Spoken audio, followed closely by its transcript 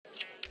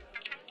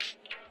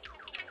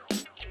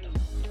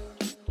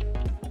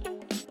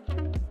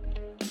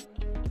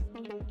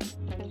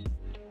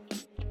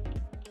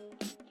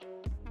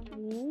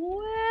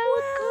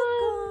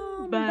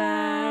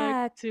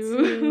to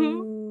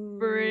to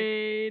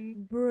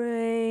brain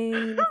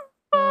brain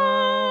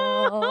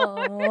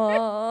fart.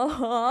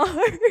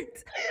 fart.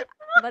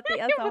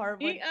 Matias sa Mati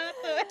Harvard.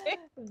 ato eh.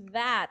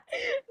 That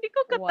Di ko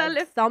was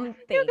katali,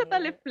 di ko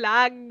katali something.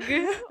 flag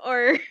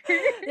or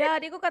Yeah,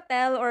 di ko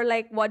ka-tell or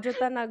like wadyo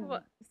ta Wa-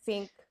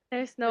 nag-sync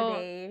there's no.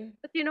 today.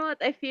 But you know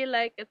what? I feel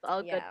like it's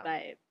all good Yeah.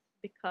 vibes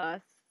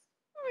because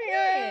oh my It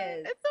god,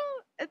 is.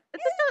 it's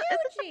such a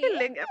It's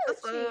killing Gucci.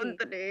 episode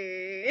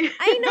today.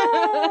 I know.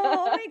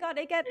 Oh my god,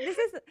 I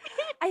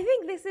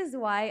think this is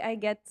why I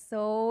get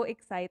so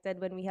excited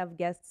when we have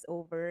guests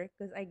over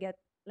because I get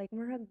like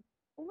murag,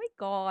 oh my I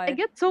god,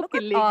 get so look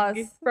at us.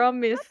 kilig,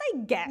 promise. Not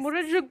like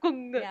Mura guests. jud kong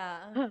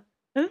Yeah.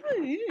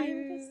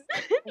 I'm just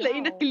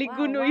lain na wow, wow,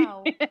 kiligunoy.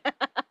 wow.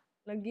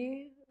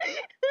 Lagi.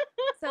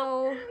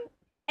 So,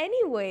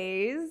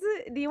 anyways,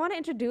 do you want to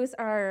introduce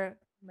our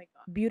Oh my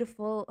god.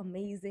 beautiful,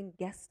 amazing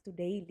guest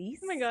today, Oh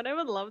my Lise? god, I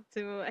would love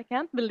to. I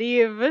can't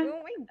believe. Oh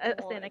my As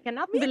in, I god.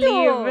 cannot Me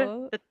believe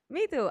too. that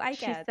Me too. I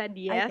she can't. said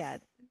I yes.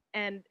 can't.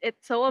 And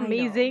it's so I know.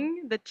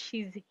 amazing that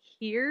she's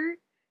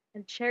here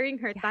and sharing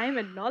her Yeah, time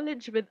and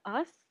knowledge with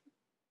us.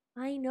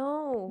 I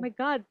Oh my know.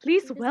 god,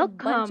 please We're just a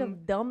bunch welcome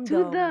of to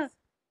dum-dums. the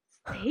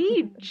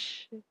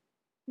stage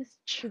Miss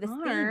To the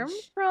Charm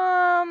stage.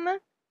 from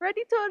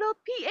Ready to Adult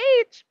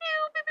PH.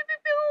 Pew, Pew, pew, pew, pew,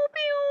 pew,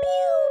 pew,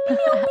 pew.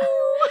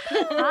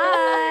 Hi,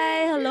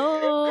 Hi, Pew.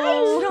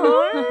 hello.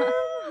 Charm.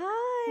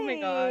 Oh my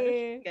gosh,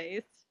 Hi.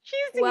 guys.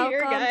 She's here,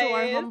 Welcome to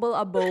our guys. humble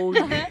abode.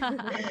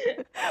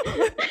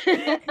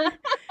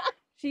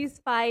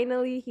 She's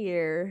finally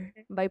here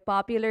by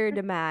popular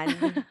demand.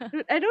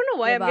 Dude, I don't know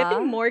why I'm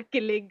getting Diba? more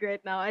kilig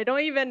right now. I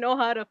don't even know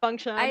how to I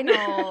function.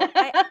 know.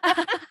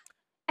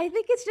 I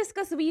think it's just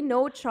because we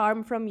know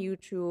Charm from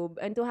YouTube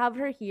and to have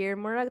her here,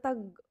 murag tag,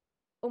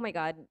 oh my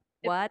god,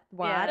 It, what?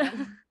 What? yeah.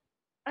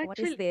 What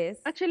is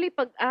Actually, this?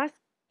 pag ask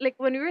like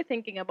when we were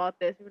thinking about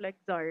this, we were like,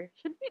 Zar,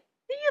 should we?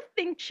 Do you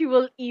think she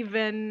will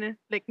even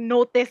like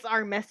notice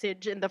our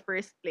message in the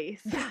first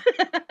place? Yeah.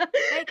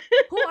 Like,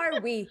 who are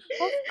we?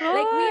 Of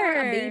Like, we are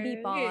a baby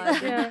course. Okay,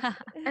 pod. yeah.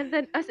 And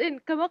then, as in,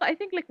 Kamaka, I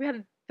think like we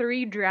had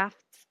three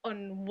drafts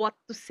on what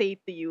to say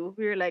to you.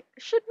 We were like,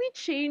 should we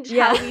change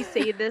how Yeah. we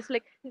say this?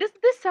 Like, does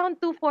this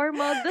sound too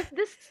formal? Does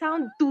this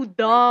sound too Like,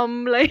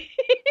 dumb? Like,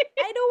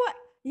 I know what.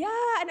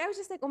 Yeah, and I was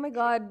just like, oh my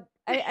god.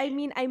 I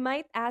mean, I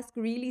might ask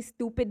really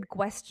stupid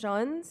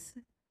questions,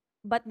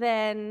 but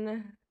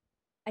then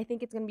I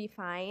think it's gonna be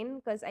fine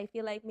because I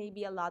feel like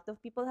maybe a lot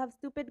of people have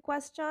stupid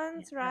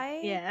questions, yeah,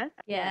 right? yes,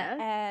 Yeah, yes.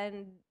 And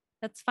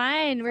that's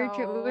fine. We're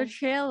so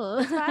chill.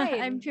 it's I'm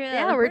fine.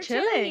 Yeah, chill. we're We're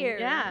chill chilling. here.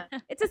 Yeah.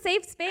 It's a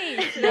safe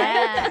space,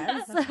 right?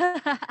 Yes.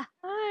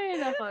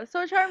 Ay, nako.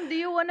 So, Charm, do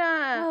you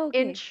wanna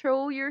Okay.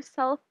 intro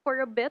yourself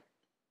for a bit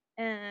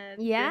and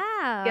get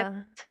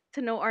Yeah.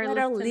 to know our Let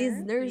our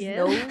listeners? listeners Yes,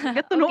 know.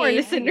 get to know our Okay.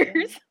 Okay.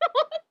 listeners.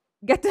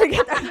 Get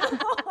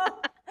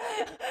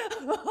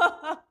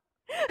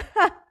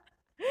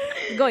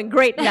It's going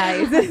great,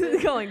 guys. This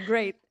is going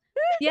great.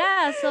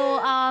 Yeah, so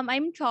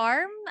I'm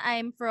Charm.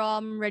 I'm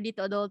from Ready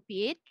to Adult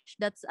PH.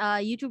 That's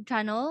a YouTube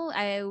channel.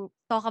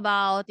 Talk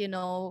about,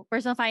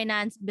 personal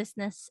finance,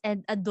 business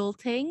and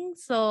adulting.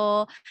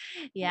 So,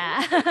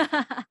 yeah.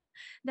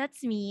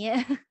 That's me.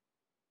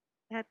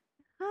 That's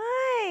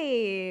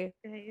Hi.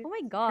 guys, Oh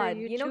my her god.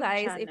 You know, YouTube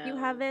guys,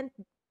 channel.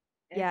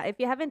 Yes. if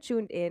you haven't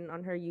tuned in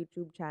on her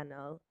YouTube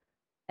channel,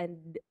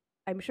 and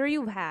I'm sure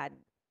you've had,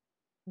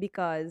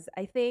 because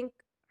I think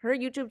her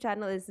YouTube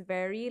channel is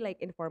very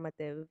like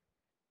informative.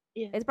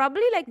 Yeah. It's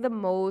probably like the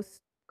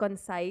most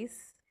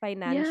concise Yeah.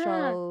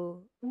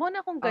 financial Mo na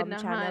akong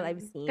channel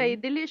I've ganahan. Kay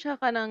seen. dili siya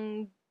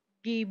kanang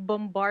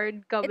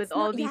gi-bombard ka with It's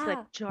all not these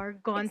like yeah.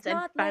 jargons It's and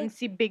not like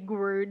fancy big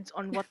words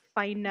on what yeah,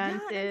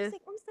 finance and I'm just is.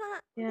 like, like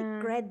Yeah.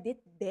 credit,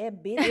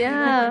 debit,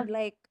 Yeah. and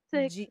like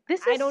It's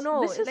like I don't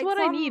know, this is like what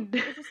I some need.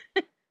 it's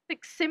just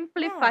Like yeah,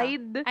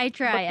 simplified I but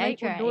try. I may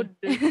try. unod.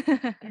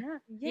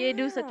 Yeah. You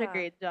do such a yeah,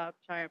 great job,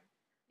 Charm.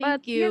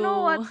 But Thank you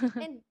know what you.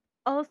 and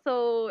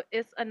also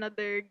is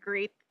another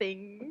great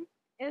thing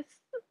is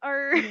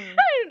our mhm.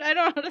 I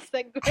don't know how to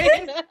segue.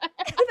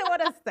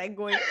 What a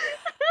segue.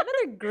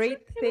 Another great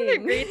Another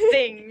thing great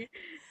thing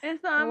is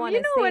I want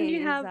you to know when say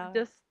you is have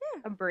just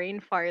yeah, a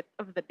brain fart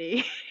of the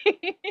day.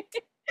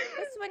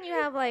 it's when you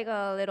have like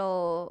a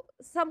little,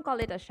 some call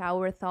it a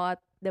shower thought,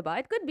 diba?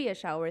 It could be a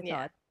shower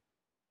Yeah. thought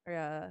or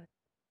a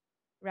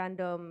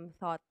random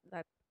thought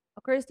that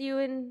occurs to you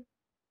in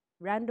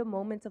random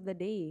moments of the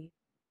day,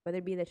 whether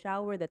it be the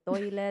shower, the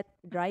toilet,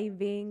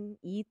 driving,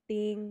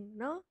 eating,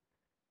 no?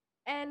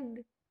 And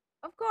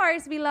of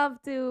course, we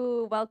love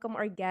to welcome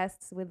our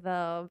guests with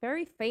the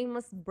very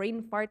famous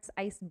brain farts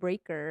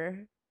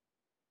icebreaker.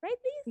 Right,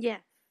 please?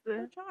 Yes.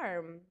 So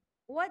charm.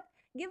 What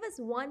give us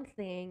one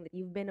thing that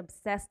you've been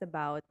obsessed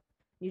about.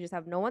 You just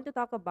have no one to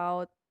talk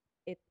about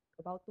it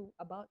about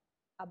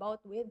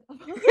with.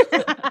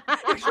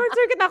 Short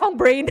circuit na akong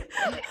brain.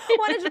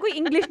 Wala dyan ko yung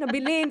English na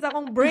bilin sa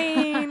akong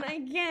brain. I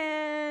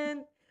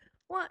can't.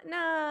 What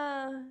na?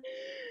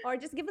 Or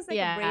just give us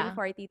like a brain Yeah.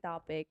 farty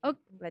topic Okay.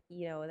 that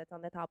you know that's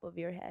on the top of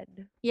your head.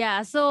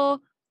 Yeah. So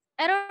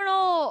I don't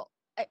know.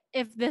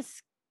 if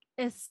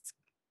is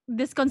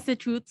this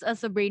constitutes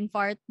as a brain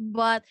fart,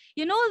 but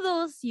you know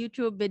those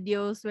YouTube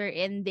videos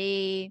wherein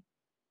they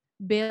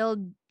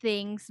build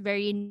things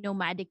very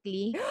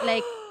nomadically.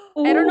 Like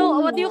I don't know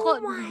what do you Oh, Oh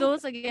call my!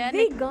 those again?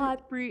 They Like got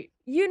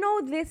you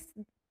know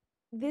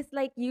this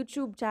like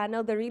YouTube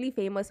channel, the really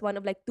famous one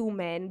of like two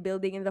men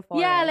building in the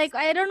yeah, forest. like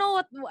I don't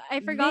know I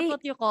forgot They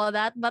what you call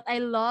that, but I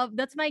love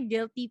that's my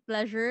guilty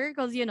pleasure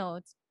because it's they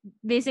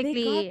got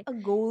basically a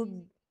gold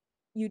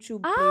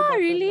YouTube play ah button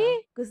really now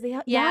because they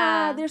yeah,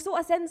 yeah. they're so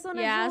asenso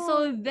na Yeah,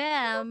 so siya.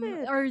 them Love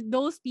it. or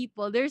those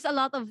people, there's a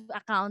lot of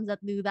accounts that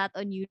do that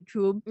on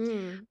YouTube.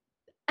 Mm.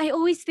 I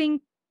always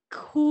think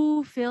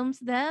who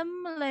films them?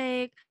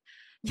 Like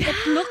it Yeah.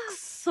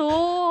 looks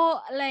so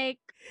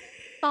like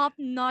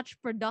top-notch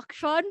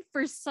production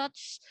for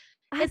such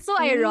it's so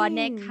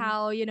ironic Asking.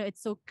 how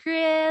it's so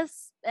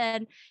crisp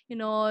and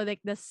like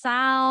the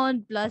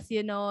sound plus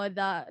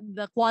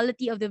the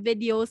quality of the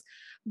videos,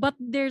 but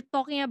they're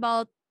talking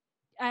about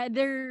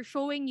they're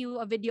showing you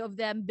a video of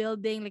them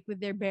building like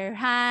with their bare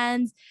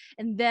hands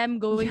and them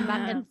going back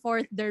Yeah. yeah. and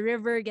forth the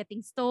river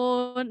getting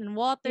stone and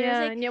water. It's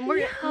Yeah, like and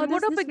yeah, how does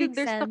mura this pa make gyud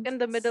they're stuck sense? in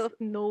the middle of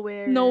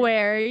nowhere.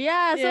 Nowhere.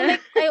 Yeah. So Yeah.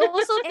 like I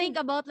also think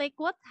And about like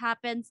what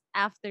happens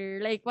after.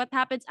 Like what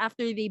happens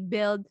after they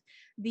build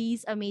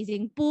these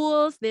amazing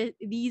pools,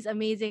 these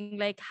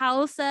amazing like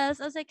houses.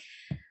 I was like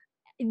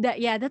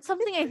yeah, that's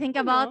something I think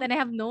You about know? and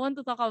I have no one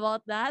to talk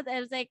about that.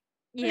 I was like,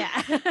 yeah.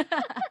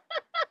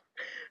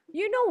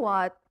 you know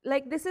what?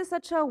 Like this is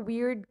such a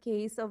weird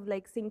case of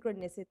like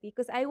synchronicity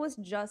because I was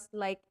just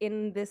like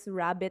in this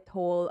rabbit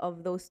hole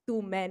of those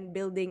two men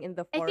building in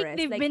the I think forest.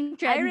 they've Like been I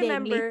trending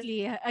remember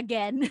lately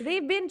again.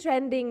 they've been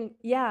trending,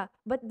 yeah.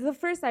 But the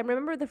first time,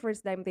 remember the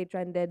first time they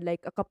trended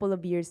like a couple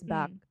of years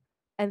back. Mm.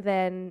 And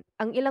then,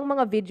 ang ilang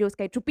mga videos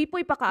kay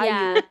chupipoy pa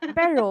Yeah. kaayo.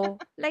 Pero,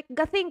 like,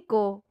 gathink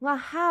ko, nga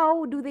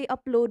how do they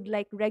upload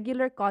like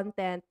regular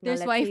content nga,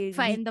 There's let's say,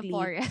 Wi-Fi in the weekly?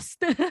 forest.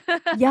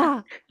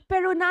 Yeah.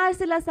 Pero naa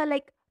sila sa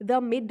like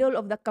the middle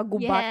of the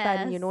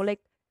kagubatan, Yes.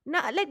 like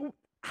like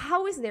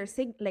how is their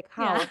like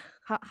Yeah.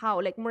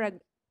 how like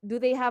murag do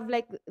they have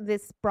like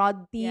this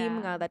prod team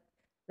Yeah. nga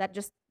that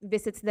just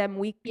visits them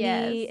weekly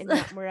Yes. and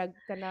nga murag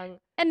kanang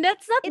And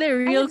that's not it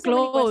their I real have so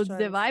many clothes,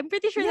 diba? questions. I'm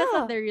pretty sure that's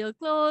not Yeah. their real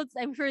clothes.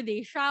 I'm sure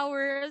they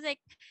shower. It's like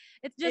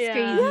it's just Yeah.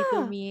 crazy to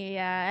Yeah. me,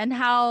 yeah. And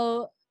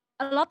how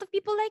a lot of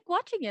people like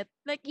watching it.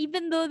 Like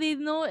even though they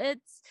know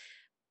it's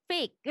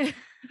fake.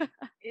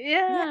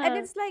 Yeah, and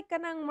Yeah. it's like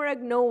kanang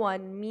murag no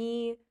one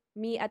me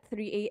at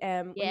 3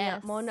 a.m.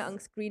 Unya Yes. mo na ang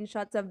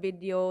screenshots of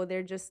video,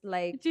 they're just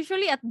like It's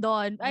usually at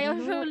dawn. I I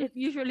don't know, also it's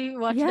usually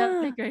watch that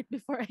yeah, like right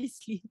before I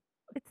sleep.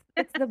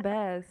 it's the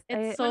best.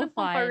 It's so Ano pang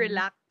fun.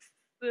 pa-relax.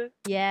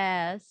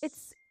 Yes.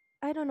 It's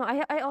I don't know.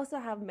 I also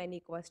have many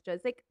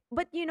questions. Like,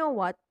 but you know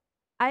what?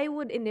 I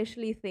would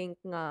initially think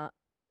nga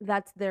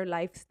that's their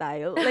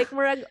lifestyle. Like,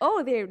 murag,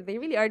 oh, they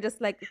really are just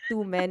like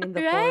two men in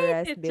the Right?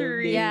 forest It's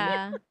building. real.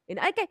 Yeah. And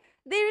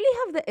they really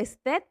have the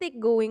aesthetic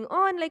going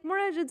on. Like,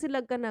 murag jud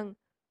sila kanang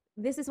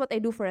this is what I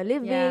do for a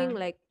living. Yeah.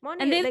 Like,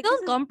 And money, they like this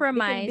don't is they can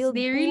compromise. build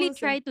They really pools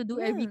and try to do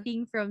yeah,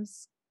 everything from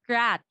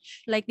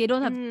scratch. Like they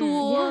don't have Mm.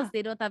 tools, yeah,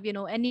 they don't have,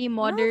 any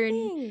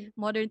nothing.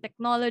 modern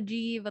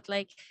technology, but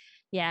like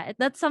yeah,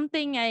 that's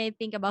something I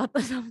think about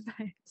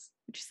sometimes,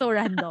 which is so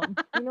random.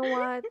 You know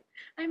what?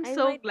 I'm I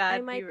so might I glad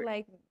might you were.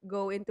 like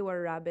go into a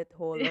rabbit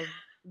hole of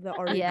the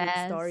origin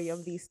story of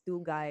Yes. these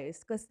two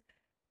guys because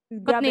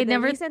But they grabe the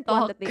never recent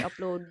one talk. that they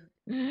upload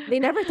they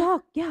never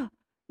talk, yeah,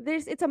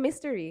 it's a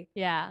mystery,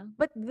 Yeah.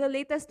 but the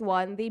latest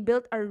one they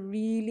built a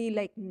really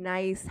like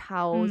nice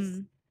house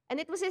Mm. and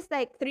it was just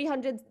like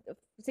 400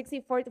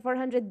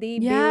 day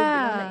build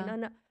Yeah.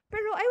 inana.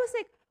 Pero I was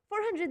like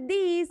 400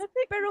 days I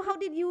think, pero how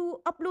did you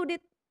upload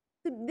it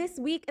to this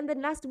week and then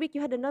last week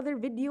you had another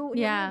video niya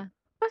mo Yeah.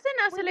 kasi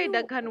na when sila you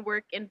daghan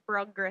work in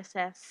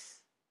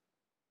progresses.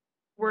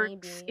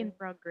 Works in maybe.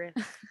 progress.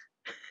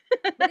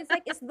 But it's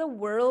like, is the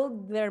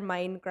world their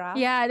Minecraft?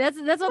 Yeah, that's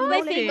what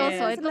I Like, think hindi also. naman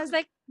Faucet. It sila, looks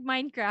like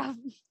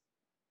Minecraft.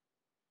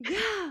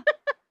 yeah,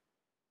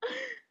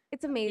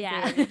 it's Yeah.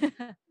 amazing.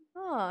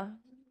 Huh.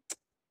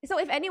 So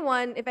if any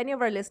of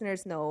our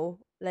listeners know,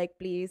 like,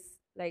 please,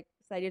 like,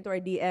 slide into our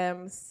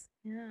DMs,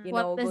 Yeah.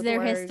 What go is to their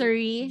our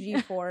history?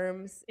 G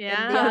forms, and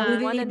How yeah, do we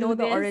Yeah. want they to do know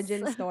the this?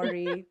 origin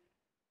story.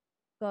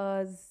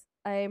 Because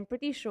I'm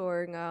pretty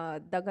sure nga,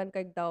 dagan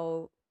kay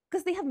daw,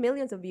 because they have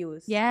millions of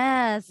views,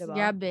 Yes, diba?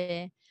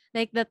 grabe.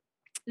 Like that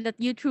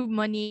YouTube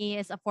money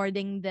is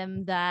affording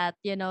them that,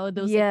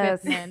 those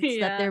Yes. equipments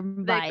that Yeah. they're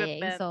The buying.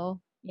 equipment.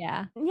 So,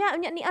 yeah. Yeah,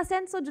 ni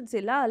Asenso jud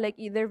sila. Like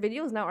their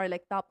videos now are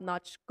like top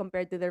notch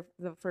compared to the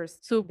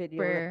first video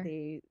that Super.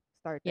 they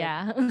started.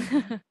 Yeah.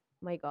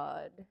 My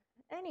God.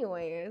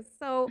 Anyways,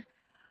 so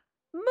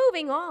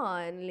moving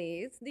on,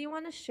 Liz, do you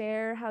want to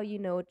share how you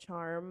know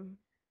Charm?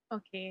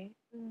 Okay.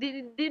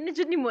 Di na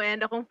jud ni mo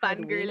end akong How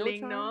do we know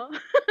fangirling, Charm? no?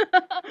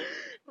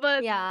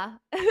 But Yeah.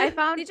 I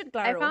found Di jud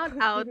I klaro. found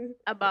out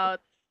about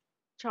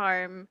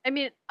Charm. I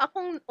mean,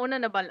 akong una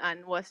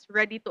nabalaan was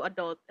Ready to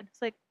Adult. And it's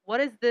like, what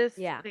is this?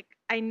 Yeah. Like,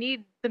 I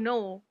need to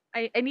know.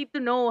 I need to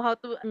know how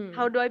Mm.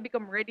 do I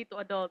become ready to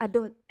adult.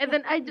 Adult. And Yeah,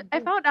 then how do you I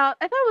do? found out,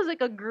 I thought it was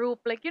like a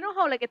group, like you know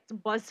how like it's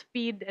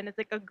BuzzFeed and it's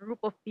like a group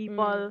of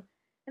people.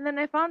 Mm. And then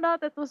I found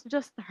out it was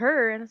just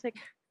her, and it's like,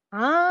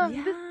 ah,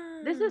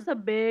 this Yeah. is a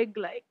big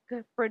like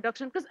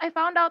production, because I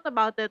found out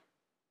about it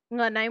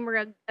nga na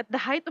at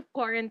the height of Uh-huh.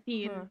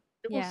 quarantine.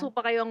 Yeah. Uso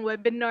pa kayo ang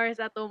webinars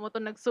ato mo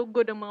to,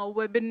 nagsugod ang mga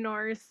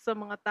webinars sa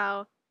mga tao.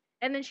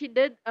 And then she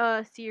did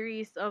a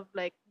series of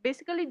like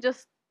basically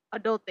just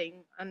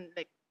adulting, and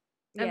like,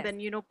 and Yes.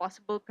 then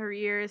possible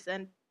careers,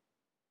 and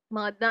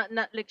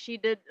mga like she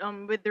did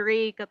with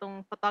Ray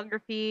katong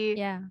photography,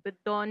 Yeah. with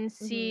Don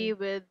Mm-hmm. C,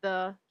 with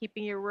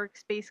keeping your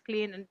workspace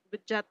clean, and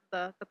with Jet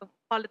the katong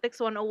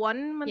politics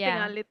 101 man Yeah.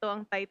 tingali to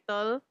ang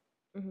title.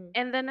 Mm-hmm.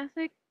 And then I was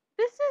like,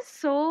 this is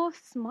so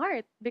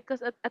smart,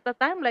 because at a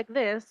time like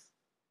this,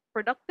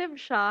 productive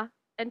siya,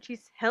 and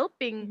she's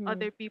helping Mm-hmm.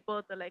 other people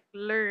to like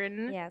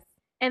learn. Yes.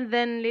 And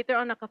then later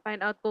on, naka-find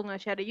out ko nga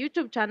she had a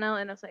YouTube channel,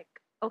 and I was like,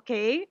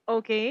 okay,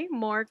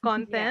 more Yeah.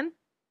 content.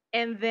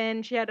 And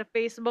then she had a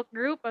Facebook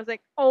group. I was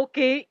like,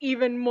 okay,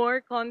 even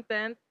more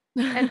content.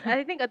 And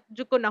I think at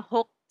Juko na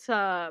hooked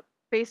sa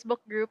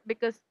Facebook group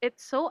because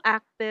it's so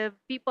active.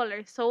 People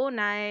are so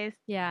nice.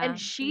 And Yeah.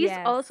 she's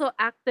Yes. also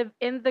active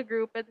in the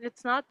group. And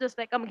it's not just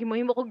like,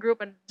 himo ko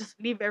group and just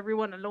leave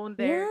everyone alone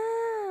there.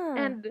 Yeah.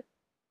 And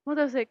what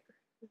I was like,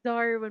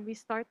 Zar, when we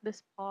start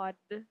this pod,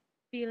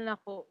 feel na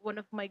ko one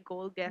of my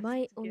goal guests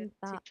May si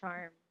unta.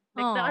 Charm.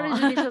 Like, Oh.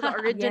 nakalagay siya sa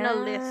original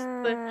list.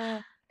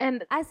 Yeah.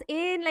 And As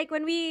in, like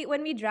when we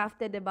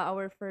drafted about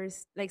our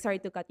first, like, sorry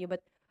to cut you,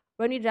 but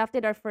when we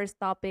drafted our first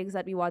topics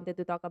that we wanted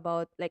to talk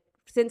about, like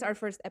since our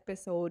first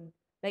episode,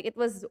 like it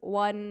was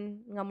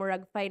one nga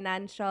murag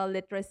financial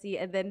literacy,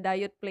 and then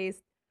Dayot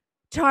placed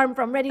Charm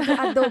from Ready to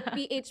Adult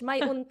PH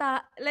May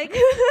Unta, like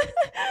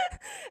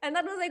and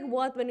that was like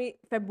what, when we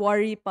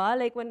February pa,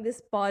 like when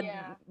this pod,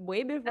 yeah,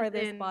 way as before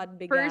this in pod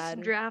first began.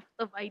 draft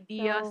of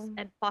ideas So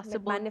and like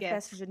possible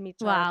manifest guests. should me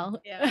Charm.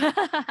 Wow. Yeah.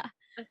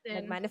 As Like in,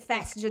 like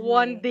manifest should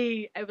one me. day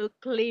I will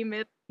claim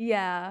it.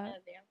 Yeah.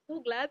 And I'm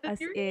so glad that As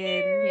you're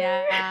in,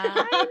 Yeah.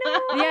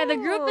 I Yeah, the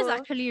group is know.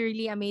 actually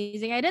really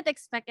amazing. I didn't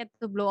expect it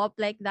to blow up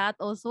like that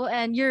also.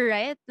 And you're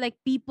right. Like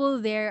people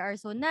there are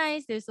so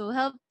nice, they're so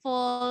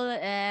helpful.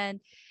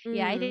 And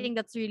yeah, I Mm. think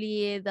that's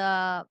really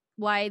the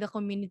why the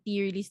community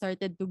really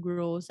started to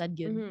grow sad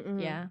good. Mm-hmm,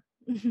 mm-hmm. Yeah.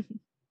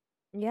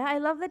 Yeah, I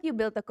love that you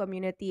built a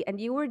community and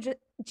you were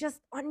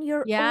just on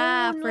your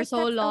Yeah, own. for Like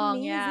so that's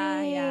long.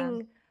 Yeah, yeah.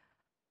 amazing.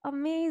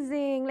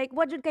 Amazing. Like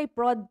what jud kay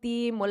prod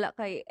team, wala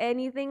kay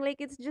anything. Like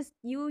it's just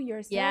you,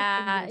 yourself,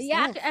 and Yeah.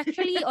 Yeah, yourself.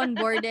 actually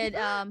onboarded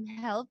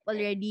help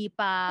already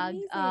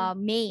pag Amazing.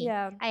 May.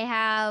 Yeah. I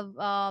have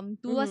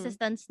two Mm-hmm.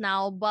 assistants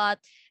now,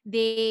 but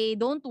they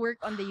don't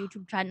work on the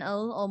YouTube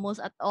channel almost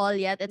at all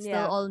yet. It's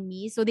still Yeah. all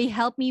me. So they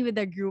help me with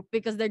the group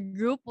because the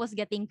group was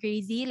getting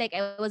crazy. Like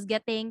I was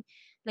getting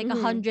like a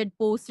Mm-hmm. hundred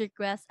post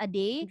requests a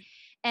day.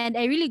 And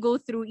I really go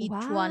through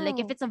each one. Like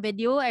if Wow. it's a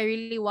video, I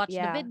really watch the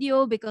Yeah.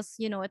 video because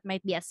it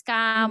might be a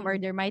scam or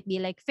Mm-hmm. there might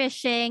be like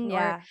phishing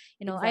or Yeah.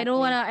 I don't Exactly.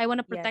 wanna I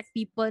wanna Yes. protect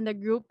people in the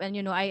group, and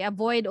I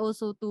avoid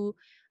also to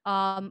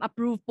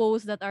approve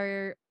posts that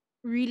are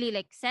really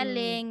like Mm.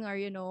 selling or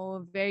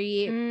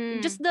very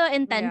Mm. just the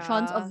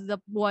intentions Yeah. of the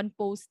one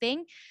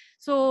posting.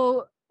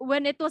 So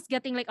when it was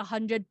getting like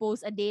 100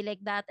 posts a day like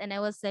that, and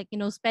I was like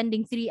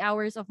spending 3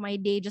 hours of my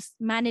day just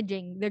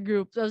managing the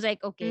group, so I was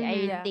like, okay, I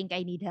Mm-hmm. Yeah. think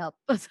I need help.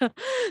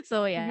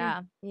 So Mm-hmm.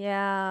 yeah.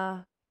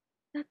 Yeah.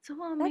 That's so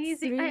That's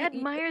amazing. I really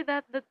admire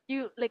that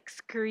you like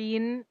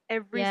screen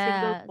every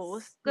single Yes.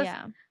 post. Because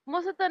Yeah.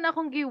 most of the time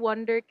akong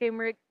gi-wonder kay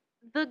Merk,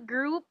 the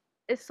group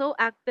is so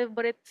active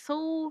but it's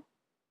so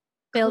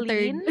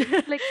Filtered. clean.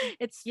 Like,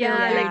 It's yeah,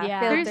 filtered. like yeah,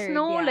 Yeah. there's filtered.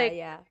 no Yeah, like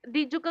yeah.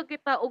 di jud ka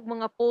kita og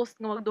mga post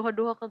nga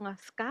magduha-duha ka nga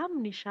scam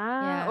ni siya,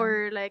 Yeah.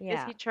 or like is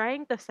Yeah. he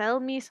trying to sell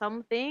me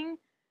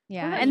something?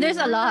 Yeah, Wala and jud there's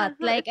a Mm. lot. na.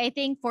 So Like it's I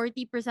think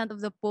 40%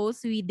 of the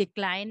posts we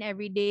decline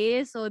every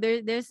day. So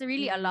there's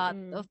really a lot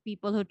Mm-mm. of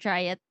people who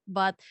try it,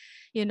 but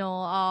I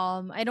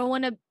don't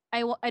want to.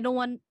 I don't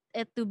want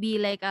it to be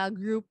like a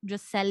group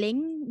just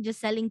selling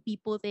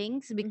people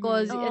things, Mm-hmm.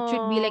 because it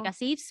should be like oh, a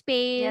safe Yeah, it's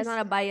space. not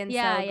a buy and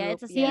Yeah, sell yeah, group.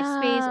 it's a safe Yes.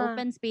 space, yeah.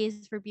 open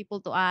space for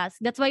people to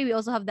ask. That's why we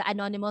also have the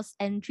anonymous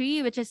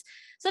entry, which is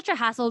such a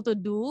hassle to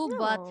do,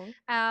 but No.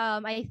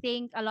 I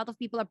think a lot of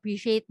people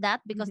appreciate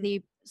that because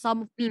Mm-hmm.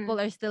 some Mm. people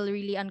are still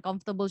really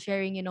uncomfortable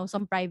sharing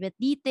some private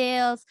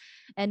details,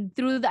 and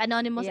through the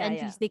anonymous Yeah,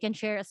 entries yeah. they can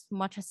share as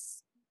much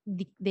as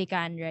they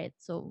can, right?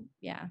 So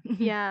yeah.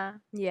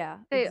 Yeah.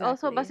 Yeah, Okay,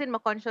 also exactly. basin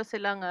ma-conscious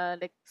sila nga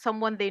like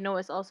someone they know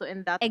is also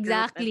in that group, and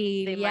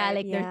Exactly, they yeah, might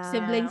like their Yeah.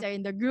 siblings yeah. are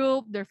in the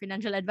group, their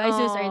financial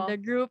advisors are in Oh.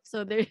 the group,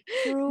 so they're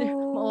oo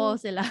True.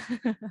 sila.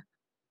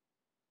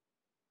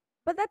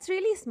 But that's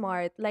really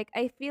smart. Like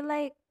I feel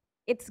like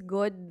it's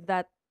good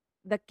that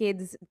the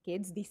kids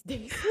these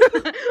days.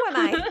 Who am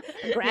I?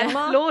 A Yeah.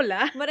 grandma?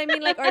 Lola. But I mean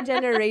like our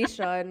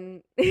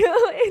generation,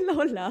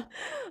 Lola.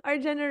 Our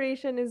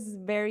generation is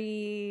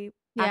very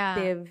Yeah.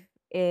 active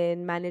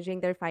in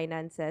managing their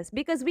finances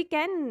because we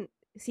can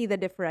see the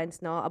difference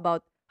no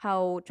about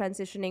how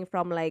transitioning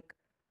from like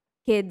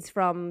kids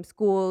from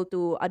school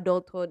to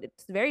adulthood,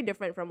 it's very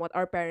different from what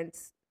our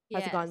parents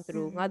has gone Yes.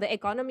 through. Nga Mhm. the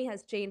economy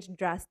has changed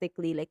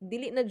drastically. Like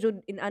dili na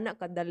jud in anak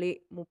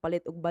kadali mo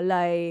palit og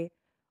balay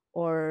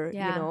or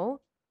Yeah.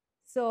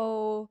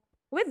 So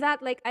with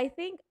that, like I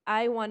think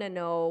I want to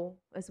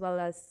know as well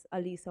as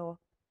Aliso,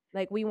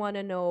 like we want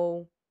to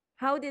know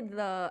how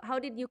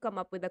did you come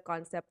up with the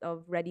concept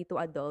of ready to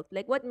adult?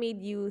 Like what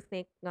made you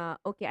think nga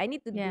okay, I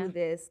need to do Yeah.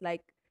 this,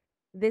 like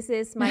this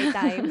is my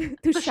time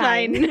to To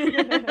shine.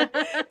 shine.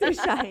 To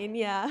shine,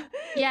 yeah.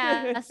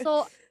 Yeah.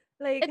 So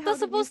Like it how was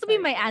did you supposed to be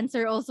start my that?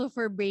 answer also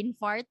for brain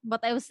fart,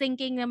 but I was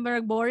thinking na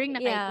marag boring na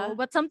kay ko. Yeah.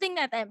 But something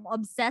that I'm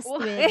obsessed Wha-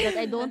 with that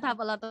I don't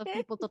have a lot of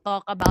people to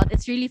talk about.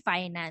 It's really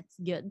finance.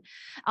 Good.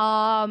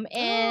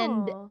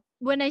 And Oh.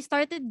 when I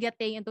started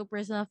getting into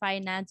personal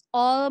finance,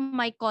 all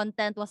my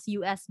content was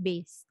US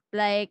based.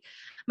 Like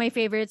my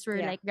favorites were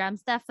Yeah. like Graham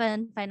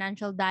Stephan,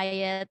 Financial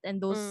Diet,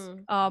 and those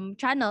Mm.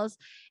 channels.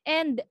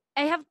 And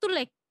I have to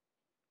like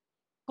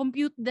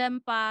compute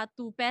them pa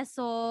to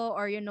peso,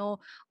 or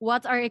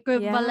what's our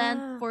equivalent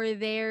Yeah. for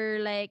their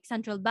like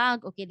central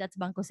bank. Okay, that's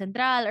Banco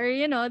Central, or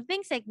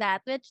things like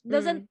that, which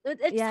doesn't Mm.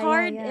 it's Yeah, yeah,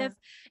 hard yeah. if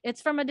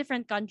it's from a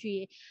different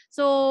country.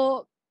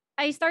 So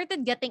I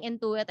started getting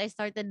into it. I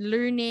started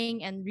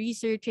learning and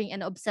researching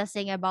and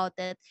obsessing about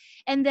it.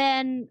 And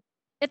then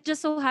it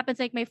just so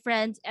happens like my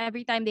friends,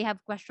 every time they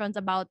have questions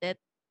about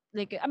it,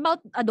 like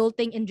about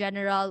adulting in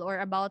general or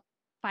about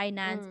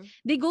finance, Mm.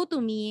 they go to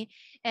me.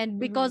 And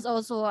Mhm. because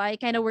also I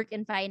kind of work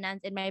in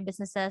finance in my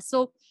businesses,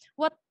 so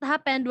what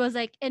happened was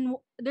like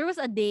there was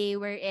a day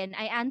wherein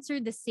I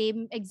answered the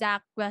same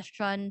exact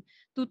question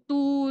to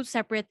two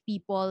separate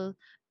people,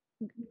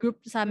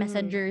 group sa Mhm.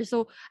 messenger.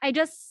 So I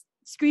just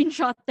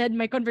screenshotted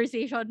my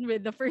conversation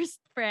with the first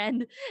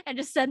friend and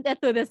just sent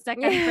it to the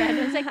second friend.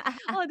 I was like,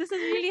 oh, this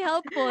is really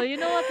helpful. You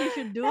know what you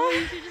should do?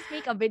 You should just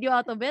make a video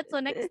out of it.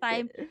 So next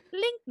time,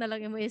 link na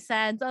lang mo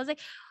isend. So I was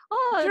like,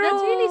 oh,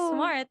 that's really True.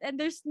 smart. And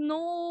there's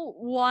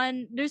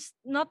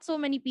not so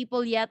many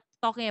people yet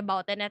talking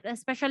about it. And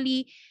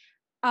especially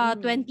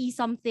Mhm. 20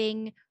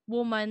 something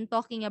woman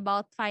talking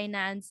about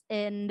finance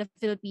in the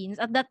Philippines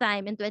at that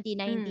time in Mm.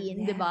 2019,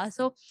 'di ba? Yes.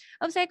 So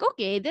I was like,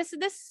 okay, this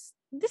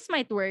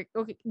might work.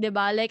 Okay, 'di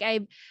ba? Like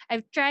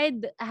I've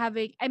tried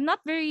having I'm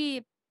not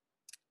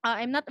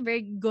a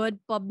very good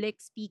public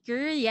speaker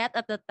yet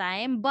at the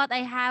time, but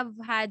I have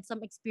had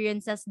some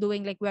experiences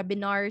doing like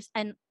webinars,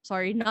 and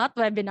sorry, not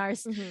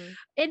webinars, Mhm.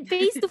 in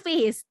face to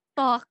face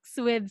talks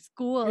with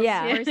schools,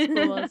 Yeah. Yeah. for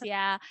schools,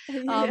 yeah.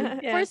 Yeah.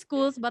 For Yeah.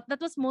 schools, but that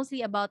was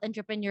mostly about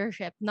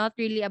entrepreneurship, not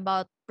really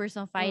about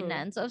personal Mm.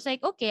 finance. So I was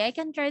like, okay, I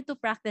can try to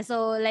practice.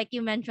 So like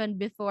you mentioned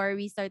before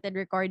we started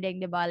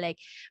recording, diba?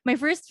 Like my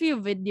first few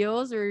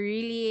videos were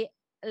really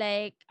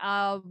like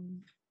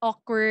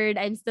awkward.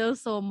 I'm still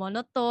so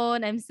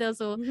monotone. I'm still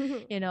so,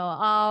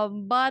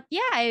 but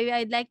yeah,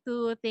 I'd like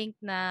to think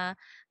na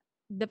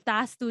the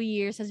past 2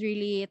 years has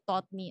really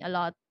taught me a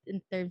lot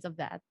in terms of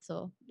that.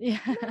 So yeah.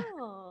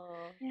 No.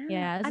 Yeah.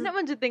 Yeah. Ana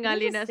man jud There's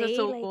tingali a na sa say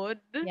like sukod.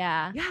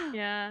 Yeah. yeah.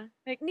 Yeah.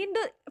 Like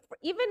Nindo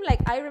even like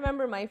I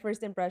remember my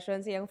first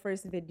impressions, yung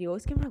first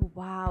videos, kaya like,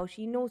 wow,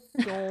 she knows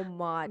so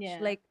much.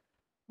 yeah. Like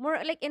more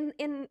like in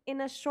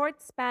a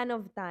short span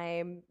of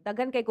time,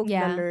 daghan kay kog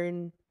na Yeah.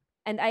 learn.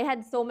 And I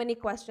had so many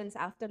questions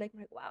after like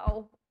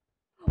wow,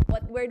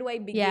 where do I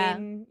Yeah.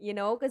 begin,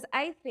 because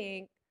I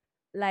think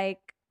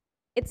like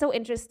it's so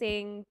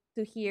interesting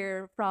to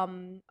hear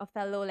from a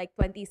fellow like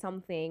 20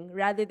 something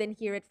rather than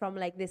hear it from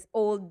like this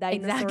old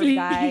dinosaur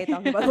guy Exactly.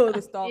 talking about oh,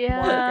 the stock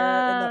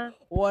market and the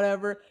Yeah.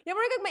 whatever. Yeah,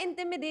 more like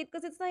ma-intimidate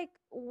because it's like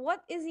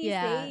what is he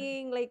Yeah.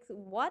 saying, like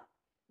what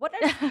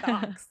are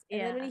stocks,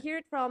 and then when you Yeah. hear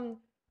it from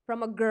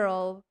a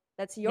girl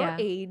that's your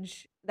Yeah.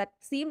 age that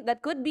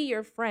could be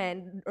your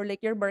friend or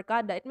like your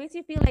barkada, it makes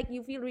you feel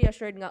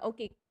reassured nga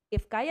okay,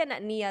 if kaya na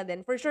niya,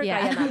 then for sure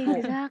Yeah. kaya na ko.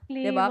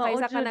 Exactly. 'Diba? Mao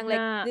Kaysa ka jud ng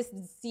like na. this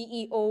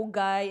CEO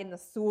guy in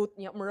a suit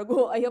niya,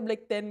 murago, I have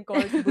like 10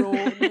 cars, bro.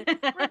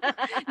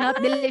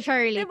 Not Ay, really sure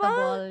 'di ba?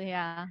 relatable.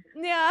 Yeah.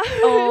 Yeah.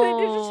 Like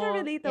they're just so Oh, Yeah.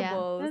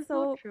 relatable. that's so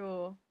So,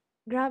 true.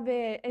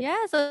 grabe,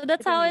 Yeah, so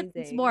that's it's how it's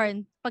amazing. born.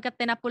 Pagka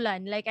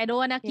tinapulan. Like, I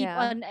don't wanna keep Yeah.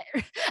 on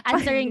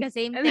answering the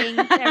same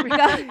thing to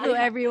Yeah.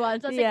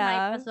 everyone. So it's like,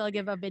 might Yeah. as well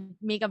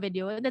make a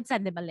video and then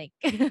send them a link.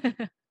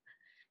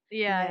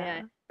 Yeah, yeah.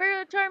 Yeah.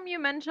 Pero Charm,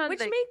 you mentioned Which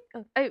like, make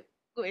oh, I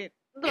wait,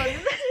 don't.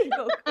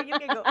 go. You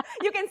can go.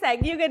 You can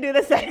seg. You can do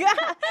the seg.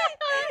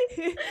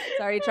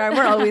 Sorry, Charm.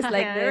 We're always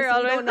like Yeah, this. we're We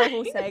always don't know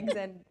who like segs,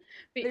 and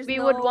there's we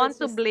would no. It's want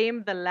to just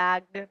blame the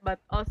lag, but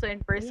also in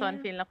person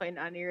yeah. feel na ko in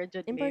anira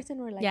jud In me. person,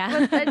 we're like Yeah.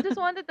 that. But I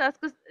just wanted to ask,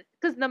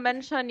 cause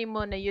na-mention ni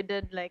mo na you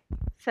did like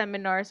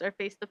seminars or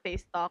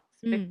face-to-face talks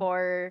Mm.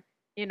 before,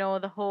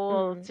 the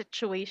whole Mm.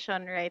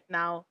 situation right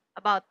now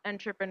about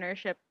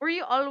entrepreneurship. Were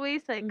you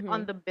always like Mm-hmm.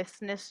 on the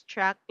business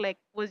track? Like,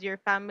 was your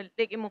family,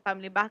 like imong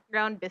family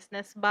background,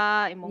 business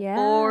ba, imong Yeah.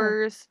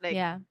 course, like,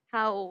 Yeah.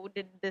 how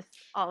did this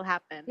all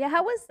happen? Yeah,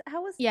 how was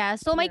Yeah,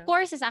 so my yeah.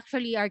 course is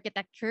actually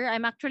architecture.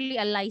 I'm actually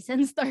a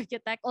licensed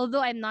architect,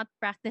 although I'm not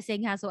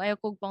practicing ha. So ayaw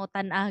kong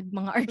pangutan-ag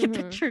mga Mhm.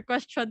 architecture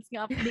questions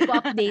nga di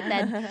ko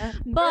updated.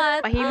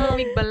 But Pahimo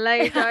mig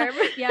balay, Charm.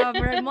 yeah,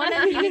 murag mo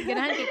nang hilig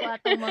ganahan kay ko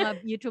atong mga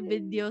YouTube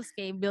videos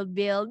kay build.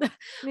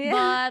 Yeah.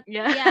 But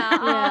Yeah. yeah,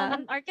 Yeah.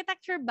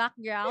 architecture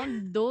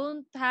background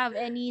don't have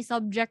any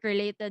subject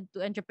related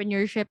to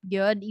entrepreneurship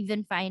good,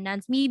 even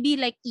finance. Maybe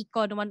like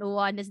Econ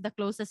 101 is the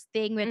closest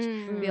thing, which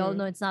we all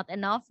know Mhm. it's not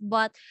enough.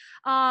 But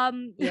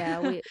um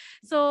Yeah, we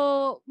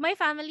so my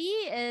family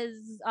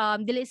is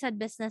dili sad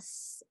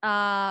business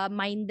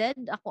minded.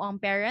 Ako ang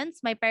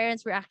parents. My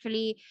parents were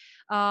actually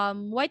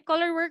white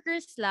collar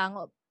workers lang.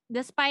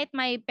 Despite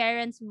my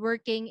parents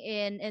working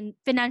in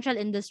financial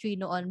industry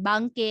noon,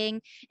 banking,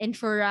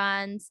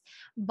 insurance,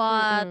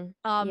 but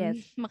mm.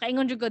 Yes.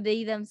 makaingon jud ko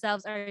they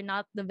themselves are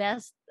not the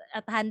best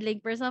at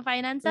handling personal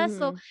finances.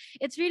 So Mhm.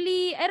 it's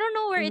really, I don't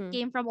know where it Mhm.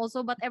 came from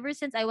also, but ever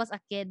since I was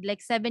a kid, like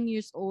 7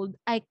 years old,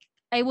 I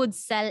would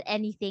sell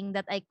anything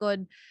that I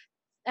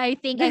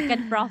think I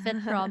can profit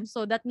from.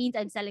 So that means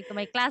I'm selling to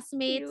my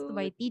classmates, to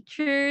my Cute.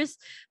 teachers,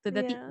 to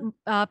the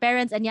Yeah.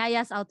 parents and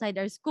yayas outside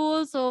our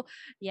school. So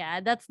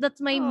yeah, that's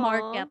my Aw.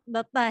 market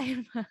that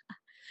time.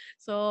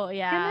 So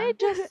Can I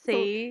yeah. just So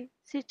say,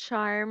 si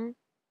Charm,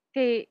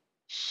 kay,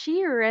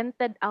 she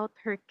rented out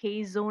her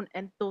K-Zone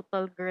and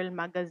Total Girl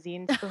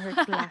magazines to her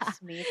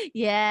classmates.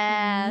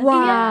 Yes, Iyang,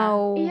 yeah.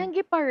 wow. iyang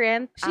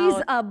gipa-rent She's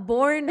out. a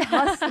born Yeah. I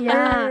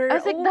hustler.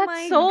 was like, Oh that's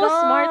my so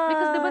smart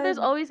because diba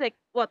there's god. always like,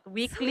 what, So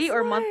weekly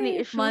or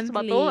monthly smart. issues ba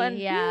to? Monthly, And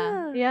yeah.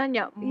 Yeah. yeah,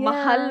 niya,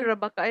 mahal Yeah. ra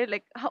ba kayo?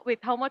 Like,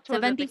 wait, how much was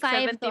it? Like 75 to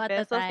 70 at the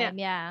pesos niya. time,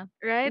 yeah.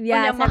 Right? O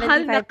Yeah, niya, mahal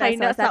na 75 kay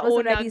na pesos. That sa was una,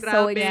 already so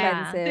grabe.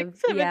 Yeah. Like,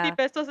 expensive. 70 Yeah.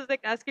 pesos is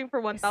like asking for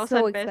So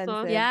 1,000 pesos.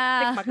 expensive. Like,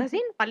 Yeah.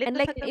 magazine, palit And na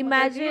like sa kang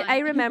imagine I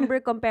magazine. remember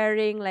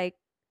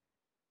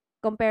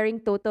comparing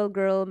Total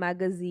Girl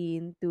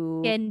magazine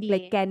to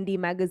like Candy. Candy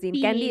magazine.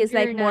 Candy is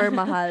Teenager like na. more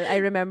mahal. I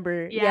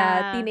remember.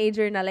 Yeah, Yeah.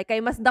 teenager na. Like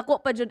kay mas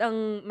dako pa jud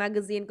ang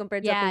magazine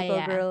compared sa Yeah, Total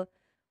yeah. Girl.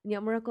 Nya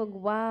mura kog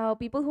wow,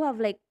 people who have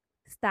like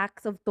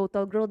stacks of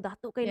Total Girl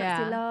dato kay na Yeah.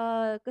 sila.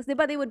 Cause di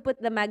ba they would put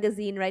the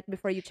magazine right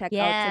before you check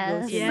out sa Yes.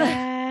 grocery.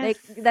 Yes. Like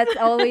that's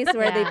always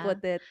where they Yeah. put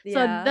it.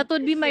 So Yeah. that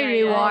would be my Yeah, yeah, Oh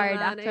yeah. reward man,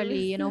 I miss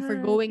actually, for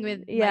that. going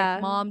with my Yeah.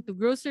 mom to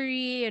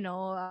grocery, So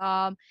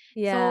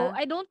Yeah.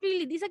 I don't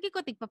really di sa ko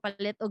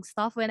tigpapalit og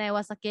stuff when I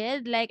was a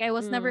kid. Like I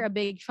was never Mm. a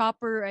big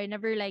shopper. I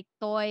never like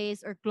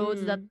toys or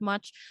clothes that Mm.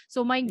 much.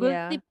 So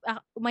Yeah.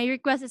 my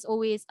request is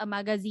always a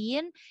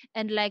magazine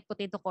and like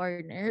potato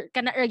corner.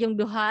 Kana ra yung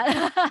duha.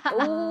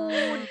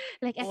 Oh, Ah,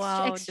 Like extra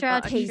wow, extra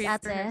diba? A cheese treat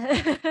taste. for ate.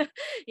 herself.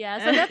 Yeah,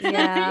 so that's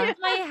Yeah.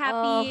 my Oh,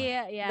 happy,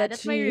 the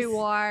that's my cheese.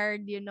 reward.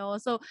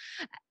 So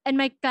and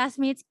my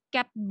classmates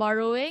kept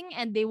borrowing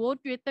and they won't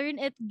return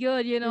it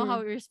good. You know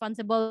how Mm.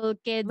 irresponsible Oh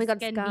my kids God,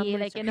 can be,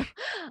 scammers. like,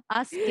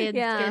 us kids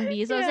Yeah. can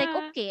be. So I was like,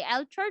 Yeah. okay,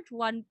 I'll charge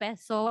 1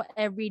 peso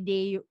every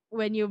day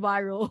when you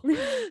borrow.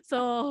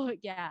 So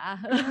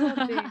yeah.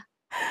 Grabe.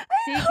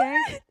 See,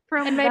 guys, I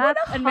from love it. that, What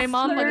a And my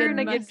mom hustler hustler.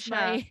 na magin gid mas siya.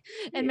 my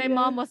and my Yeah.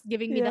 mom was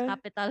giving me the Yeah.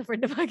 capital for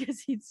the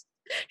magazines.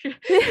 Because,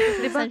 Because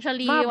di ba,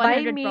 essentially ma, buy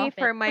 100 me profit.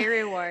 for my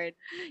reward.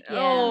 Yeah.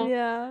 Oh,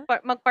 Yeah.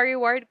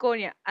 magpa-reward ko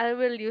niya. I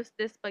will use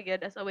this pag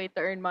yan as a way to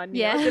earn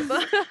money. O, di ba?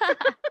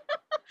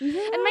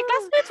 Yes. And my Yeah.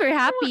 classmates were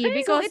happy Why? So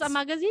because a it's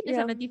magazine is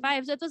yeah,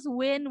 75. So it was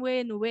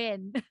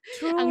win-win-win.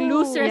 Ang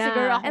loser true.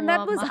 siguro Yeah. ako, And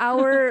that was mama.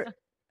 our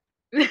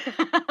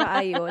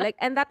kaayo. Like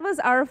and that was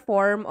our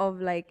form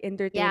of like Yeah,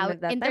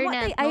 entertainment that time. Wala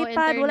internet, tay no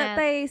iPad, wala internet.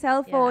 tay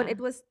cellphone. Yeah. It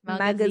was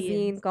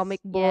magazine, Magazines.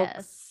 comic books.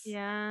 Yes.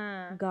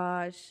 Yeah.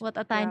 Gosh, What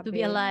a time to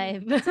be grabe.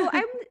 alive. So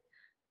I'm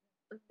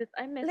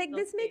I miss like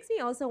those this makes days.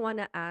 me also want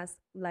to ask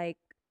like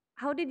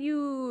how did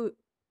you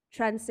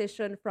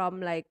transition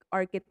from like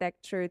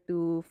architecture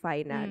to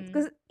finance Mm.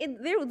 because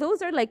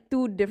those are like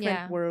two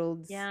different Yeah.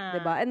 worlds Yeah.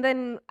 diba? And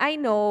then I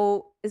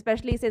know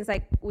especially since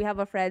like we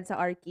have a friend sa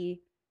Arki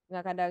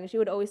nga kadang she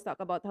would always talk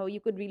about how you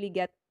could really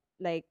get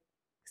like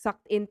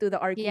sucked into the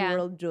Arki Yeah.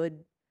 world jud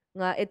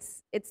nga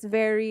it's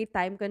very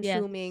time Yes.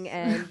 consuming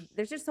and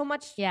there's just so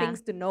much Yeah.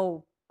 things to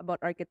know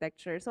about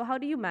architecture. So how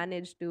do you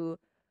manage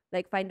to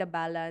like find a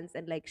balance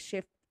and like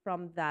shift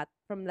from that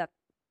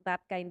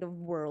kind of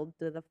world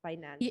to the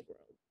finance Y-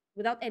 world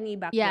without any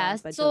yeah.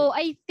 background pa jud. So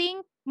I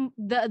think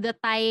the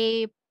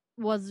tie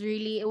was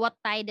really what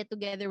tied it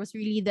together was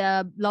really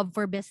the love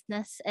for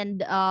business and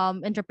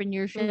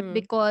entrepreneurship, Mhm.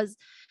 because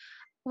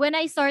when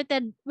you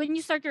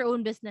start your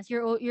own business,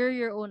 you're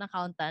your own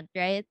accountant,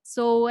 right?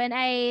 So when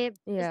I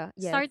Yeah,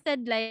 yes.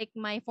 started like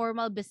my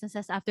formal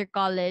businesses after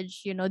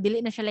college, dili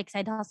na siya like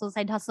side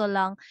hustle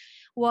lang,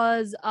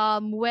 was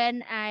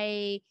when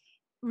I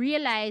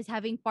realized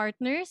having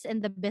partners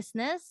in the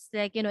business,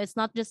 like, it's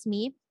not just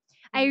me.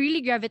 I Mhm.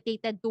 really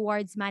gravitated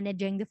towards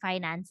managing the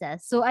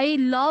finances. So I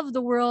love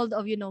the world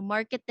of,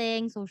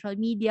 marketing, social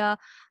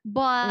media,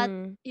 but,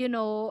 Mm.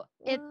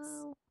 it's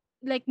Wow.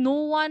 like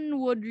no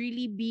one would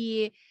really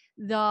be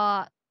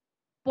the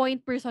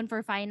point person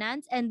for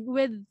finance, and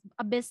with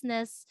a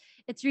business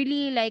it's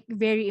really like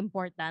very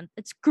important.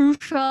 It's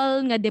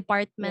crucial nga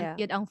department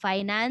Yeah. yun ang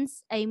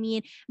finance. I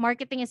mean,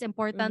 marketing is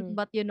important, Mm-hmm.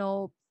 but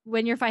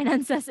when your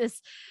finances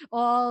is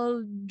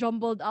all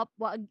jumbled up,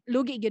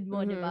 lugi gid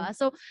mo, di Mm-hmm. ba?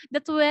 So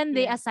that's when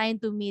they Yeah.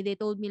 assigned to me. They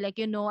told me like,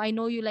 I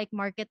know you like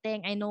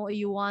marketing. I know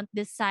you want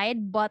this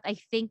side, but I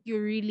think you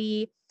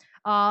really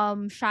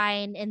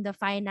shine in the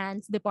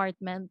finance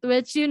department,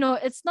 which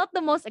it's not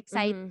the most Mm-hmm.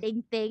 exciting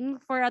thing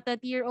for a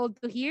 30-year-old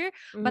to hear,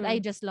 but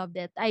I Mm-hmm. just loved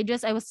it. I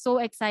was so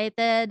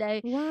excited.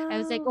 I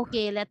was like, Wow.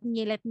 okay, let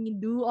me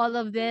do all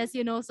of this,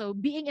 so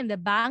being in the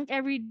bank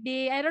every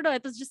day, I don't know,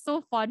 it was just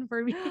so fun for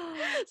me.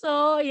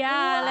 So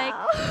yeah, like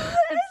Wow.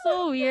 it's I so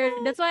love weird.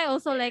 that. That's why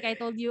also, like I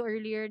told you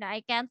earlier, that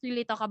I can't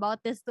really talk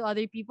about this to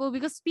other people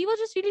because people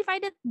just really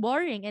find it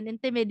boring and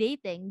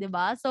intimidating,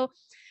 diba? So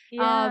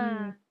Yeah.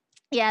 um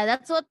yeah,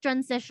 that's what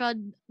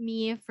transitioned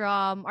me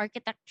from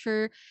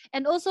architecture.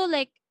 And also,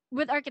 like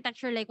with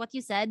architecture, like what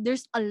you said,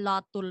 there's a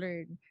lot to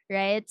learn,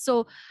 right?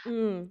 So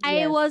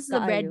I Yes, was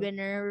the kaayo.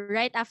 breadwinner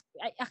right after,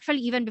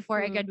 actually even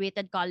before I Mm.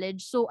 graduated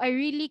college. So I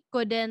really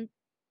couldn't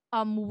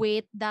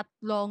wait that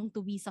long to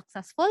be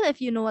successful,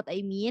 if you know what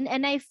I mean.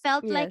 And I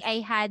felt like Yes. I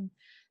had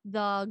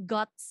the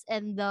guts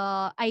and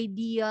the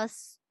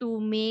ideas to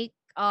make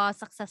a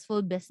successful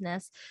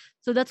business.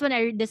 So that's when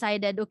I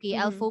decided, okay,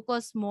 I'll Mm-hmm.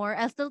 focus more.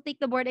 I'll still take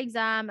the board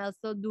exam, I'll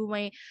still do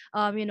my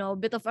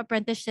bit of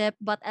apprenticeship,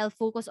 but I'll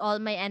focus all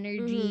my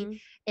energy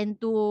Mm-hmm.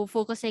 into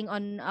focusing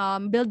on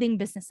building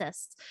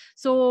businesses.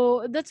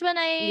 So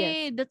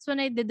Yes. that's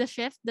when I did the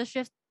shift. The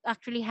shift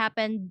actually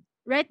happened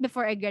right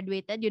before I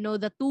graduated.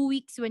 The 2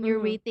 weeks when you're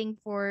Mm-hmm. waiting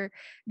for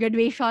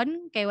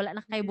graduation, kay wala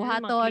na kay Yeah, mga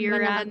buhaton, wala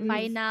kag Mm-hmm. clearance.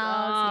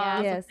 finals, yeah,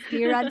 so Ah. Yes.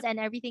 clearance and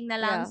everything na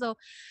lang. Yeah. So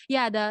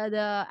yeah,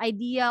 the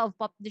idea of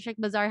Pop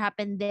District Bazaar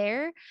happened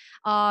there.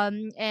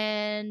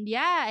 And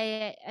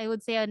yeah, I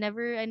would say I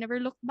never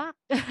looked back.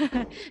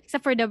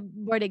 Except for the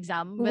board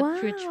exam, but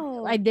which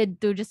I Wow. did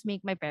to just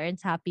make my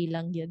parents happy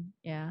lang yun.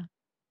 Yeah.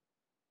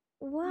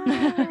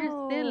 But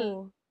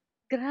still, Wow.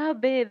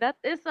 grabe, that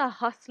is a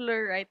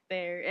hustler right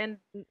there. And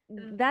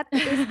That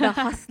is the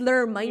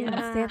hustler yeah.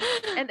 mindset.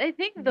 And I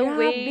think the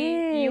way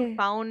Grabe.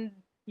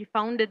 you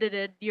founded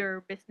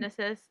your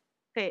businesses,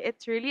 okay,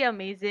 it's really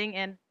amazing.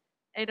 And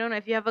I don't know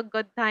if you have a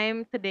good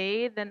time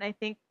today, then I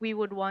think we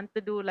would want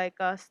to do like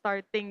a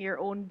starting your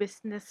own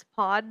business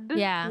pod.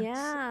 Yeah. You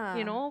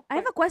Yeah. know, I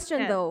have a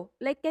question yeah, though.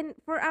 Like, can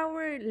for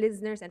our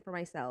listeners and for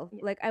myself,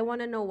 yeah. like I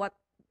want to know what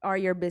are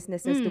your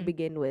businesses to Mm.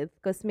 begin with?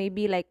 Because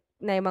maybe like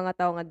na yung mga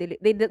tao nga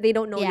they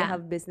don't know you Yeah.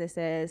 have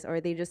businesses or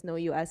they just know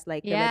you as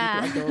like the ready to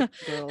Yeah. adult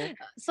girl.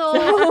 So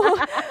So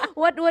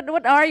what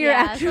are your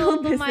yeah, actual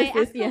so my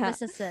businesses? actual Yeah.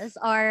 businesses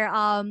are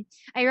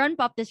I run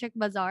Pop District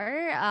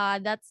Bazaar.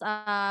 That's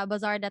a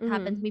bazaar that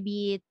happens Mm-hmm.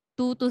 maybe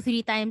 2 to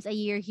 3 times a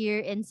year here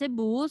in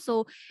Cebu.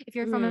 So if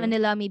you're from Mm-hmm.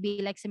 Manila,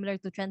 maybe like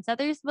similar to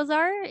Trendsetters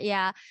Bazaar.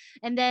 Yeah.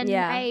 And then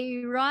Yeah.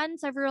 I run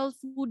several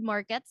food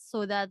markets.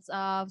 So that's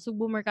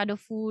Sugbo Mercado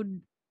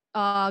Food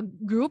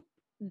group.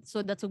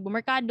 So that's Sugbo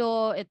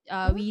Mercado.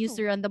 We used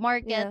Wow. to run the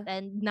market Yeah.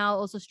 and now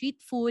also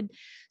street food.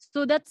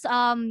 So that's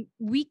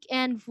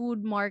weekend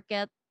food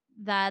market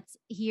that's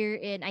here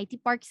in IT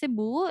Park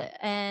Cebu.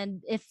 And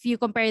if you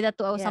compare that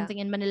to Yeah. something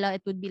in Manila,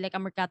 it would be like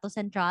a Mercato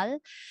Central.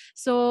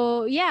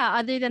 So yeah,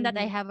 other than that,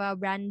 I Mm-hmm. have a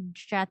brand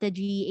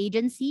strategy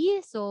agency.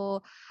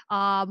 So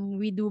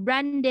we do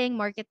branding,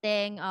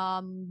 marketing,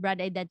 brand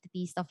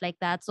identity, stuff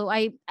like that. So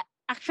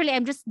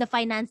I'm just the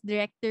finance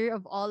director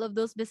of all of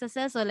those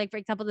businesses. So like for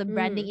example, the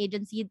branding Mm-hmm.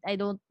 agency, I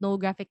don't know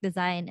graphic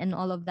design and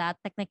all of that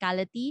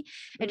technicality.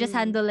 I just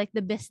Mm-hmm. handle like the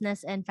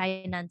business and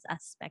finance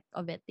aspect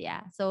of it.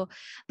 Yeah. So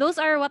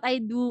those are what I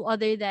do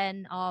other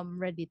than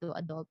ready to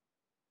adult.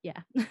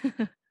 Yeah.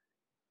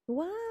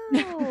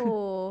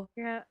 Wow.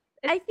 Yeah.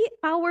 It's I feel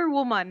power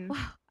woman.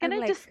 wow. Can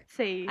I'm I just like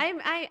say it?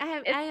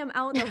 I am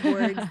out of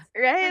words.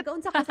 Right?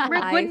 Nag-unsa ko sa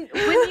Like life.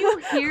 when you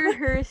hear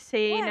her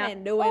say What na,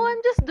 I'm "Oh, doing.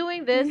 I'm just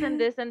doing this and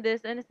Yeah. this and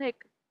this," and it's like,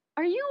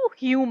 are you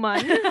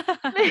human?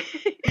 Like,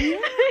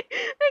 Yeah.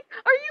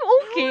 are you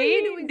How are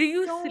you okay? doing Do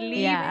you so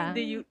sleep? Yeah.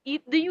 Do you many?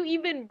 eat? Do you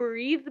even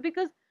breathe?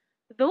 Because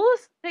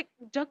those like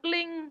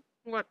juggling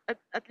what at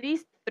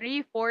least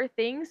three, four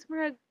things,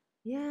 murag,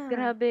 Yeah.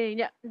 grabe.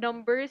 Yeah,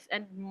 numbers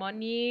and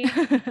money.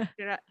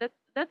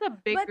 That's a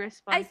big But I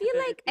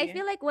responsibility.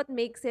 feel like what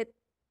makes it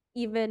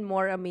even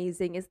more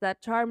amazing is that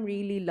Charm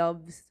really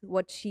loves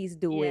what she's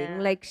doing. Yeah.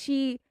 Like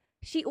she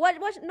what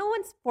no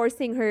one's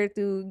forcing her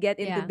to get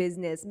into Yeah.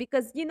 business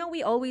because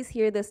we always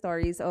hear the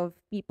stories of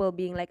people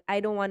being like I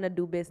don't want to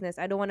do business.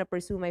 I don't want to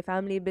pursue my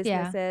family Yeah.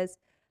 businesses.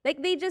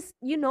 Like they just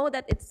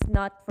that it's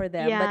not for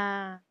them. But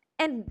Yeah.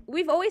 and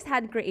we've always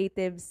had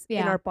creatives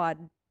in Yeah. our pod,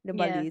 the Yes.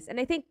 Buddies. And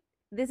I think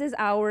this is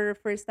our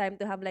first time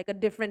to have like a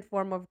different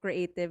form of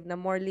creative na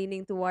more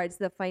leaning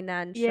towards the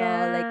financial,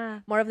 like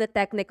Yeah. more of the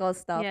technical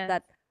stuff Yes.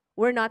 that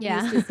we're not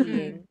used Yeah. to Mm.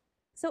 seeing.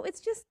 So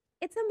it's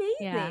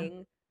Yeah.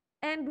 amazing.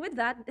 And with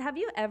that, have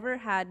you ever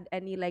had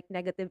any like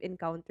negative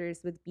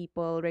encounters with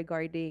people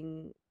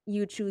regarding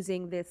you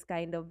choosing this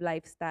kind of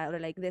lifestyle or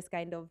like this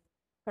kind of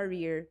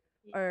career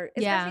or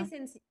especially Yeah.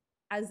 since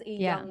as a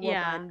Yeah. young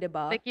Yeah. woman, 'di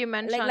ba? Like you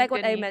Like mentioned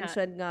what I kanina,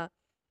 mentioned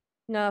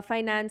nga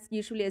finance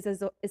usually is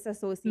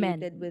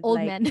associated Men. with Old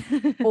like men.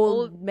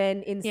 old old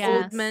men in Yeah.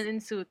 old suits. men in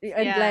suits.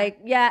 And Yeah.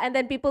 like, yeah, and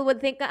then people would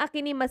think na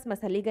kini mas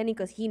masaligan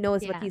because he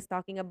knows what Yeah. he's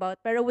talking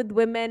about. Pero with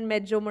women,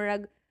 medyo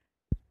marag.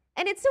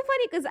 And it's so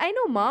funny because I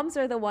know moms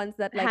are the ones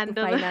that like to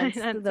Handle the finance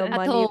the finances. At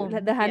money, home.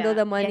 the handle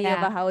Yeah. the money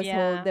of Yeah. a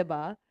household, Yeah.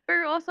 diba?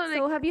 But also like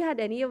So have you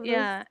had any of those?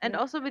 yeah, and Yeah.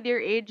 also with your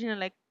age,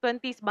 like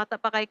 20s bata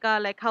pa kay ka,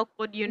 like how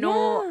could you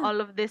know Yeah. all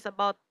of this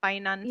about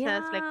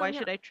finances? Like Yeah, why nga.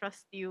 should I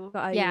trust you?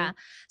 Yeah. Kaayo.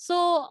 So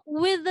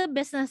with the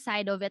business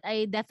side of it,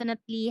 I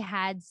definitely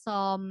had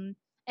some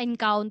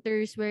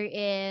encounters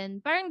wherein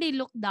parang they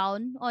look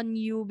down on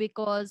you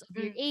because of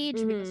your Mm. age,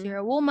 because Mhm.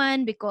 you're a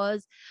woman,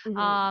 because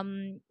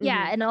Mhm.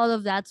 yeah, Mhm. and all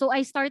of that. So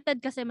I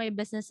started kasi my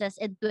businesses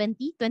at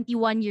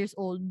 21 years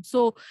old.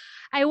 So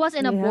I was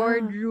in a Yeah.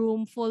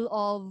 boardroom full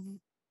of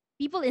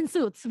people in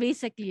suits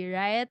basically,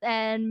 right?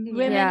 And Yeah.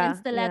 women in Yeah.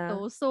 Yeah.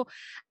 stilettos. So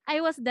I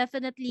was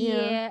definitely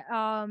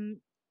Yeah.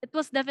 it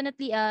was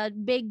definitely a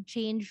big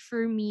change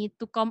for me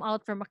to come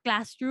out from a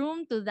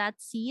classroom to that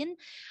scene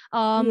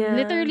Yeah.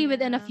 literally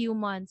within a Yeah. few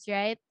months,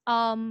 right?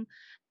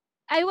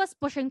 I was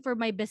pushing for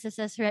my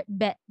businesses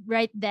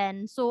right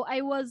then, so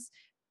I was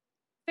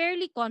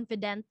fairly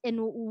confident in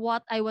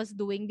what I was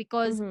doing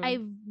because Mhm.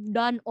 I've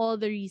done all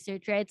the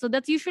research, right? So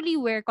that's usually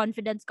where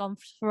confidence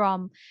comes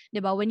from,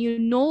 diba? When you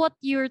know what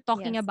you're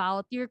talking Yes.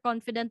 about, you're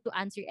confident to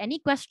answer any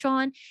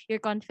question,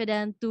 you're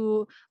confident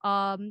to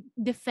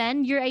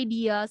defend your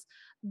ideas.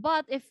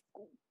 But if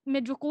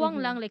medyo kuwang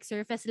Mhm. lang, like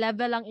surface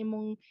level lang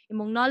imong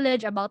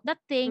knowledge about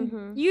that thing,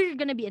 Mhm. you're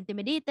gonna be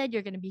intimidated,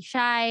 you're gonna be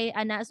shy,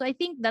 ana. So I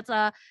think that's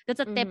a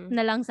tip Mhm.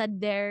 na lang sa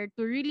there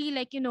to really,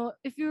 like,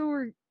 if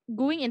you're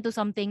going into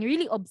something,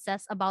 really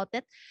obsess about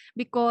it,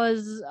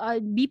 because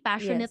be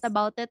passionate Yes.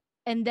 about it,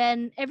 and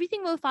then everything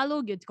will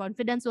follow. Good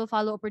confidence will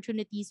follow,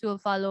 opportunities will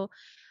follow.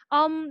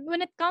 When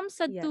it comes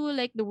to Yes.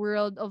 like the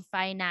world of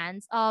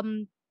finance,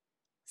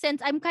 since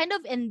I'm kind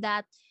of in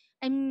that,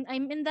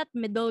 I'm in that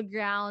middle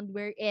ground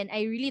wherein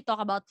I really talk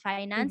about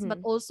finance,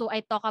 but Mhm. also I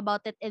talk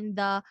about it in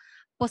the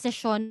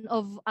position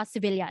of a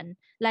civilian.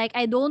 Like,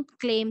 I don't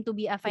claim to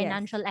be a Yes.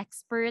 financial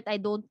expert. I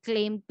don't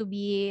claim to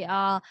be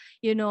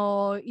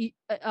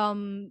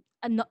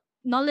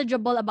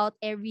knowledgeable about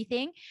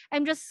everything.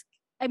 I'm just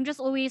I'm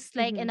just always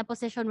like in Mhm. a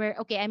position where,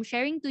 okay, I'm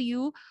sharing to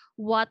you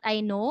what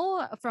I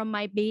know from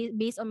my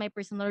based on my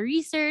personal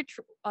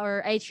research, or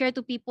I share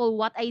to people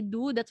what I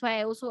do. That's why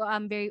I also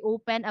am very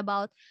open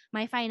about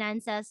my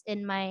finances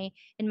in my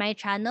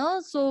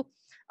channel. So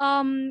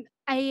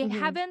I Mhm.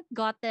 haven't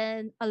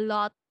gotten a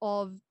lot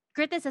of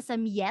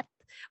criticism yet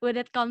when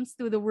it comes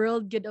to the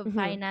world good of Mhm.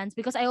 finance,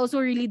 because I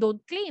also really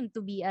don't claim to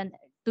be an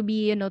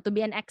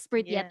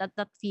expert yet Yeah. at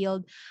that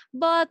field.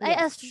 But I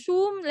Yes.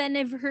 assume, and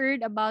I've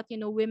heard about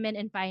women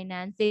in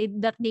finance, they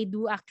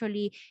do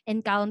actually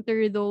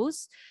encounter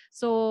those.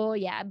 So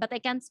yeah, but I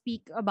can't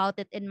speak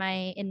about it in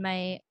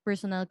my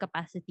personal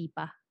capacity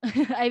pa.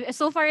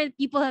 So far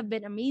people have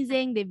been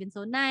amazing, they've been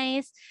so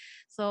nice.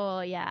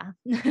 So yeah.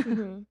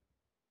 Mhm.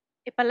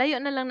 Ipalayo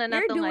na lang na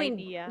natong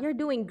idea. You're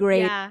doing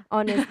great, Yeah.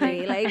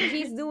 honestly. Like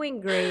she's doing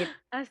great.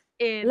 As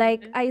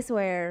Like in. I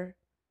swear.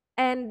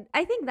 And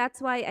I think that's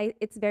why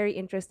it's very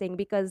interesting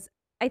because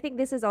I think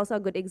this is also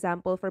a good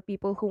example for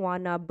people who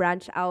wanna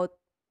branch out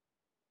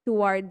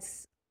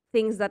towards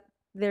things that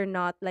they're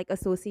not like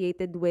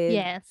associated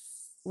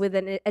Yes. with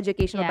an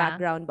educational Yeah.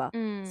 background ba.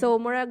 Mm. So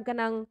murag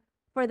kanang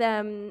for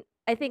them,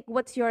 I think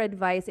what's your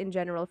advice in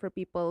general for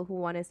people who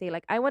want to say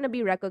like I want to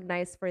be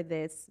recognized for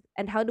this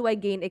and how do I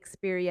gain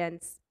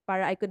experience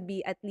para I could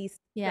be at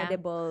least Yeah.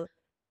 credible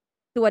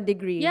to a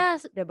degree,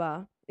 Yes. 'di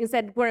ba?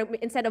 Instead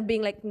of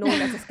being like known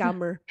as a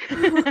scammer.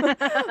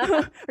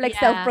 Like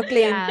Yeah,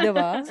 self-proclaimed, yeah. 'di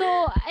ba? So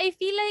I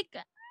feel like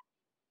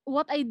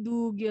what I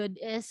do good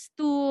is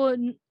to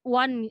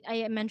one,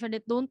 I mentioned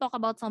it, don't talk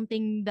about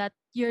something that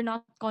you're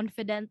not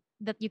confident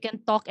that you can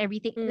talk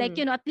everything, like,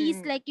 Mm, at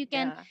least, Mm. like, you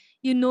can,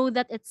 Yeah.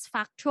 that it's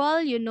factual,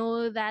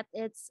 that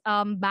it's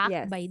backed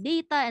yes. by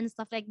data and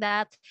stuff like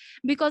that.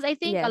 Because I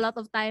think a Yes. lot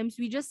of times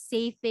we just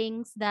say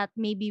things that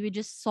maybe we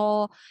just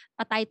saw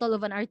a title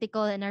of an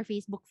article in our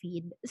Facebook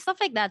feed, stuff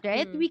like that,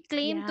 right? Mm, We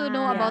claim to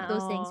know yeah. about Yeah.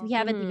 those things, we Oh.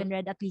 haven't even Mhm.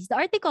 read at least the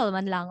article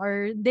man lang,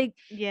 or they,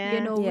 Yeah.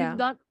 we've Yeah.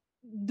 done,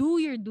 do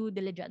your due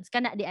diligence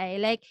kana di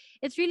ay, like,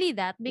 it's really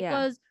that. Yeah.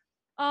 Because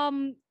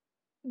um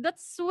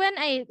that's when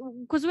I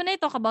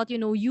talk about,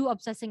 you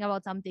obsessing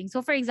about something.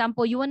 So for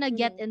example, you want to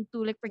get Mhm. into,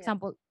 like, for Yeah.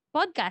 example,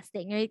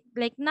 podcasting, right?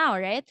 Like now,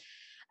 right?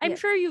 I'm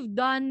Yes. sure you've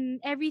done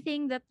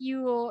everything that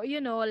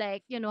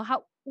like,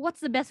 how,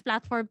 what's the best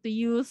platform to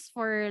use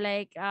for,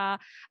 like, Yes,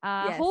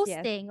 yes.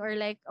 hosting, or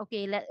like,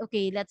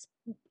 let's,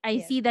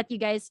 I Yes. see that you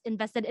guys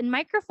invested in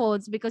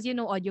microphones because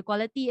audio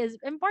quality is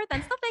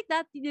important, stuff like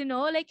that,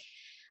 like,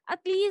 at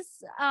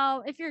least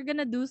if you're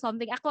gonna do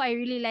something, I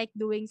really like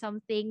doing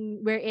something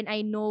wherein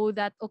I know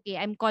that, okay,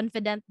 I'm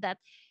confident that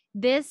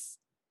this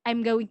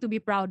I'm going to be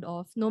proud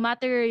of. No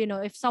matter,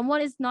 if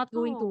someone is not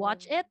going to Oh,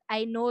 watch it,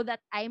 I know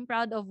that I'm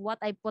proud of what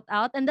I put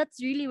out. And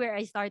that's really where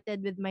I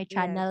started with my yes.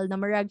 channel.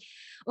 Namarag,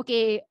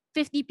 okay,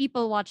 50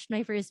 people watched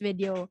my first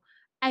video.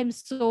 I'm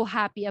so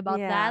happy about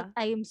that. Yeah.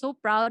 I am so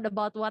proud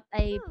about what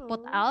I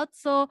put Oh. out.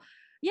 So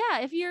yeah,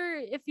 if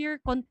you're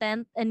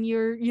content and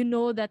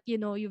that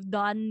you've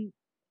done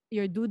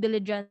your due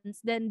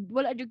diligence, then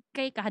wala jud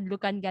kay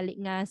kahadlukan gali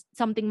nga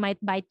something might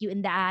bite you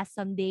in the ass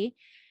someday.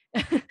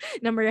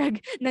 Na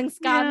murag nang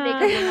scam day Yeah.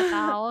 kag mga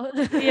tao.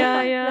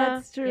 Yeah, yeah.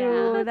 That's Oh,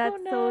 true. that's so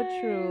That's so nice.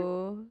 true.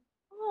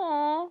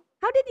 Oh.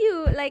 How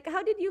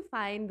did you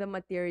find the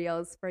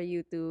materials for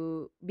you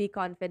to be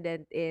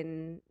confident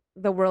in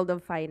the world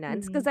of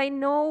finance? Because Mhm. I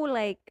know,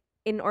 like,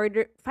 in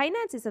order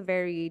finance is a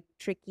very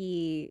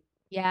tricky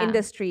Yeah.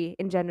 industry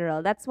in general.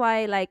 That's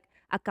why, like,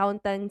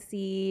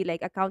 accountancy,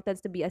 like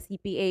accountants to be a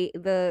CPA,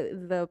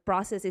 the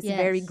process is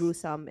very Yes.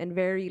 gruesome and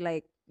very,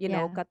 like,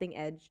 Yeah. cutting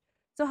edge.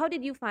 So how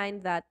did you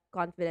find that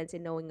confidence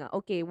in knowing,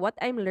 okay, what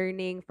I'm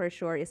learning for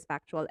sure is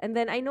factual? And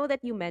then I know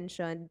that you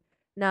mentioned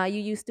na you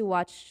used to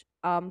watch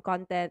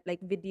content like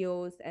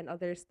videos and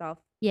other stuff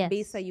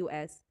based sa Yes.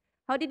 US.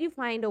 How did you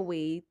find a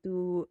way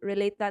to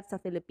relate that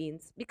sa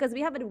Philippines? Because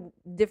we have a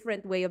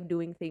different way of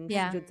doing things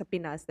Yeah. jud sa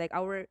Pinas. Like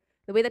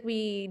the way that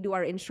we do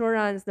our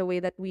insurance, the way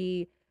that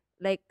we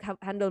like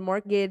handle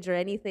mortgage or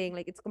anything,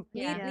 like it's Yeah.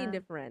 completely Yeah.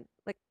 different.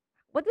 Like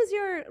what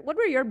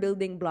were your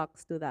building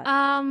blocks to that?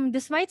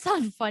 This might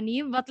sound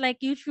funny, but like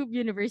YouTube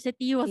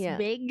University was Yeah.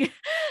 big,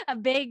 a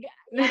big,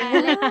 yeah.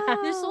 Like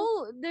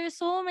Wow. there's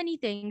so many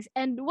things,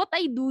 and what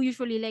I do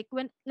usually, like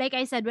like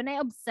I said, when I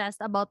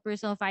obsessed about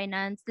personal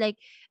finance, like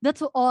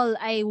that's all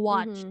I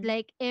watched, Mm-hmm.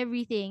 like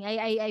everything.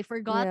 I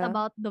forgot Yeah.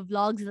 about the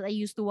vlogs that I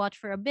used to watch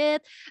for a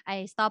bit.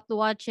 I stopped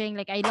watching.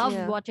 Like Yeah.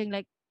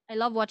 I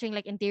love watching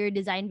like interior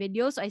design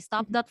videos. So I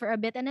stopped that for a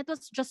bit, and it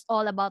was just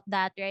all about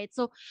that, right?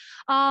 So,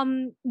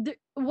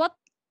 what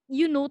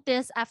you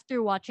notice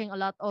after watching a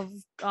lot of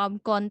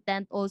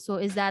content also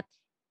is that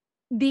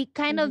they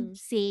kind of Mm-hmm.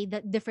 say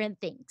that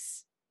different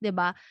things, 'di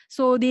ba?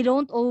 So they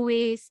don't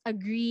always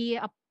agree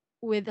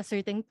with a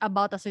certain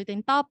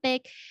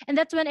topic, and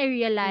that's when I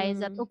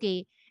realized that Mm. okay,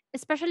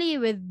 especially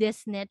with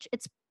this niche,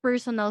 it's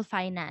personal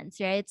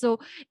finance, right? So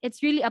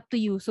it's really up to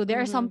you. So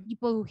there are some Mm-hmm.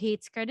 people who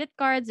hates credit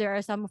cards. There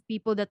are some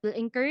people that will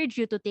encourage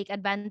you to take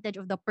advantage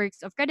of the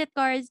perks of credit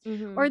cards,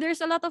 Mm-hmm. or there's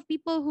a lot of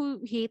people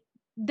who hate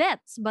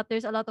debts, but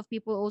there's a lot of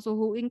people also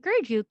who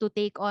encourage you to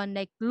take on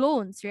like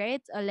loans,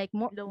 right? Like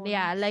more,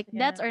 yeah, Loans. like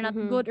debts Yeah. are not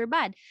Mm-hmm. good or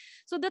bad.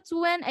 So that's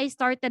when I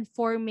started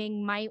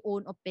forming my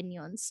own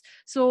opinions.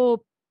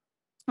 So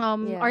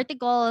Yeah.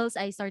 articles,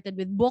 I started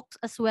with books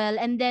as well,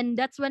 and then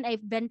that's when I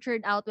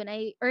ventured out, when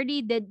I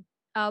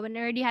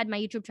already had my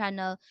YouTube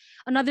channel.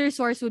 Another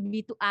source would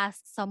be to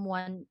ask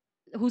someone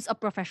who's a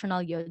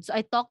professional yun. So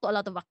I talked to a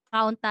lot of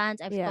accountants,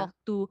 I've Yeah. talked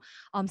to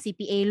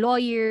CPA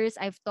lawyers,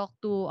 I've talked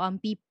to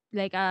people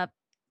like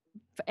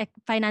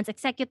finance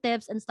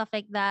executives and stuff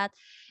like that,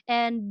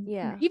 and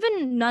Yeah.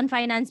 even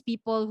non-finance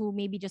people who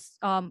maybe just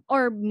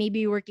or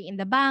maybe working in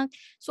the bank.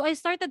 So I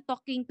started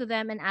talking to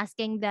them and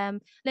asking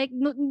them, like,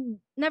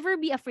 never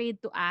be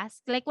afraid to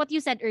ask, like what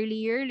you said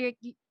earlier, like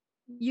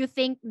you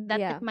think that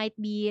it Yeah. might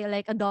be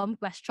like a dumb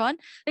question.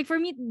 Like for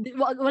me,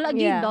 wala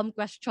gyud Yeah. dumb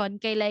question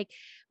kay like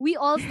we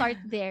all start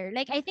there.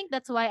 Like I think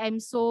that's why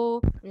I'm so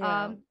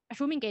Yeah.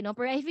 assuming kay no,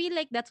 pero I feel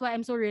like that's why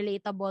I'm so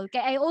relatable.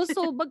 Kay I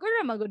also bago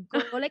ra magud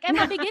ko. Like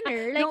I'm a No,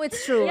 beginner. Like no,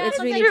 it's true. yeah, It's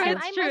cause It's really like true. I'm true.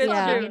 It's I'm true. also It's a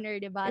Yeah, true. beginner,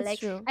 diba? it's Like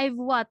true. I've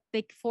what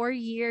like 4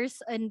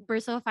 years in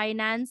personal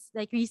finance,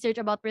 like research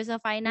about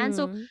personal finance.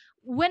 So Mm.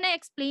 when I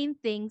explain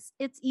things,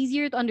 it's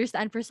easier to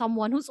understand for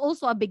someone who's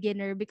also a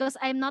beginner because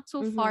I'm not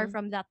so far Mm-hmm.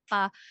 from that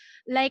pa.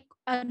 Like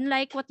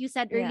unlike what you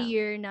said Yeah.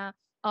 earlier na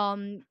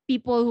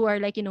people who are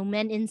like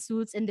men in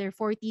suits in their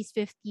 40s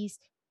 50s,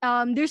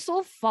 they're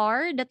so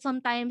far that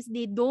sometimes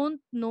they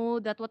don't know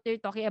that what they're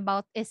talking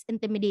about is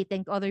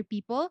intimidating to other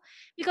people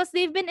because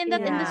they've been in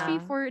that industry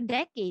Yeah. Yeah. for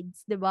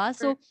decades, diba? For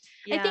So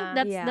I think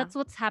yeah. Yeah. that's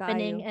what's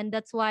happening, Kayo. and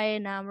that's why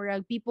na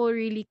murag people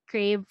really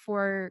crave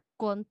for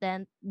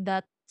content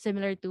that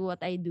similar to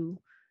what I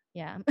do.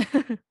 Yeah.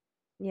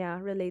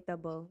 Yeah,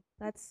 relatable.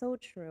 That's so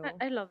I, true.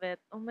 I love it.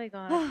 Oh my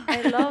gosh.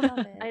 I I love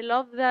Love it. I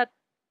love that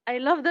I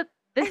love that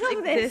this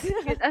love this.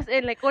 exists. As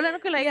in like wala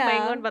na ko like Yeah.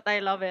 maingon, but I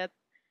love it.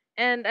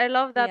 And I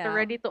love that the Yeah.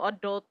 ready to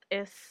adult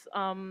is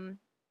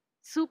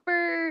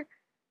super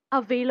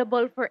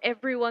available for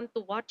everyone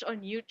to watch on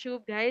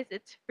YouTube, guys.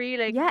 It's free.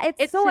 Like Yeah, it's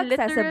it's so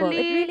accessible.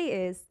 It literally really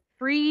is.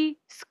 free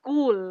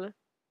school.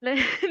 Like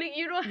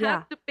you don't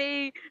have Yeah. to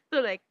pay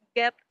to like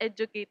get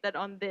educated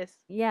on this.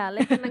 Yeah,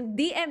 like nang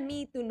DM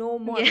me to know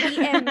more. Yeah.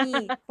 PM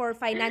me for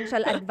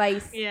financial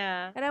advice.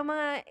 Yeah. And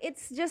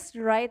it's just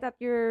right at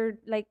your,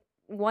 like,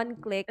 one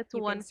click It's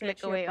you can one click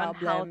search your away on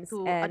how problems.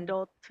 to And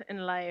adult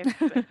in life.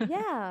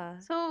 yeah.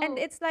 And So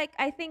it's like,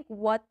 I think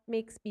what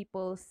makes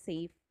people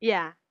safe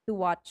yeah. to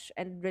watch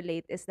and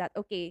relate is that,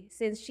 okay,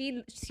 since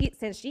she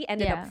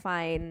ended up Yeah.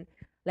 fine,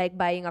 like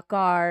buying a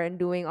car and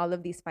doing all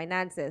of these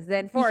finances,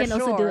 then We for can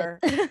also do it.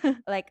 sure,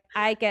 like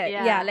I can,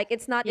 yeah, Yeah. like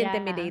it's not Yeah.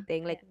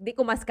 intimidating. Like di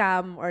ko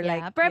ma-scam or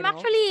like, Yeah, but I'm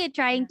actually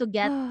trying Yeah. to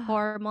get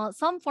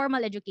some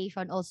formal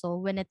education also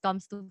when it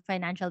comes to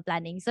financial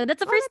planning. So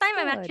that's the oh, first that's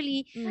time I'm good. actually,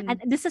 and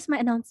Mm. this is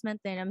my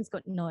announcement. Then I'm just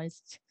going, no, I'm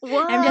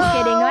just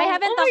kidding. No, I Wow.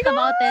 haven't Oh my talked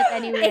about it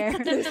anywhere.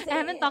 Exclusive. I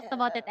haven't talked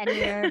about it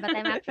anywhere, but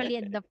I'm actually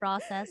in the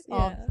process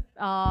of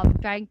Yeah.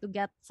 trying to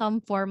get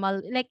some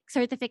formal like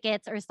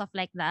certificates or stuff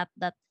like that.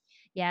 That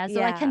yeah,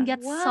 so I can Yeah.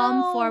 get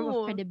some form of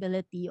Wow.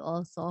 credibility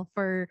also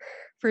for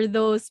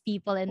those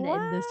people in the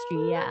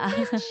industry. What? Yeah.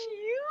 Look at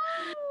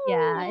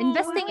Yeah, you. So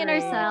investing in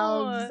great.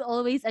 ourselves, Wow.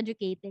 always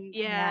educating.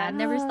 Yeah, Yes.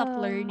 never stop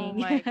Oh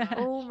learning. my gosh.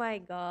 Oh my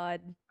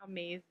God.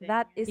 Amazing.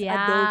 That is Yeah,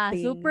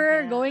 adulting.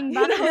 super Yeah. going You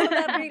back know,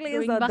 that really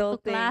is going back to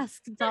adulting. class.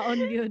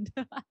 Sound good.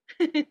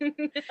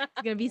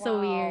 It's gonna be so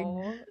weird.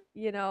 Wow.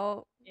 You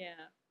know,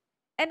 Yeah.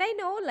 and I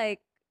know like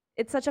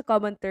it's such a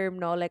common term,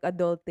 no, like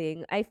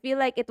adulting. I feel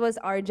like it was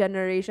our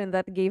generation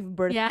that gave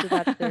birth Yeah. to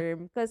that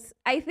term because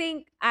I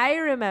think I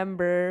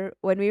remember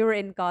when we were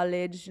in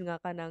college nga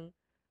kanang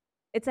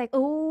it's like,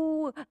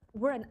 oh,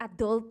 we're an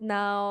adult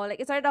now. Like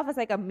it started off as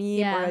like a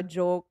meme or Yeah. a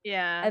joke.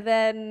 Yeah. And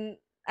then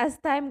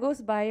as time goes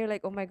by, you're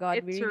like, oh my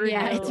God, we It's really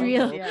Yeah, have it's to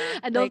real. real. adult. Yeah.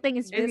 Like Adulting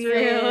is It's this real.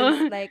 is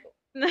real. like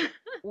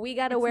we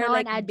gotta It's wear now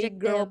an like big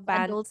girl adjective,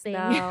 pants adulting.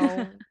 now.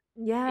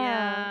 Yeah,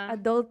 Yeah.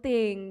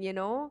 adulting, you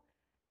know?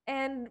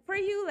 And for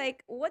you,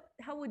 like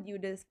how would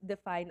you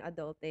define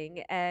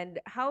adulting?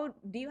 And how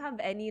do you have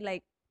any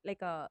like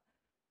a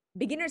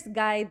beginner's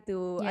guide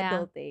to Yeah.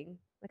 adulting?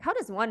 Like how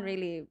does one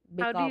really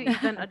How do you become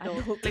even an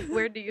adult? adult? Like,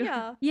 where do you?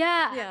 Yeah.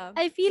 Yeah, Yeah,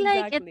 I feel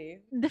like it exactly.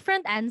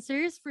 different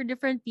answers for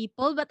different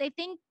people, but I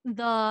think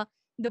the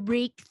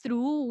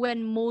breakthrough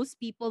when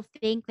most people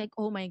think like,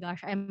 oh my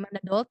gosh, I'm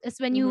an adult is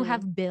when you Mm-hmm.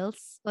 have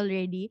bills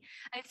already.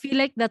 I feel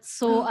like that's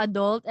so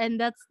adult, and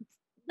that's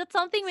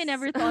something we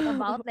never thought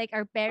about, like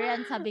our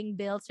parents having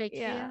bills, like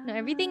Yeah, no,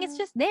 everything is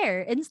Yeah. just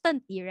there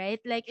instantly, right?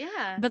 Like,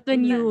 Yeah. but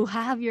when That. you mm,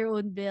 have your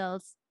own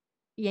bills,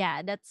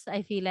 yeah, that's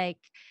I feel like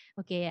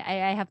okay,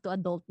 I have to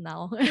adult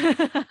now.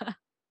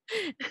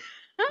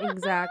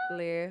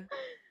 exactly.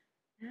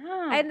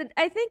 Yeah. And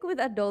I think with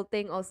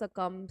adulting also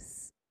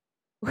comes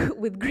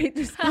with great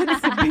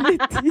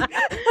responsibility.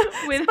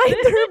 With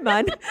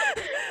Spider-Man.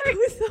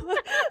 So-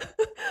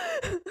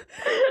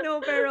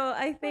 no, pero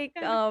I what think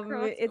kind of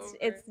it's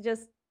crossover?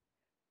 just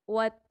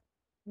what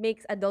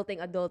makes adulting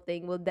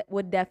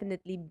would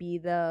definitely be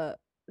the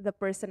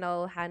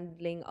personal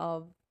handling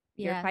of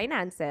your Yeah.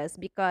 finances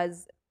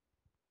because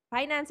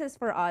finances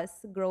for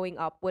us growing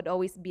up would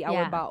always be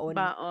our Yeah. baon.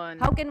 Baon.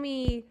 How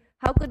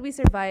could we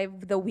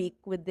survive the week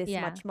with this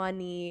Yeah. much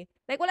money?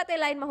 Like wala tay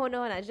lain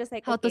mahuno na. It's just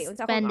like How to okay,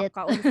 unsa akong spend it.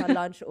 kaon sa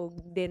lunch o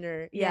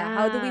dinner. Yeah,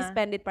 how do we Yeah.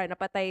 spend it para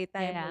napatay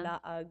tayo Yeah.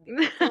 mulaag.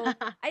 So,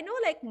 I know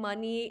like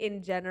money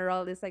in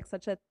general is like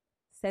such a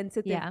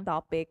sensitive Yeah.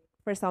 topic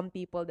for some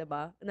people, 'di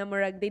ba? Na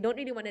murag they don't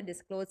really want to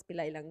disclose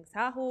pila ilang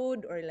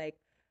sahod or like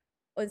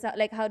unsa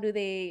like how do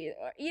they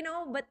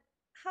but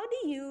how do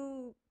you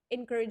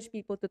encourage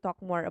people to talk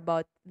more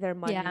about their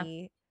Yeah.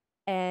 money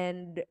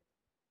and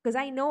because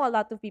I know a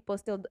lot of people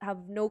still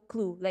have no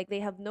clue like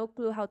they have no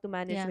clue how to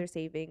manage Yeah. their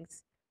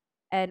savings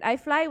and I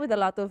fly with a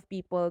lot of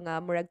people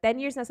nga murag 10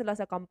 years na sila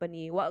sa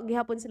company wa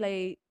gihapon sila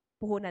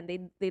puhunan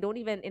they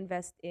don't even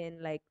invest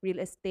in like real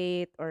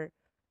estate or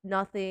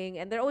nothing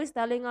and they're always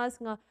telling us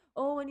nga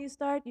oh when you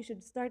start you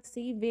should start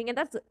saving and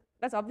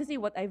that's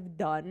obviously what I've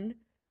done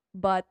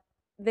but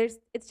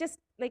it's just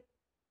like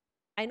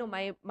I know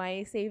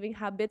my saving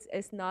habits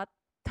is not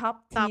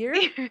top Top tier,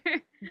 tier.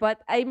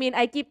 but I mean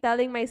I keep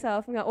telling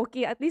myself nga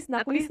okay at least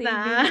na At akong least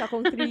savings na.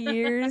 akong 3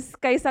 years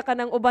kaysa ka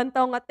ng ubang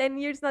tao nga 10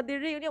 years na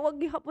diri unya wag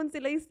gihapon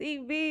sila yung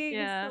savings.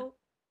 Yeah. So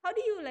how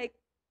do you like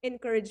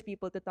encourage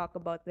people to talk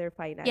about their Yeah.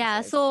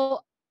 finances?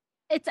 So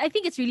I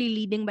think it's really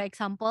leading by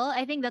example.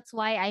 I think that's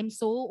why I'm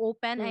so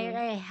open. Mm.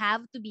 I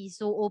have to be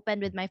so open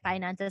with my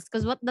finances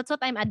because that's what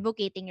I'm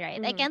advocating, right?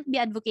 I Mm-hmm. can't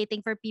be advocating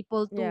for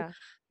people to Yeah.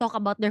 talk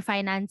about their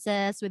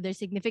finances with their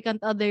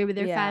significant other, with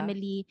their Yeah.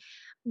 family.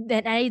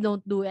 Then I don't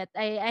do it.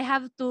 I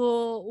have to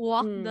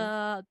walk Mm. the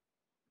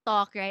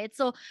talk, right?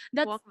 So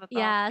that's Walk the talk.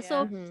 yeah.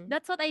 So Yeah. Mm-hmm.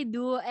 that's what I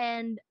do,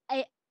 and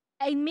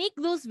I make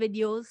those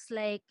videos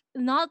like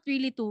not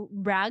really to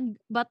brag,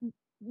 but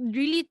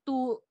really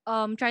to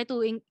try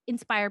to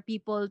inspire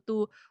people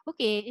to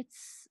okay,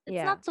 it's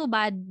Yeah. not so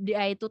bad di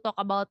ay to talk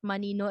about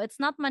money, no, it's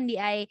not man di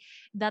ay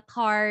that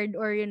hard,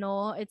 or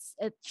it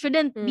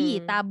shouldn't be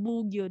Mm.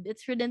 taboo gyud, it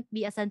shouldn't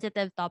be a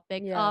sensitive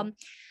topic. Yeah.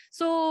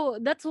 So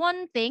that's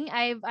one thing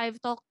I've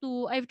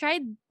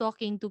tried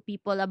talking to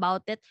people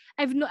about it.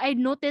 I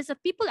noticed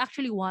that people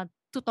actually want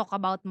to talk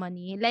about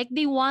money, like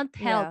they want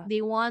help, Yeah.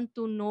 they want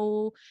to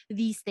know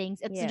these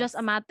things. It's just a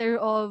Yes. matter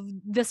of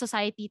the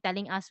society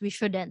telling us we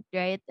shouldn't,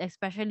 right?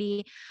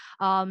 Especially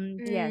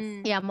Yes.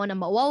 Mm. yeah, mo na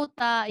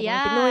mawauta. Sa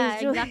mga Pinoy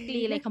Yeah,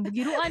 exactly. Like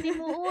hambugiruan ni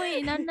mo,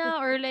 oy, inana,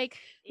 or like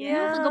kagamay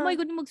Yeah. Yeah.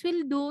 gud ni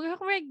magsweldo.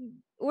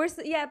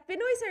 Yeah,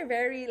 Pinoys are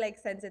very like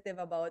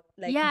sensitive about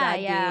like Yeah,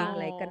 bragging, yeah.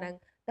 like Oh. kanang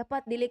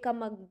dapat dili ka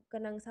mag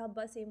kanang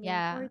saba sa imong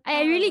Yeah,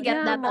 I kwarta really or get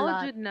Yeah, that a mao ano.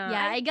 lot. jud na.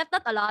 Yeah, I get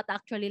that a lot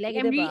actually. Like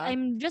Di ba?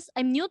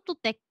 I'm new to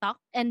TikTok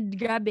and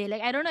grabe.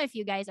 Like I don't know if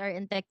you guys are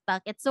in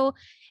TikTok. It's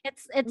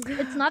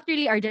not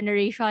really our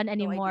generation No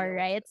anymore, idea what's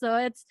right? that. So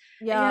it's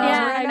Yeah, Yeah,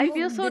 mura yeah, na I you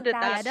feel kong so yeah,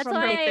 detached detached that's from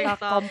from why TikTok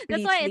TikTok. it took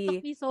completely.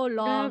 me so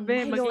long Grabe,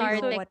 I to don't start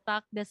know mag-isod. what.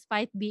 TikTok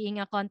despite being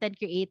a content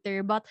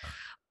creator. But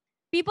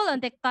people on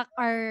TikTok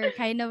are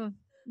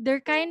they're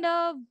kind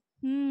of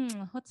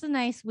what's a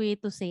nice way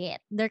to say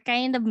it? They're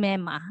kind of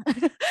mema.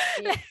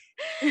 Yeah.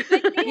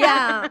 Like they have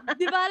Yeah,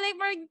 di ba, like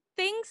more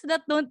things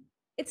that don't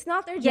it's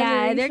not our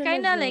yeah, they're generation,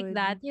 kind of like Ajud.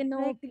 that, you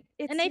know. Like,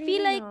 And it's I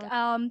feel really like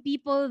not.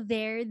 people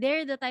there,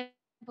 they're the type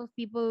of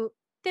people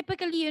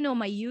typically, you know,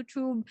 my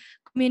YouTube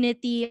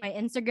community, my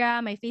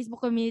Instagram, my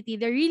Facebook community,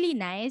 they're really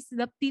nice.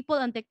 The people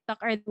on TikTok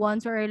are the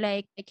ones who are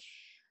like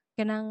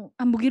kanang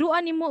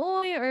ambugiruan ni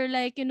mo oy, or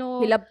like, you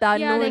know, yeah,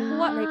 Hilabtanon,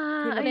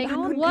 Ah, I like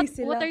don't. hilabtanon kay what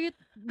sila. are you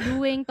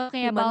doing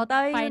talking about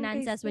Himantayon kay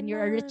finances when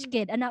you're a rich tanan.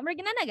 kid? Ana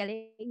murag na nagali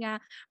nga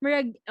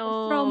murag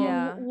Oh, from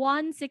Yeah,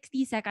 1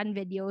 60-second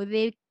video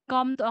they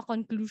come to a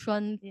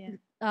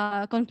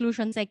yeah.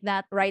 conclusions like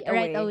that right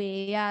right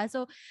away. away. Yeah.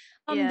 So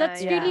Yeah,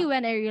 that's really Yeah. yeah.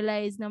 when I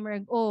realized na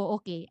murag,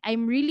 oh, okay,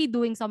 I'm really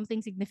doing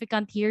something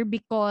significant here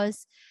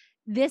because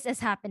this is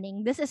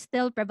happening. This is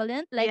still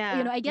prevalent. Like,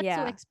 you know, Yeah. I get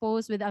so Yeah.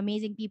 exposed with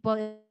amazing people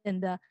in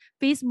the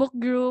Facebook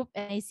group,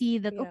 and I see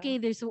that, okay,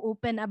 Yeah. they're so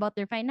open about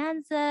their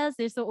finances.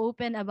 They're so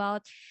open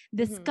about Mhm.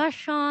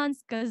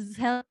 discussions because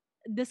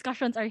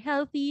discussions are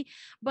healthy.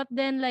 But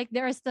then, like,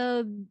 there are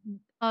still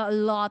a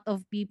lot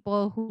of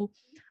people who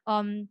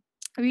um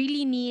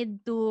really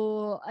need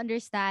to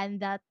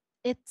understand that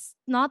it's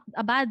not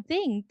a bad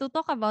thing to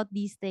talk about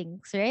these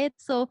things, right?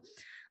 So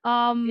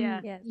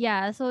Yeah. Yes.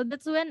 yeah, so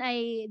that's when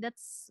I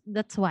that's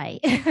why.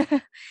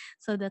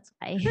 So that's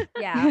why.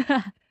 Yeah.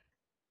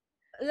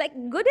 Like,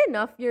 good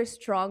enough you're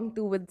strong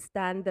to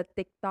withstand the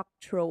TikTok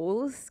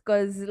trolls,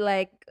 because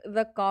like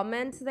the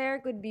comments there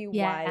could be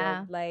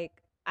Yeah. wild. Like,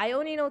 I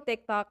only know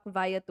TikTok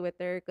via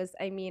Twitter because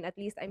I mean, at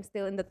least I'm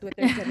still in the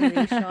Twitter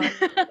generation.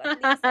 At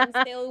least I'm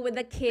still with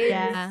the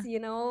Yeah. kids,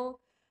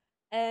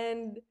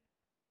 And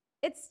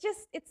it's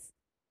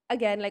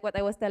again like what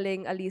I was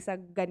telling Alisa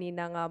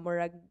ganina nga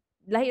murag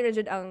lahi ra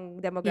jud ang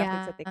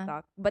demographic sa Yeah.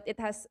 TikTok, but it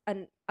has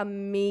an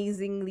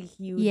amazingly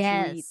huge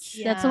Yes.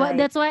 reach. Yeah. Like,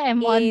 That's why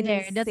I'm on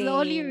there. That's the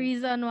only insane.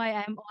 reason why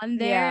I'm on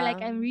there.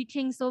 Like Yeah. I'm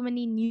reaching so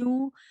many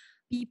new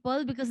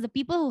people because the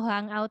people who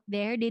hang out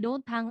there, they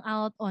don't hang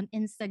out on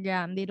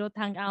Instagram. They don't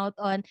hang out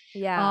on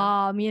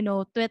Yeah. you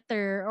know,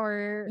 Twitter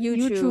or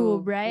YouTube,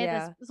 YouTube. right?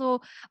 Yeah.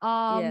 So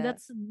Yeah.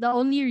 that's the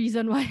only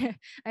reason why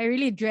I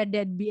really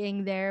dreaded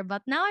being there.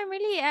 But now I'm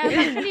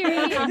actually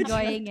really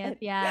enjoying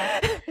it. Interested. Yeah.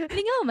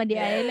 Lingaw man di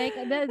ay. Like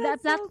the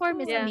That's so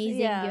platform is cool. Yeah.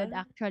 amazing good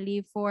Yeah.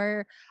 actually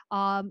for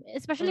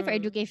especially for Mm.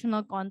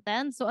 educational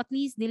content. So at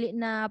least dili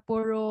na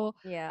puro,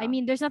 I Yeah.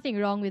 mean, there's nothing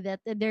wrong with it.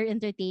 They're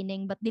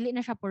entertaining, but dili na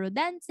siya puro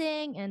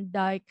dancing and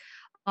like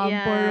puro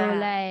Yeah.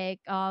 Yeah. like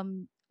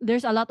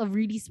there's a lot of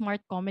really smart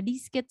comedy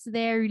skits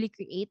there, really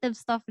creative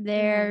stuff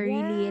there, Mm-hmm.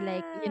 really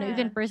like, you know,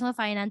 even Yeah. personal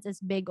finance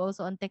is big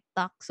also on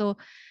TikTok. So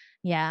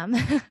yeah.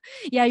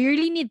 Yeah, you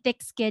really need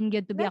thick skin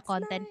good to be a That's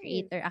content nice.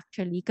 creator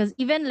actually, because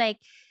even like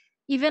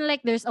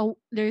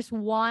there's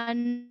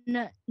one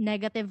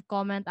negative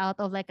comment out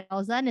of like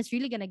 1,000, it's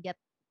really gonna get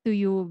to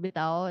you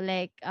bitaw.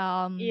 Like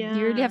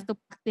you really have Yeah. to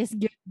practice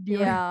good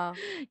Yeah.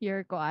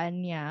 your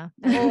koan, yeah.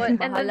 Oh, and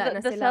then Bahala the,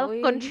 na the sila,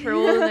 uy.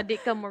 self-control na di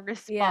ka mo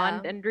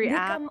respond Yeah. and Di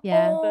react. ka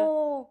Yeah.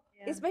 oh!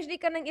 Yeah. Especially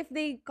kanang if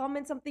they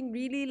comment something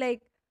really like,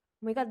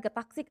 "Oh my God,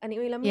 ka-toxic,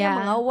 ani uy lami nga, Yeah.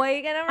 mangaway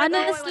ka na, like, oh, I wanna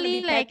Honestly,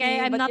 be like petty,"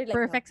 I'm but not you're like, "No,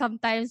 perfect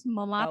sometimes. no."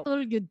 Mamatol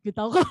good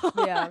bitaw ko.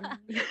 Yeah.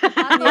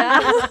 Mamatol Yeah.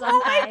 good ko Oh my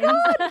sometimes.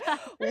 God!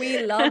 We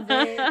love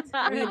it.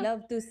 We Right.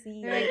 love to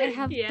see Like it. I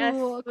have Yes.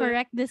 to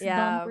correct this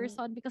dumb Yeah.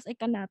 person because I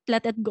cannot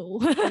let it go.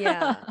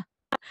 Yeah.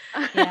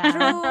 Yeah.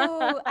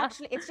 True.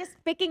 Actually, it's just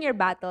picking your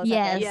battles at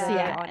the end of Yes, the day,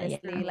 Yeah. yeah, honestly.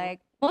 yeah. True. Like,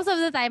 Most of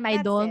the time I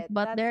that's don't, it.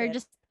 but That's there are it.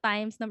 just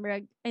times na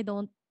murag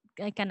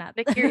I cannot.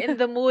 Like you're in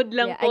the mood Yeah,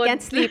 lang I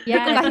can't pod. sleep. Di ko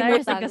Yeah,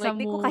 nagsig kahimutang. ka sa Like,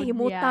 di ko mood.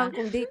 kahimutang Yeah.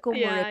 kung di ko mo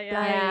Yeah, yeah,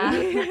 reply. Yeah.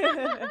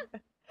 yeah.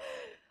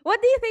 What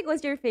do you think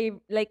was your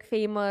like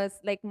famous,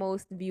 like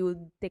most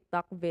viewed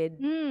TikTok vid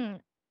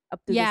Mm.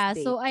 up to this Yeah,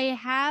 date? so I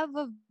have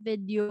a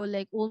video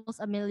like almost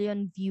a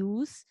million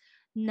views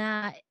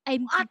na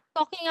I'm What?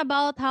 talking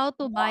about how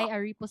to buy Wow. a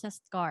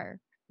repossessed car.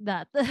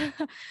 That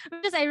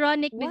which is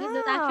ironic because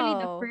that's actually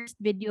the Wow.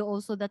 first video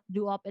also that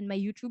blew up in my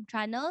YouTube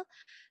channel.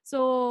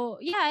 So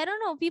yeah, I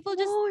don't know. People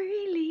just Oh, Is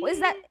really?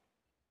 that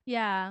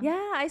yeah.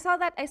 Yeah, I saw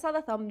that. I saw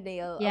the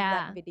thumbnail of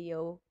that Yeah.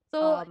 video.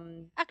 So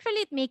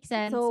actually it makes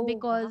sense So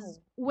because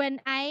wow. when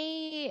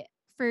I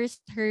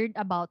first heard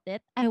about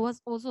it, I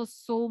was also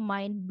so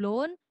mind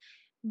blown.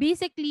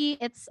 Basically,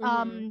 it's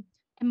Mm-hmm.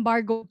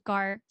 embargoed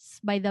cars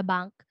by the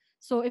bank.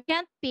 So if you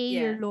can't pay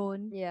your Yeah. loan,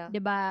 Yeah. 'di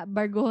ba,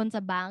 bargohon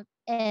sa bank,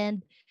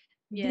 and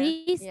Yeah.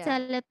 they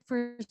sell Yeah. it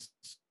for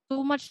so so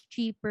much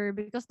cheaper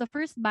because the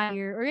first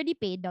buyer already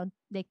paid down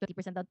like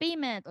 20% down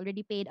payment,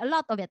 already paid a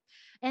lot of it.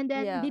 And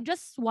then Yeah. they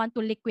just want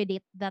to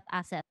liquidate that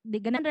asset. They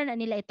ganahan na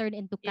nila i-turn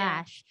into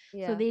Yeah. cash.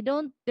 So Yeah.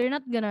 they're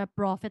not gonna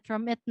profit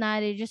from it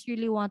na. They just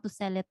really want to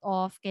sell it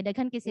off. Kaya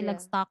daghan kay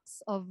silang Yeah. stocks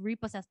of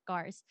repossessed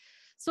cars.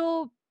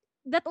 So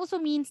that also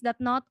means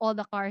that not all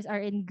the cars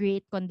are in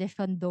great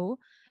condition though.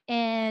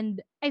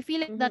 And I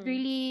feel like that Mm-hmm.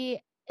 really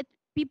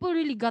people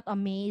really got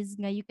amazed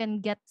nga you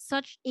can get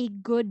such a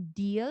good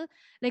deal.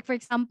 Like for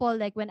example,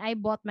 like when I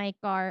bought my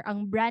car,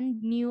 ang brand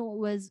new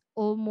was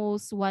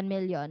almost 1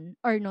 million.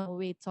 Or no,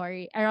 wait,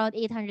 sorry, around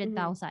Mm-hmm.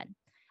 800,000.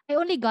 I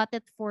only got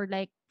it for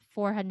like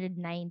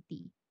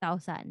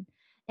 490,000.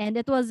 And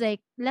it was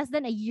like less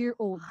than a year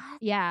old. What?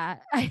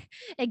 Yeah,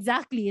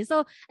 exactly.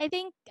 So I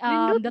think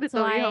Nindot that's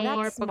bitaw iyang That's why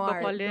car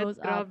smart. it pagkapalit. goes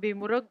up. Grabe,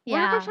 murag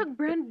wala pa Yeah. siya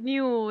brand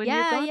new when you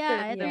Yeah, got it, yeah,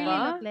 it 'di really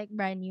Yeah. looked ba? like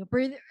brand new.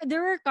 Pero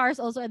there were cars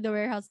also in the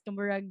warehouse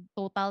kumurag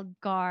totaled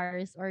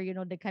cars or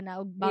the kana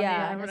og Yeah.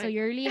 Yeah, bangka. So murag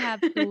you really have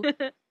to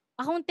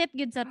akong tip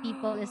good sa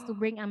people is to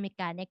bring a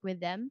mechanic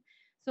with them.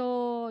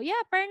 So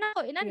yeah, para na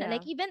ako inana Yeah.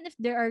 like even if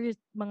there are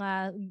mga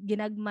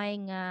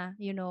ginagmay nga,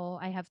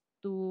 I have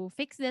to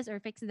fix this or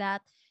fix that,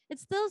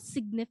 it's still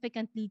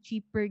significantly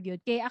cheaper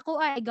good. Kay ako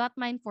I got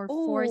mine for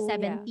Oh,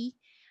 yeah. 470.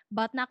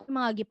 But na ako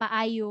mga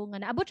gipaayo nga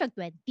naabot siya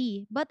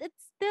 20. But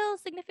it's still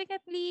Pero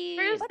significantly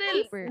But still, that's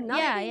cheaper. Yeah,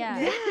 nothing. yeah.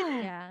 Yeah.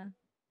 Yeah.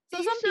 So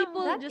di some siya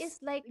people That just is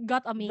like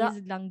got the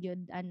amazed lang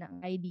yun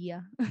ang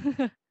idea.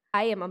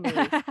 I am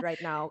amazed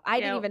right now. I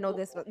didn't yeah, even know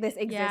this when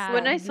Yeah.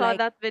 I existed. saw Like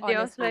that video,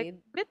 I was like,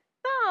 honestly,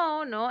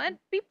 bitaw, no? And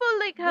people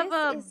like have this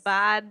a is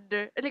bad,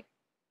 like,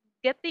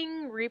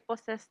 getting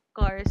repossessed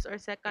cars or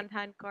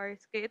second-hand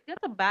cars, kaya it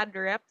got a bad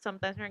rep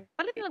sometimes. Like,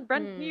 palit lang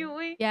brand mm, new,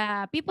 eh.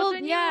 Yeah, But people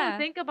when you yeah.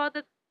 think about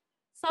it,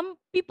 Some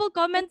people it's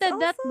commented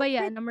that also ba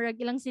ya pretty. na murag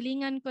ilang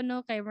silingan ko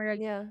no kay murag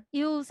Yeah.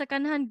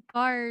 second-hand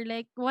car,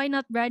 like why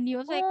not brand new?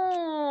 I was like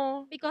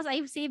oh, because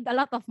I've saved a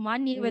lot of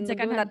money with Do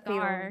second-hand not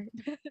feel. car.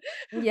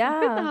 Yeah.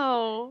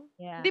 bitaw.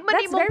 Di Yeah. man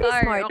That's imong very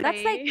car, smart.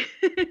 okay?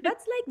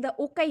 That's like the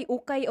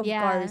ukay-ukay of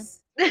Yeah. cars.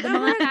 The Na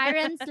mga murag,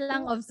 Karens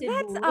lang of that's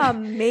Cebu. Mga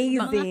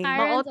amazing. Karens of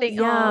Maoting,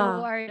 Cebu Yeah.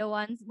 oh. are the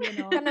ones,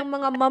 Kanang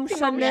mga Ma'am Si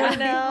Ma'am Chanel Yeah.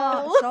 diha.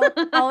 Chanel. Shout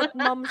out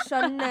Ma'am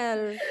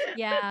Chanel.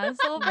 Yeah.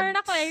 So for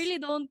ako, I really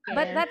don't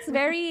But care. that's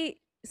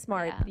very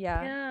smart.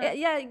 Yeah. Yeah. Yeah.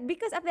 Yeah,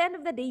 because at the end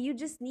of the day, you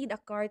just need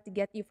a car to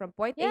get you from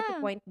point A to Yeah.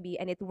 point B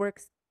and it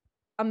works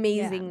Yeah.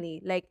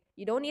 amazingly. Like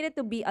you don't need it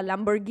to be a Yeah.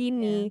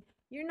 Lamborghini.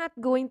 You're not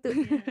going to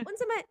Yeah.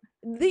 Unsa man,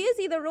 do you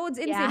see the roads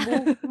in Yeah.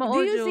 Cebu? Do Mao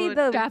you see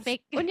jud. Traffic.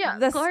 Unya,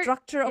 the car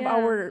structure of Yeah.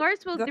 our cars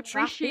will the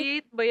traffic?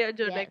 depreciate baya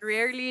jud. Yes. Like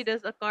rarely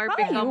does a car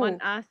become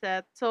an Kayo.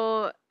 asset.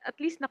 So at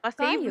least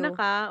naka-save na Kayo.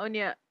 ka.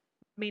 Unya,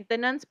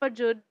 maintenance pa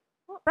jud.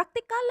 Oh,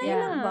 Praktikalay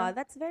Yeah. lang yeah. ba?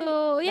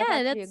 So That's yeah,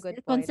 actually a that's good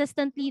point.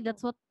 consistently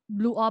that's what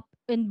blew up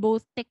in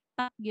both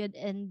TikTok good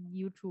and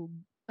YouTube.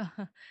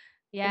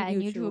 And Yeah,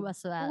 and YouTube YouTube. as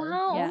well.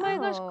 Wow, oh Yeah. my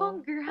gosh, Wow.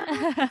 congrats.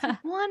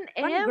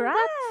 1M?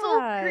 That's so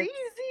Congrats.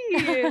 crazy.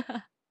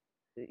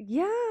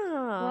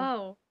 Yeah.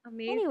 Wow,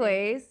 amazing.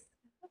 Anyways,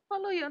 I'll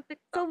follow you on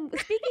TikTok.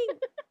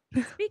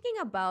 so speaking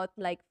about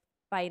like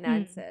Mm,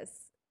 finances,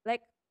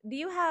 like do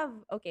you have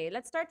okay,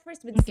 let's start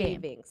first with okay.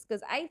 savings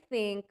because I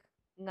think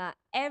nga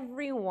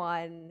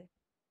everyone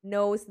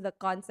knows the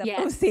concept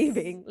of Yes.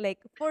 saving, like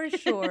for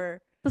sure,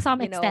 To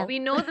some you know. extent. We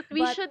know that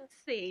we But should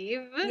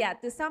save. yeah,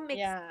 to some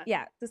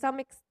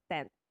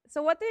extent.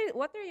 So what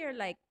are your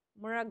like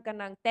murag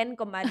kanang 10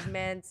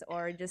 commandments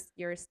or just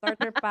your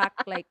starter pack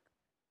like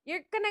your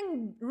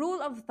kanang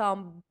rule of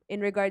thumb in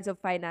regards of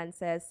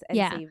finances and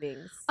Yeah.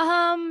 savings?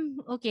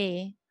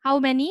 Okay. How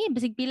many?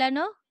 Bisig pila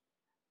no?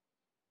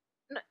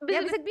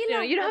 Yeah, Basically, bisag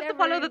bilang, you don't have to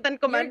follow the whatever. 10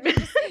 You're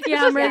commandments. just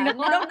Yeah, Just murag yeah,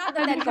 nako. no, not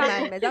the 10 Nagka-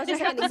 commandments. That was just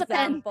like an nagkakos sa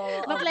 10. example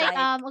But of like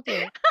like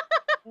okay.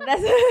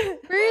 that's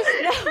First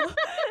no.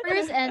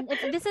 first and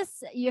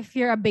if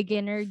you're a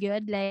beginner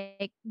good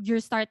like you're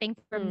starting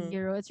from Mm,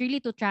 zero, it's really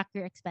to track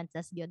your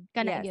expenses good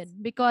kana yes. good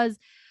because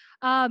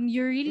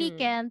you really Mm,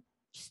 can't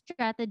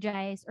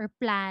strategize or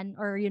plan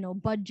or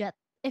budget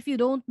if you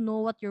don't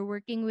know what you're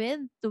working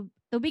with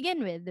to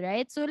begin with,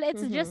 right? So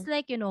it's mm-hmm, just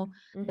like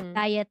mm-hmm,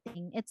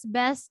 dieting. It's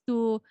best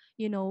to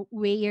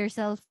weigh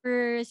yourself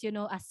first,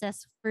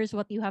 assess first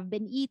what you have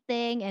been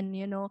eating and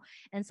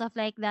and stuff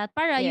like that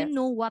para you yes.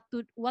 know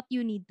what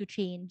you need to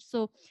change.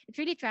 So it's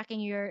really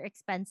tracking your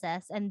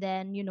expenses and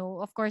then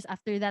of course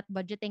after that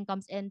budgeting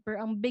comes in.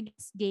 Per ang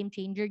biggest game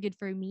changer good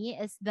for me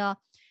is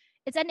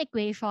it's an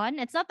equation.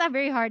 It's not a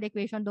very hard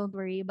equation, don't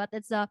worry. But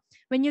it's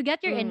when you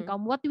get your Mm,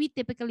 income, what we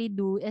typically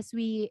do is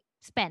we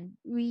spend.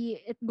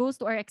 It goes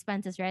to our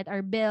expenses, right?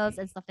 Our bills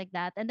and stuff like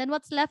that. And then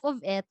what's left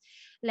of it,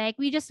 like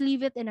we just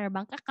leave it in our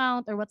bank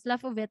account or what's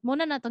left of it,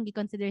 muna natong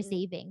consider mm.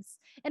 savings.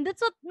 And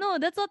that's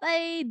what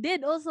I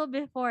did also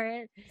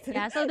before.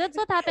 Yeah, so that's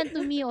what happened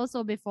to me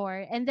also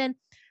before. And then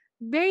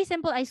very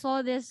simple. I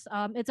saw this.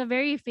 It's a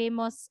very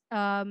famous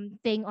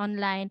thing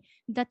online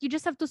that you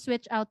just have to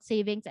switch out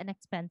savings and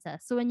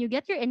expenses. So when you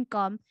get your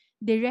income,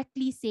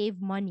 directly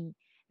save money.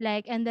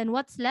 Like, and then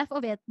what's left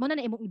of it, mo na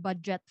imong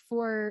budget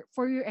for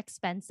your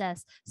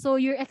expenses. So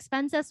your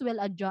expenses will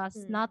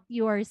adjust, Mm. not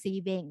your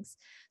savings.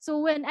 So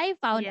when I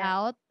found Yeah.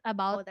 out Oh,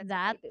 about that's what I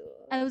that, do.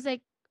 I was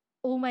like,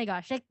 oh my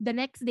gosh. Like the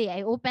next day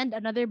I opened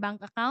another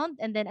bank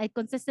account, and then I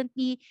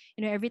consistently,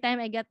 every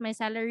time I get my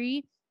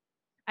salary,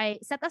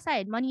 I set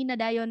aside money na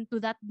dayon to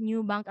that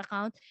new bank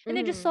account, and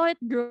I just Mm-hmm. saw it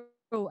grow.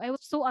 I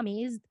was so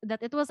amazed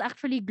that it was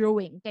actually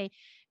growing. Okay.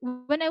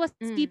 When I was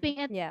Mm.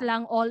 keeping it Yeah.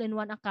 lang all in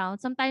one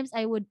account, sometimes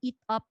I would eat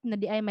up na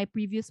di ay my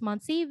previous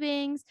month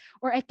savings,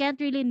 or I can't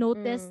really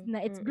notice Mm. na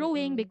it's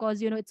growing Mm-mm.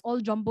 because it's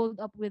all jumbled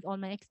up with all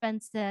my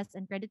expenses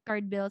and credit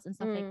card bills and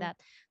stuff like Mm. that.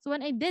 So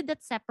when I did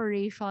that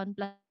separation,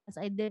 plus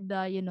I did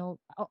the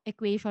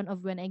equation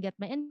of when I get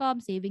my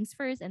income, savings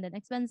first, and then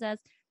expenses,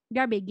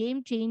 grabe,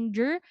 game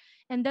changer.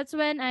 And that's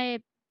when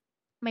I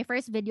my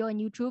first video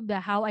on YouTube, the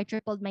how I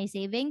tripled my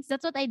savings.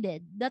 That's what I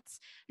did. That's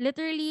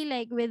literally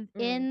like Mm.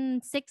 within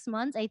 6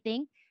 months, I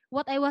think.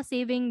 What I was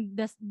saving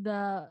the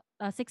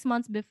 6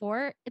 months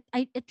before,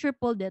 it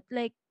tripled it.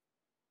 Like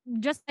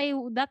just by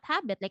that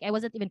habit. Like I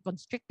wasn't even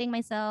constricting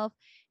myself.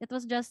 It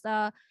was just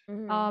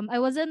Mm-hmm. I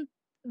wasn't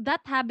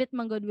that habit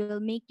man good will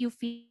make you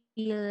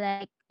feel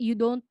like you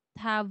don't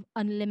have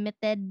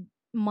unlimited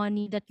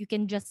money that you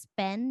can just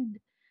spend,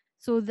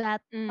 so that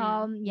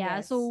Mm.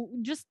 yeah, Yes. so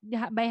just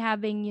by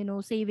having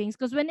savings,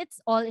 because when it's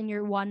all in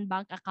your one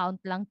bank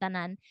account lang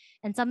tanan,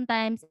 and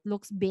sometimes it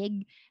looks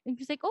big, and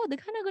just like, oh,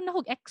 daghan na gud na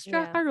kog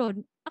extra Yeah.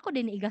 karon, ako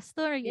din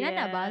igasto or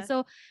na ba. Yeah. So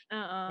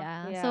Uh-uh.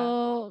 yeah. Yeah. So,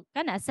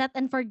 kana set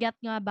and forget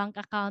nga bank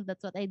account.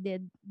 That's what I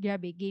did.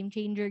 Grabe, game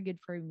changer, good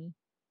for me.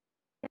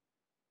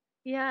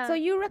 So Yeah.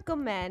 you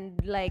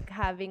recommend like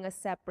having a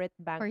separate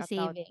bank For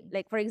account. savings.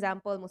 Like for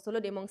example,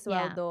 mosulod imong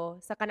Yeah.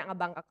 sweldo sa kana nga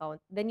bank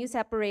account. Then you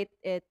separate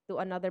it to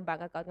another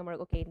bank account. Nga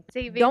marag, okay,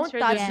 Savings don't for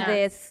touch dun na. Yes.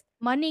 this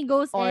Money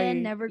goes or in,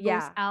 never goes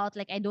yeah. out.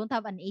 Like I don't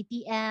have an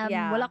ATM.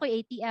 Wala Yeah. ko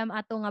ATM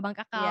ato nga bank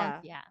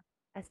account. Yeah. Yeah.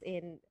 As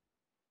in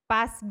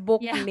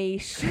passbook Yeah.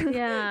 nation.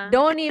 Yeah.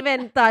 Don't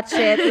even touch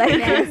it. Like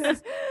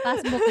Yes.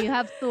 Passbook, you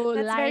have to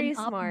that's line very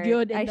up smart.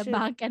 good in I the should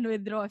bank and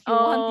withdraw if you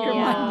want your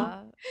Oh. money.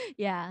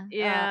 yeah. Yeah.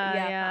 Yeah,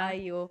 Yeah, yeah.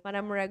 kaayo.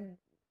 Para murag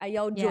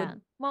ayaw Yeah. jud.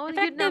 Mao yun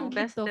Effective ang No.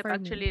 best gito tip for me.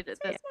 actually It's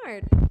very that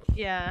smart.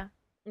 yeah.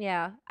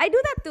 Yeah. I do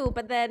that too,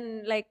 but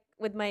then like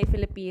with my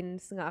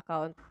Philippines nga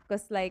account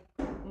because like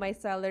my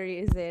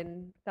salary is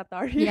in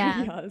Qatari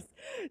Yeah. riyals.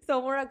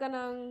 So mura ka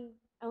ng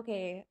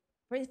okay,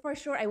 for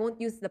sure I won't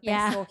use the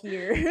Yeah. peso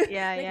here.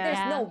 Yeah, Like yeah.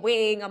 there's no Yeah.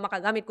 way nga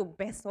makagamit kog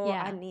peso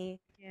Yeah. ani.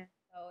 Yeah.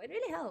 So it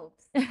really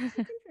helps. That's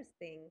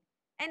interesting.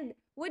 And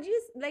would you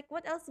like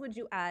what else would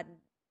you add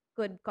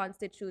could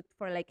constitute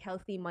for like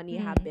healthy money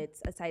Mm.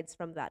 habits aside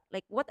from that?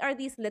 Like what are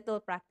these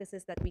little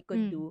practices that we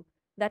could Mm. do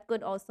that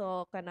could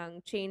also kanang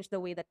change the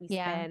way that we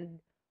Yeah.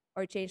 spend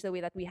or change the way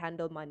that we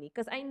handle money?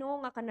 Because I know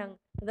nga kanang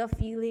the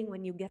feeling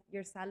when you get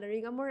your salary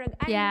nga murag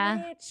I'm Yeah.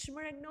 rich,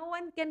 murag no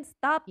one can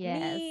stop Yes.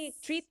 me.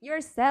 Treat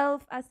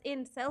yourself as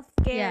in Yeah.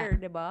 self-care,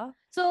 'di ba?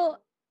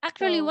 So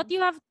actually, what So,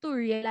 you have to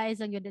realize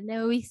again, and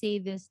I always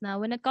say this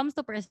now, when it comes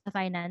to personal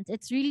finance,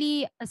 it's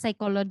really a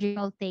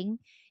psychological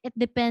thing. It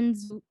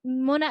depends.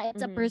 Muna,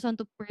 it's a mhm. person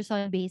to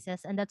person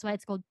basis, and that's why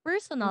it's called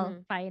personal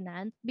Mhm.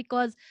 finance,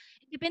 because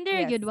it depends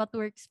very Yes. good what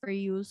works for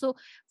you. So,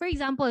 for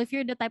example, if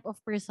you're the type of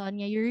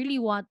person, yeah, you really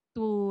want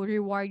to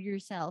reward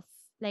yourself.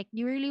 Like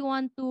you really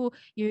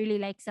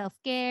like self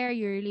care,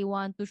 you really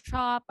want to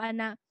shop,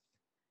 and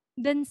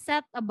then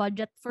set a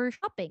budget for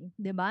shopping,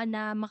 'di ba?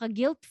 Na maka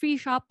guilt-free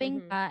shopping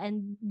Mhm. ka,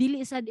 and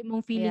dili sad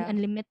imong feeling Yeah.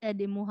 unlimited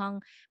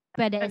imuhang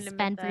pwede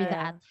spend for Unlimited.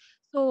 that.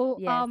 Yeah. So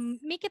Yes.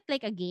 make it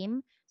like a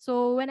game.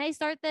 So when I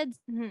started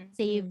Mhm. Mhm.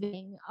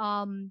 saving,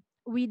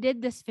 we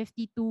did this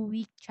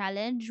 52-week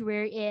challenge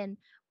wherein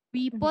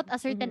we put Mhm. a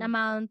certain Mhm.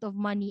 amount of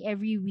money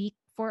every week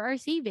for our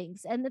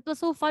savings. And it was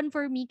so fun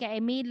for me kaya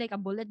I made like a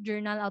bullet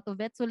journal out of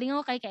it. So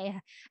lingaw kay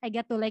I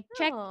get to like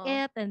check Oh.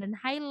 it and then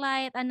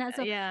highlight, and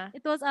so Yeah.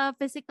 it was a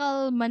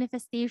physical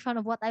manifestation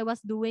of what I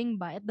was doing,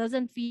 but it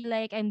doesn't feel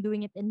like I'm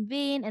doing it in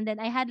vain. And then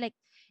I had like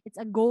it's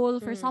a goal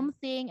for Mhm.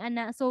 something, and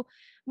so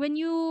when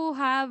you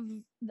have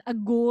a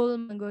goal,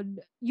 my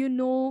God,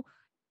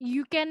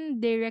 you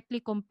can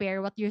directly compare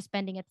what you're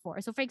spending it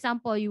for. So for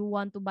example, you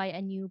want to buy a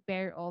new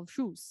pair of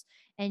shoes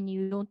and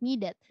you don't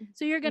need it.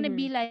 So you're gonna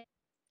be Mhm. like,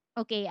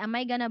 okay, am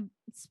I gonna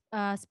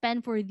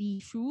spend for the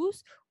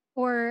shoes,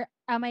 or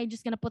am I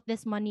just gonna put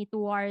this money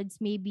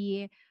towards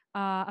maybe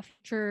a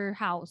future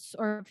house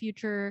or a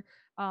future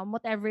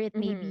whatever it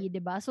may Mhm. be,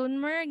 diba? So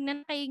merg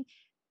na kay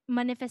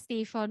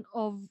manifestation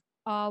of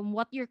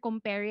what you're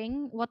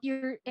comparing, what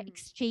you're Mhm.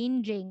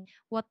 exchanging,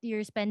 what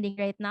you're spending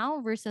right now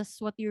versus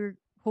what you're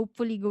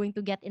hopefully going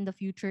to get in the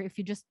future if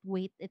you just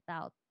wait it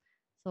out.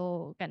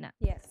 So kana.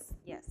 Yes.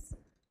 Yes.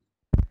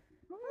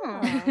 Hmm.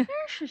 Ah,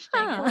 Interesting. so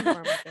Huh.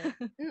 informative.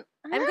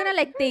 I'm Huh? gonna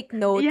like take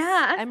notes.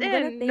 Yeah, as I'm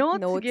gonna in take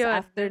notes notes good.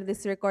 after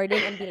this recording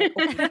and be like,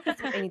 okay, this is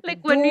what I need to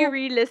Like when we do.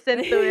 re-listen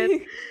to it.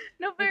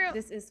 No, Like pero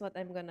this is what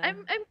I'm gonna.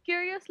 I'm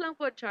curious lang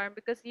po, Charm,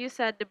 because you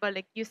said, diba,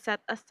 like you set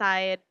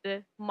aside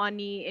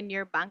money in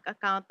your bank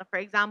account. For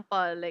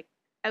example, like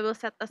I will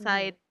set Mhm.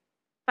 aside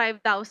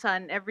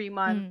 5,000 every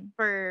month Mm.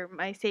 for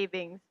my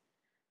savings.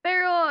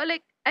 Pero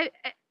like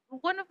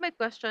one of my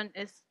question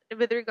is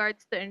with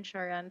regards to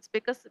insurance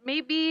because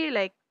maybe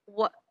like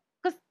what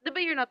because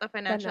you're not a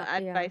financial Yeah.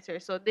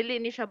 advisor so dili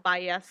ni siya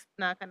biased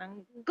na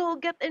kanang go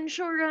get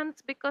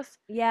insurance because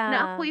na Yeah.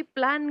 ako'y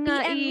plan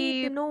nga PM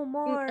me to know nga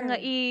more.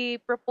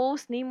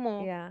 i-propose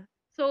nimo. Yeah.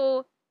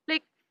 So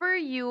like for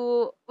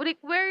you like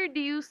where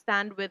do you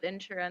stand with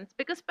insurance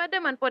because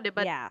pwede man po 'di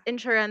ba Yeah.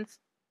 insurance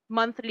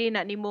monthly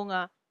na nimo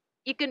nga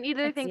you can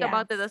either think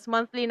about it Expense. as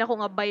monthly na ko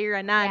nga Yeah.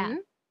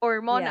 bayranan or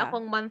mo na Yeah.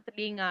 akong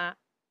monthly nga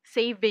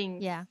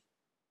savings, Yeah.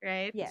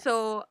 right? Yes.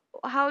 So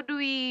how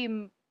do we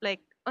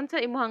like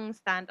unsa imong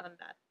stand on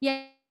that?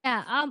 Yeah.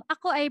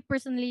 Ako, I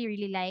personally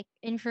really like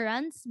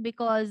insurance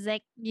because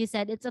like you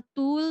said, it's a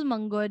tool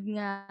manggod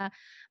nga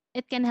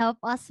it can help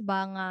us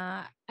ba nga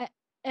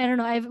I don't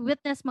know, I've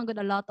witnessed manggod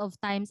a lot of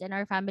times in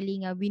our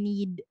family nga we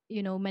need,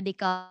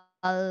 medical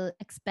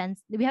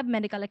expense. We have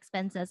medical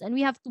expenses and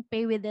we have to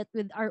pay with it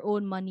with our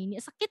own money.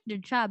 Sakit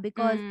jud siya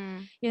because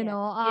Mm, Yes.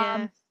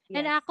 yes.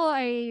 and Yes. ako,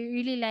 I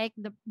really like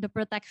the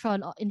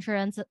protection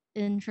insurance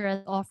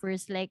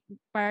offers. Like,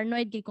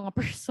 paranoid gid ko nga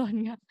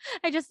person nga.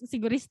 I just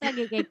sigurista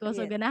gid kay ko.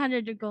 So, Yes.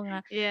 ganahan jud ko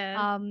nga, Yes.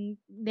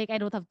 like, I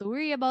don't have to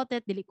worry about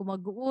it. Dili ko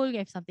mag-uul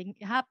if something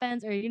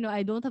happens, or,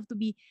 I don't have to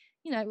be,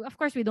 of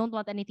course, we don't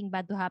want anything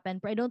bad to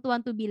happen, but I don't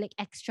want to be like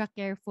extra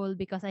careful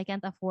because I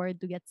can't afford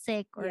to get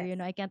sick, or,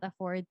 Yes. I can't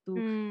afford to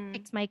Mm,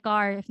 fix my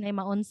car if na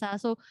maunsa.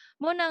 So,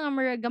 mo na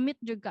nga gamit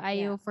jud Yeah.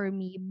 kaayo for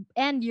me.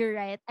 And you're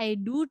right, I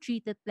do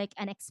treat it like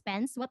an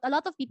expense. What a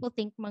lot of people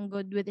think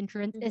good with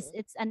insurance is Mhm.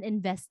 it's an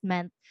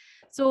investment.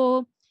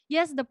 So,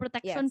 yes, the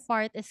protection Yes.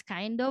 part is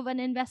kind of an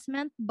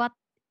investment, but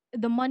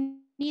the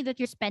money that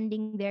you're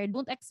spending there,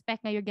 don't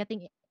expect that you're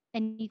getting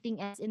anything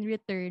else in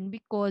return,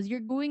 because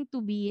you're going to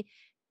be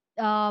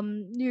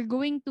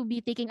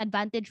taking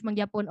advantage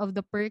mangyapon of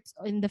the perks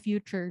in the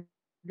future.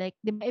 Like,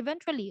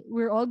 eventually,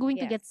 we're all going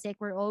to get Yes. sick.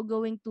 We're all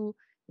going to,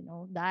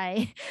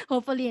 die.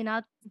 Hopefully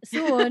not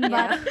soon,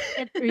 but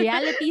Yeah.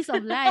 realities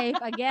of life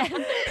again.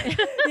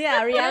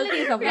 Yeah,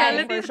 realities of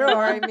life for realities.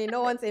 sure. I mean,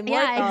 no one's Yeah,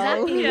 immortal.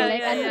 exactly. Yeah, Like,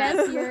 yeah, yeah. unless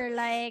you're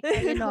like,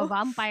 You know,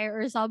 vampire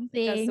or like a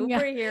something.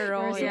 You're a superhero.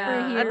 Yeah. At Yeah.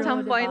 superhero,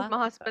 some point diba?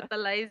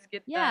 ma-hospitalize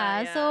kita.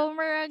 Yeah, Yeah. so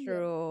marag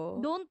True.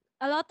 don't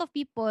a lot of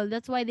people,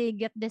 that's why they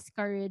get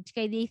discouraged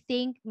kay they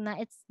think na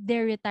it's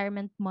their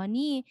retirement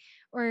money,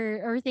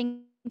 or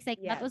things like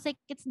that. Yes. It's like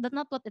it's that's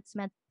not what it's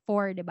meant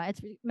for, diba?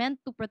 It's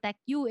meant to protect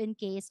you in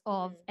case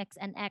of Mhm. X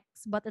and X,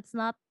 but it's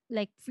not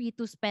like free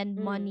to spend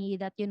Mhm. money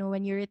that,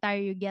 when you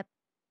retire you get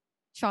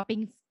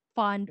shopping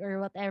fund or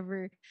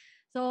whatever.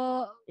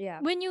 So Yeah.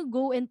 when you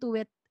go into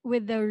it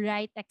with the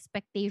right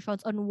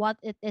expectations on what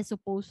it is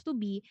supposed to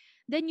be,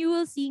 then you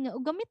will see nga,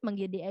 "Oh, gamit man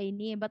gyud ay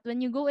ni." But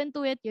when you go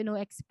into it,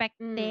 Mm.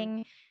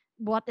 expecting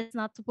what it's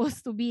not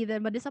supposed to be,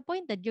 then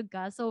ma-disappointed jud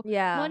ka. So mo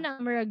Yeah. na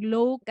marag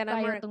low Kana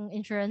kayo more. tong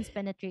insurance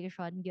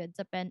penetration gyud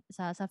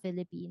sa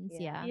Philippines,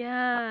 Yeah. yeah.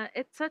 Yeah,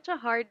 it's such a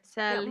hard Nga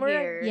sell more.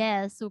 here.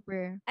 Yes,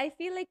 super. I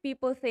feel like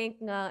people think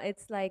nga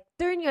it's like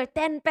turn your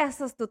 10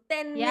 pesos to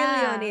 10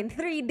 million Yeah. in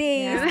 3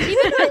 days.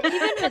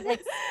 Yeah.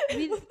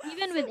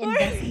 Even with Or-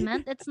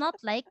 investment, it's not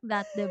like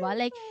that, diba?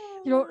 Like,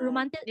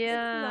 romantic It's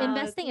Yeah. not.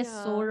 investing is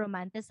so Yeah.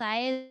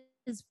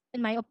 romanticized, in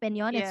my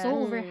opinion. It's so Yes.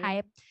 Mm.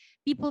 overhyped.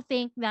 People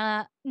think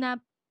that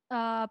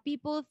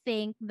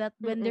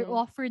when they're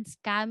Mm-mm. offered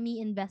scammy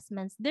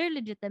investments, they're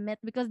legitimate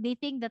because they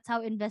think that's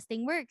how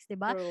investing works,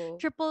 diba? True.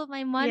 Triple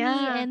my money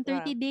Yeah. in Yeah.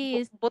 30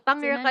 days.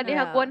 Butang ra ka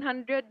dihag Yeah.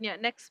 100 niya.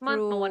 Next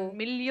month, no, 1 True.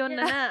 million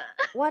na Yeah. na.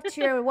 Watch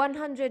your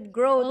 100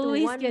 grow to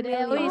Always 1 good.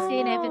 I always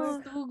say that if it's Oh.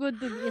 million. too good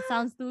to be, it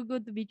sounds too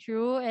good to be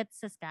true, it's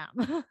a scam.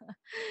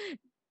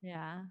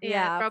 Yeah. Yeah,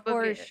 Yeah, for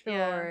probably. Yeah.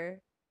 sure.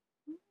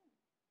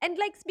 And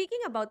like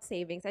speaking about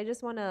savings, I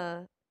just want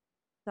to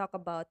talk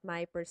about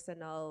my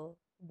personal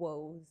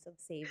woes of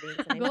savings,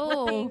 and I'm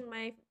Go. hoping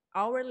my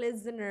our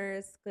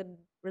listeners could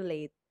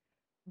relate.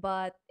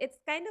 But it's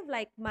kind of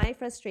like my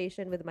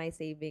frustration with my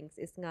savings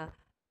is nga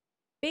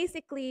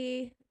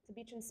basically to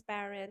be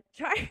transparent.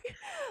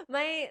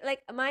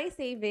 My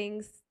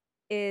savings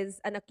is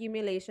an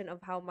accumulation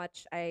of how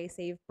much I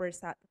save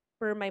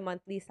per my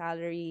monthly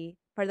salary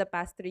for the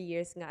past 3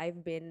 years nga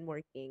I've been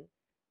working.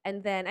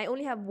 And then I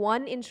only have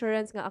one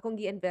insurance nga akong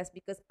gi-invest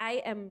because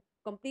I am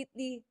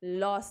completely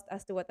lost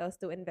as to what else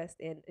to invest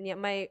in. And yeah,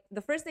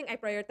 the first thing I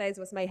prioritized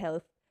was my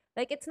health.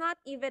 Like it's not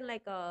even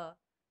like a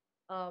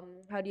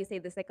how do you say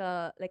this, like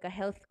a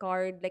health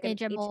card, like an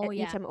HMO,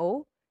 yeah.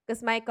 HMO,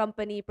 because my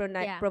company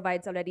Yeah.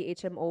 provides already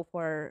HMO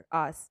for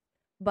us,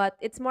 but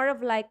it's more of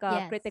like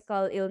a Yes.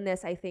 critical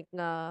illness, I think,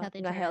 Health nga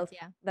insurance, health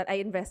yeah. that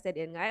I invested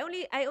in. I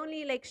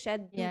only like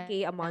shed Yeah.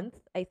 2K a month,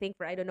 I think,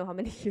 for I don't know how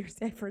many years.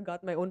 I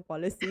forgot my own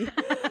policy.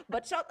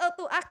 But shout out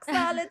to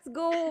AXA, let's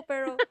go.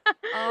 Pero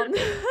um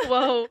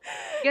Wow.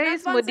 not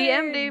Guys, mo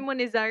DM day sponsored. mo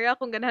ni Zara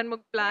kung ganahan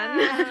mag-plan.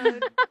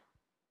 Yeah.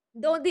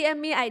 Don't DM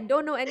me. I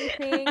don't know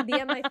anything.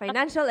 DM my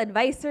financial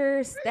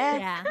advisor, Steph.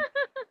 Yeah.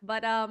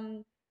 But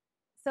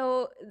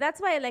So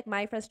that's why like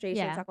my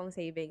frustration Yeah. sa akong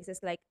savings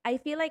is like I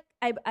feel like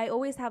I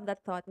always have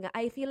that thought nga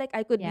I feel like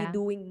I could be Yeah.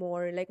 doing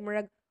more like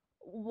murag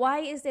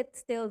why is it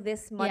still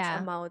this much Yeah.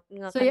 amount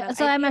nga So kanang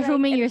so I I'm feel like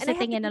assuming you're and I have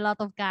sitting to in a keep lot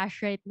of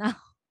cash right now.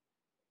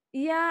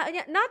 yeah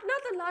not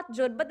a lot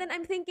Jud but then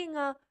I'm thinking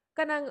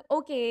kanang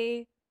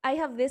okay I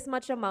have this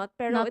much amount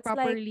pero Not it's like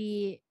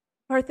properly.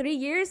 for 3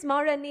 years,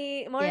 more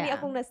ni Yeah.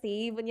 akong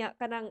na-save. Nya,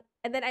 kanang,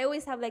 and then I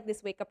always have like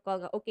this wake-up call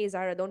nga, okay,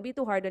 Zara, don't be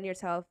too hard on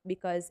yourself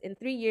because in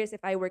 3 years,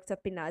 if I worked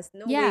sa Pinas,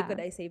 no way Yeah. could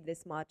I save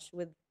this much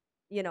with,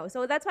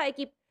 So that's why I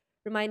keep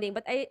reminding.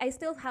 But I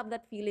still have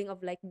that feeling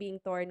of like being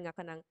torn nga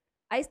kanang,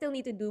 I still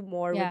need to do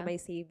more with Yeah. my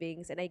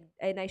savings and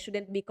I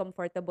shouldn't be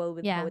comfortable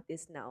with how Yeah. it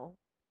is now.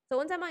 So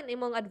unsa man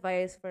imong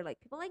advice for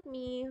like people like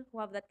me who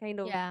have that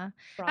kind of Yeah.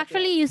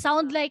 Actually, problem? you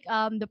sound like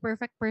the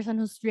perfect person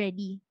who's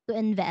ready to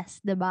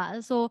invest, diba?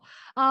 So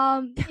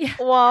yeah,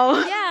 Wow.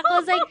 yeah,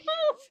 cause like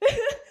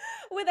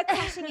With a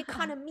crashing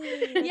economy.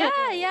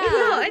 yeah, Yeah,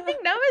 yeah. I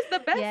think now is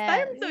the best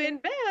time Yes. to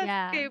invest.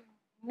 Yeah. Kay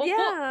buko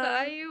Yeah.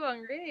 kaayo ang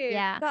rate.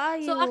 Yeah.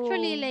 So Kaayo.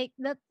 actually like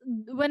that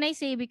when I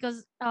say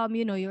because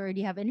you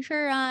already have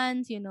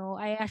insurance,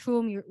 I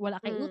assume you're wala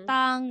kay Mm.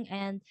 utang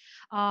and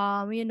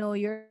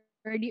you're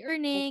already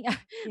earning. Yeah.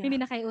 Maybe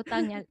na kay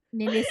utang niya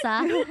ni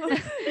Lisa.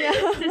 Yeah.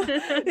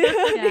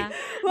 Yeah.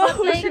 Wow,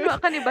 But like Wa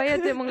ka ni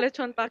bayad sa imong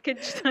lechon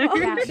package na Wow.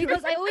 yeah, insurance.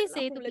 because I always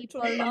say Akong to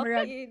lechon people na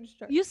murag package.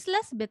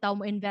 useless bitaw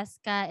mo invest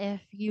ka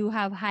if you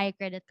have high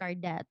credit card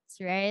debts,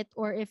 right?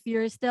 Or if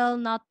you're still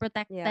not Yeah.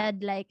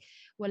 protected, like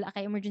wala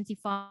kay emergency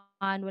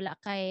fund, wala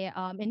kay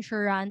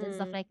insurance and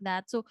stuff Mm. like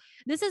that. So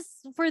this is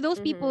for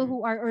those people Mm-hmm. who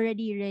are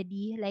already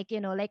ready. Like,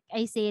 like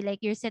I say, like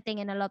you're sitting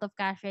in a lot of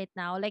cash right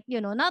now. Like,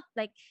 not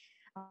like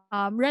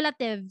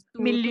relative to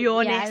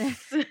Milyones.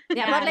 yeah.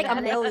 Yeah, not Yeah, like a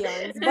like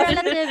millions, but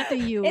relative to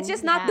it's you.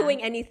 just not Yeah. doing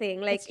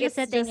anything. Like It's just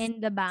it's sitting just in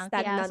the bank.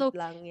 Yeah. stagnant So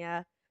lang.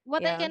 Yeah.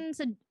 what I Yeah. can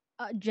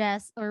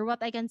suggest or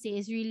what I can say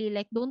is really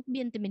like don't be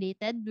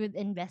intimidated with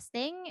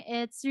investing.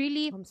 It's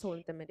really I'm so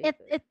it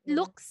intimidated. it Yeah.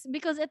 looks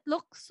because it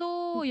looks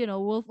so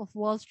Wolf of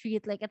Wall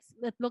Street, like it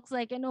looks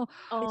like It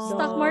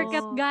stock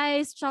market does. Oh.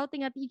 guys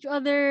shouting at each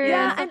other and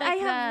Yeah, Yeah. stuff and I like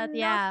have that.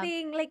 Yeah,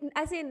 nothing like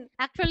as in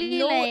actually,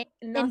 no like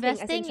nothing as in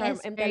investing charm. is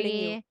I'm telling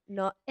you. very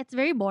No. it's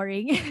very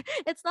boring.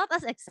 It's not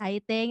as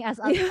exciting as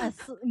Yeah. as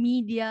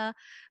media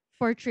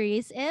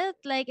portrays it.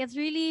 Like it's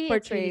really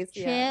Portrays,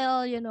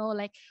 yeah. chill,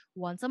 like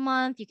once a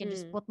month you can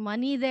just Mm. put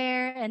money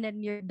there and then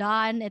you're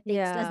done. It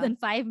takes less Yeah. than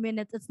 5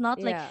 minutes. It's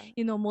not like,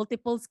 Yeah.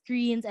 multiple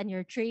screens and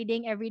you're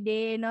trading every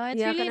day. No, it's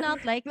Yeah, really kind of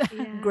not like that.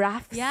 Yeah.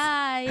 graphs.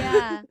 Yeah,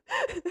 yeah.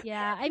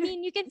 Yeah, I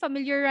mean, you can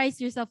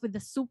familiarize yourself with the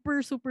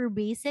super, super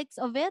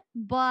basics of it,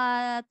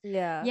 but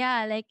Yeah.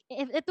 yeah, like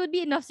if it would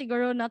be enough,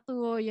 siguro, not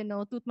to,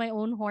 toot my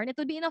own horn. It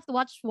would be enough to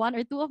watch one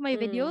or two of my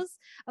Mm. videos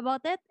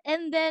about it,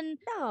 and then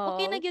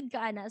okay na No. gyud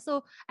ka na.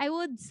 So I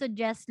would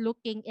suggest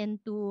looking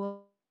into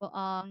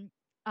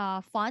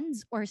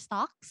funds or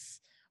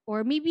stocks.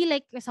 Or maybe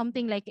like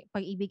something like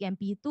Pag-ibig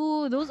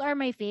MP2. Those are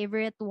my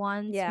favorite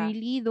ones, Yeah.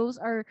 really. Those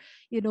are,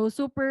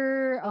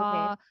 super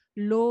Okay.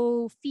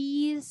 low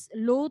fees,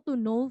 low to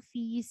no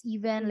fees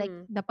even. Like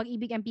Mm-hmm. the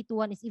Pag-ibig MP2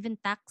 one is even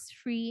tax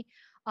free.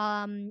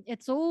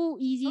 It's so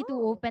easy to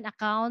Oh. open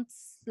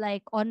accounts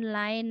like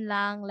online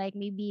lang, like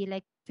maybe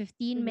like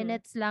 15 Mm-hmm.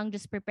 minutes lang,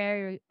 just prepare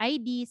your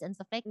IDs and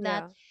stuff like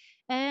that.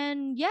 Yeah.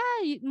 And yeah,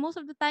 most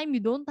of the time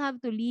you don't have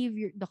to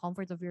leave the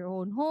comfort of your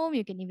own home.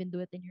 You can even do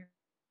it in your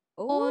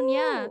own.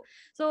 Yeah. Oh.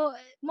 So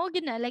mo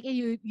gyud na, like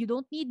you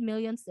don't need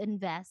millions to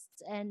invest,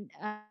 and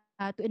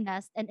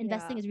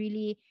investing Yeah. is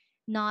really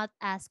not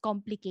as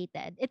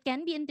complicated. It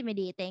can be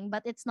intimidating,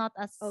 but it's not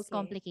as Okay.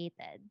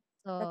 complicated.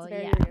 That's So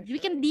very yeah, we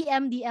can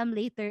reassuring. DM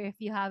later if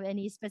you have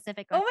any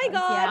specific Oh my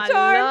questions. God, Yeah.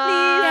 Charm, Ala.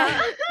 please. Yeah.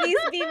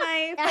 Please be my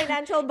Yeah.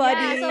 financial Yeah.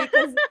 buddy. So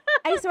Because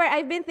I swear,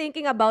 I've been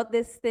thinking about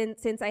this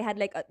since I had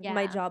like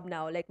my yeah. job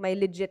now, like my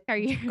legit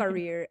Career.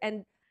 career.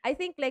 And I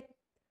think like,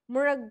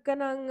 murag ka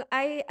nang,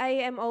 I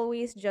am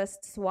always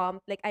just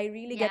swamped. Like, I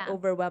really get Yeah.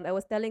 overwhelmed. I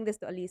was telling this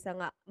to Alisa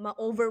nga,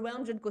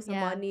 ma-overwhelmed jud ko sa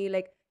Yeah. money.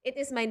 Like, it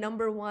is my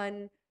number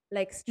one,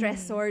 like, Mhm.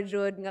 stressor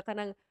jud. Nga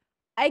kanang,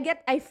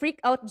 I freak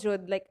out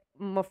jud. Like,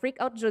 ma-freak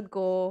out jud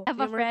ko. I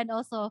have a friend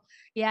also.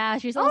 Yeah,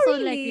 she's Oh, also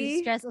like really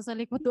really? stressed. Also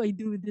like, what do I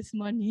do with this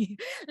money?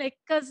 Like,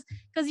 cause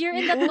you're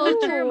in that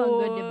culture,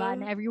 manggod, diba? Oh,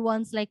 Na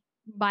everyone's like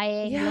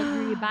buying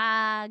luxury yeah.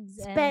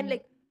 bags Spend and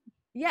like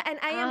yeah,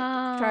 and I am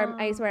Charm,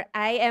 I Ah. swear,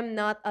 I am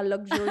not a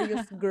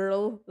luxurious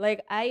girl.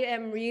 Like I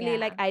am really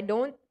like yeah,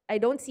 I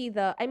don't see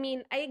the I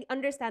mean, I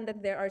understand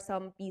that there are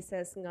some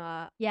pieces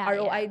nga yeah,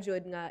 ROI yeah.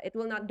 jud nga it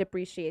will not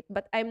depreciate,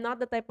 but I'm not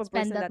the type of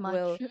Spend person that that much.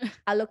 will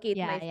allocate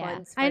Yeah, my yeah.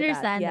 funds I for that.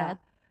 understand Yeah. that.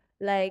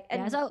 Like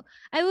Yeah. and So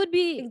I would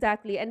be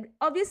exactly. And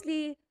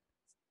obviously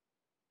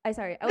I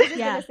sorry. I was just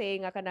yeah, gonna say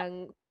nga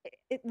kanang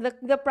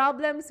the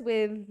problems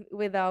with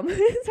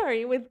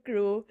sorry with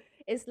crew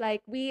is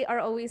like we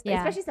are always yeah.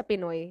 especially sa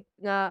Pinoy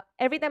nga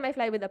every time I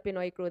fly with a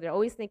Pinoy crew they're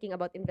always thinking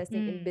about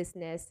investing in Mm,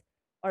 business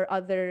or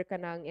other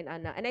kanang in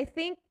ana and I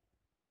think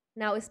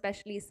now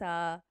especially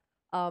sa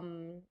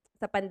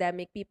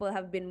pandemic people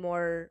have been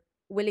more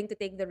willing to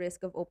take the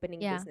risk of opening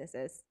yeah.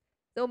 businesses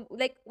So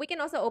like we can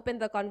also open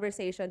the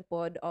conversation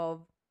pod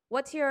of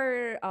what's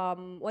your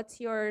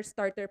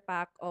starter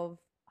pack of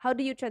how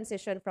do you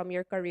transition from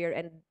your career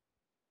and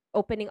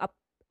opening up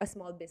a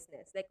small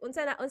business? Like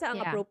unsa ang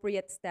Yeah.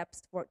 appropriate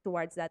steps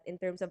towards that in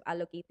terms of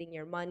allocating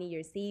your money,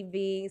 your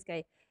savings.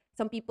 Kay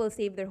some people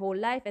save their whole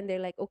life and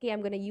they're like, okay, I'm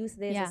gonna use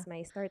this Yeah. as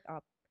my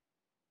startup.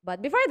 But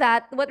before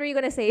that, what were you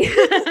gonna say?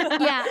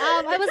 Yeah,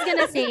 I was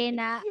gonna say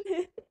na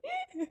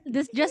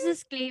this just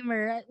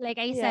disclaimer, like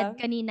I Yeah. said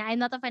kanina, I'm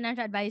not a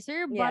financial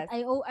advisor, but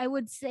Yes. I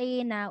would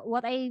say na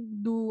what I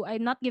do,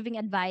 I'm not giving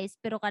advice,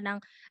 pero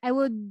kanang I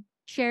would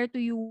share to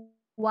you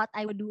what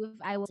I would do if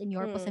I was in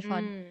your Mm.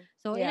 position. Mm.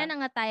 So ina Yeah. na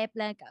nga type,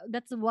 like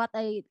that's what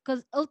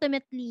because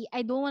ultimately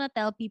I don't want to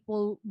tell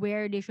people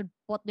where they should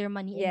put their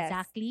money Yes.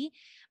 exactly.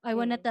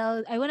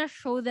 Mm. I want to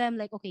show them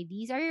like, okay,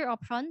 these are your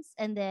options,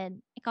 and then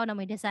ikaw na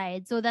may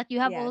decide, so that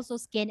you have Yes. also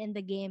skin in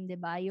the game,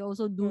 diba? You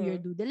also do your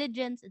Mm. due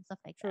diligence and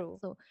stuff like that. True.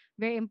 So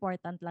very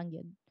important lang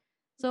yun.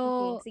 Okay. So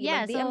Sige,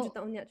 yeah, mag-DM so jud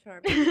taon niya,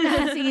 Charm.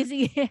 sige,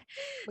 sige. Sige,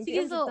 Mag-DM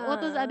jud so ta. what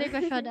was the other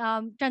question?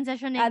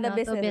 Transitioning The no to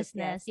businesses, yes.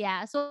 business. Yeah.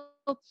 So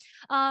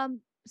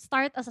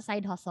start as a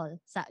side hustle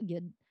sa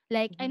gyud.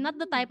 Like I'm not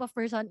the Mm. type of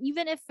person,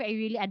 even if I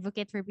really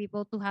advocate for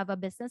people to have a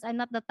business, I'm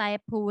not the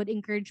type who would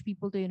encourage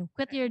people to,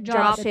 quit your Jump job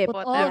Drop and ship.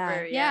 put all Yeah. whatever,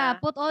 yeah, yeah.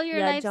 put all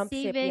your Yeah, life jump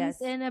ship, savings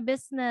yes. in a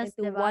business,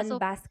 Into 'di ba? one So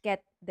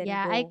basket, then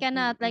yeah, I go.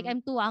 cannot, like Mm-mm.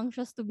 I'm too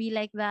anxious to be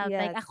like that.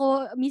 Like Yes.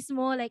 ako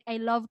mismo, like I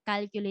love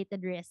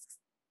calculated risks.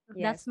 Yes.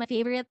 That's my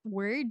favorite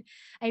word.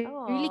 I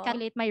really Aw.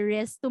 calculate my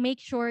risk to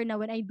make sure na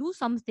when I do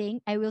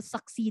something, I will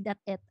succeed at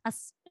it.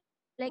 As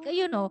like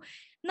Oh.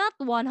 not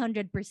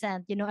 100%.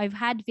 I've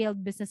had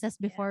failed businesses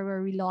Yeah. before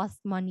where we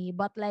lost money,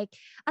 but like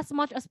as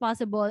much as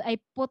possible, I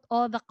put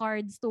all the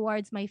cards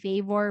towards my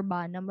favor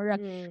ba na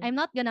murag, Mm. I'm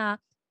not gonna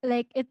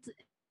like it's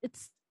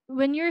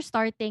when you're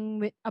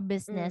starting with a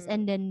business Mm.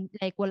 and then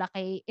like wala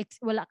kay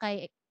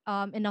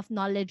enough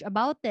knowledge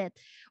about it,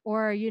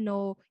 or you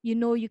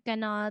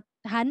cannot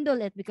handle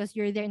it because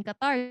you're there in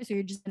Qatar, so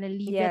you're just gonna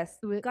leave it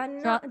Yes. to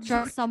Kana.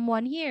 trust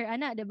someone here,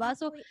 ana, diba?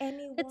 So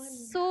Ako'y it's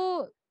anyone. so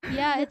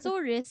yeah, it's so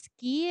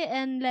risky,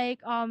 and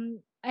like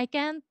I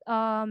can't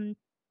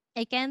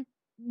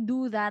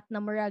do that na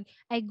murag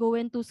I go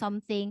into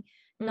something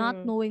not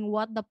Mm. knowing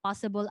what the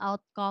possible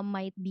outcome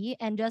might be,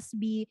 and just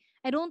be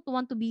I don't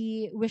want to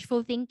be wishful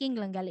thinking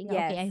lang galing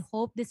nga, okay, Yes. I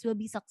hope this will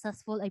be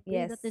successful, I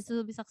pray that Yes. this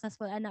will be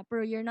successful, and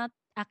pero you're not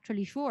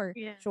actually sure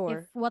Yeah. if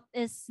Sure. what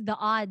is the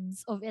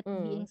odds of it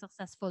being Mm.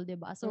 successful,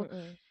 diba? So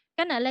Mm-mm.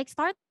 kana like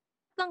start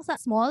lang sa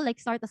small, like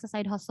start as a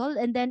side hustle,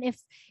 and then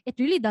if it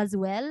really does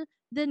well,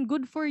 then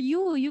good for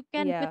you. You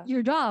can quit Yeah.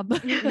 your job.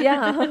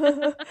 Yeah.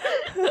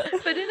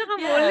 Pwede na Yeah,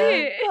 kamuli.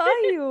 Kaayo.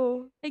 Kaayo.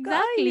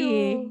 exactly.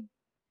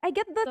 I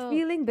get that So,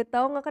 feeling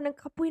bitaw nga kanang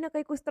kapoy na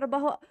kay kus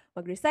trabaho.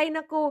 Mag-resign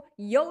ako.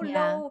 yeah,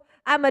 YOLO.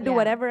 I'ma do yeah,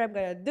 whatever I'm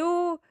gonna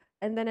do.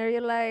 And then I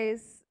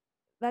realize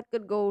that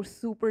could go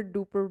super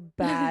duper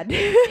bad.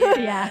 yeah,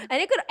 Yeah. And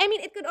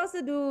it could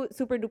also do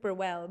super duper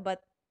well,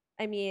 but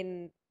I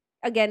mean,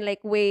 again,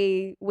 like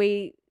weigh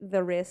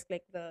the risk,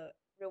 like the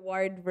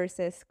reward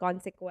versus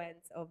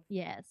consequence of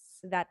yes,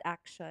 that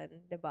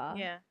action, 'di ba?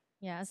 Yeah.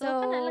 yeah. So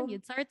kana lang So,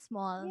 yun, start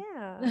small.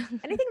 yeah.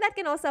 And I think that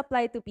can also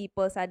apply to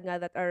people sad nga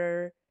that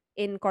are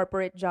in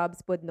corporate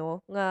jobs pud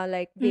no nga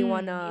like Yeah. they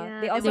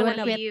They They also wanna wanna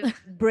wanna quit. leave.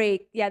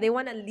 break. Yeah, they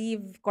wanna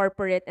leave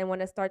corporate and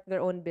wanna start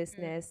their own Mm.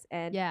 business.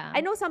 And Yeah,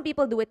 I know some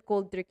people do it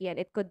cold turkey and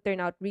it could turn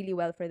out really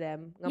well for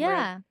them. Nga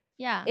murag, yeah,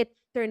 yeah. it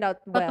turned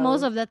out But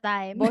most well. of the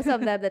time, Most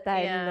of the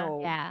time, Yeah. no.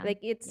 yeah,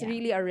 Like it's yeah,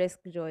 really a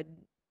risk, Jod.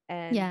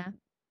 And yeah.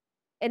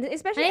 and And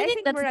especially I I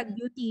think think that's the murag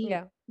beauty.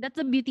 yeah. That's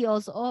the beauty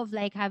also of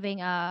like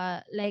having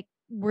like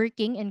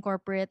working in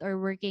corporate or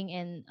working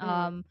in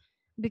Mm.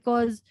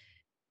 because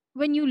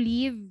when you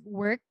leave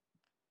work,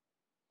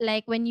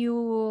 like when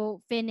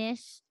you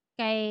finish,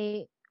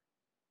 kay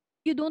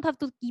you don't have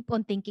to keep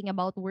on thinking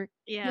about work.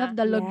 You Yeah. have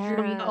the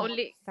luxury Yeah. of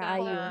Kauli ka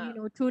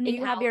Kaayo. tuning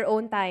You have out. your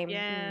own time.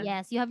 Yes. Mm.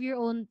 Yes, you have your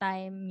own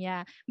time.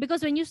 Yeah. Because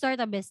when you start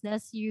a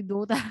business, you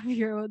don't have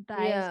your own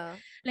times. Yeah.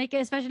 Like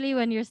especially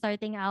when you're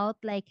starting out,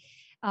 like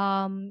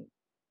um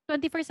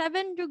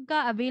 24/7 jud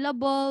ka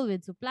available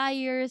with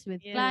suppliers, with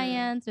Yeah.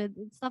 clients, with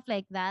stuff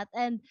like that.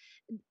 And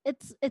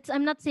it's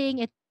I'm not saying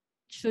it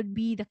should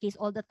be the case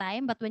all the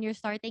time, but when you're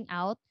starting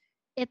out,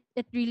 it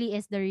really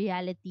is the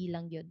reality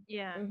lang yun.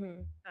 Yeah.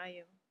 Mhm.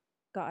 Tayo.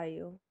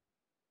 Kaayo.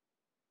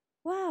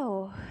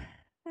 Wow.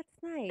 That's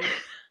nice.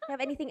 You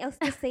have anything else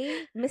to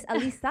say, Miss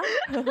Alisa?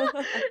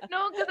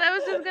 No, because I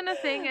was just gonna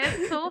say,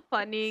 it's so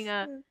funny.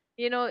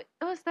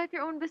 Start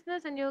your own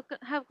business and you'll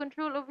have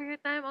control over your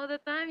time all the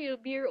time.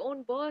 You'll be your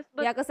own boss.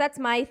 But Yeah, because that's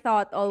my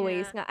thought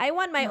always. yeah, Nga, I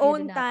want my You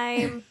own do not.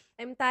 time.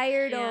 I'm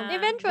tired of yeah, this.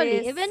 Eventually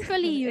you do,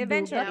 but yeah.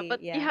 Eventually,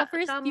 But yeah. the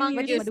first few kamang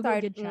But years you yun. madugo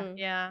start, gyud siya.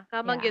 Yeah,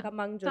 kamang Yeah. yun.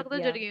 kamang jud, Sakto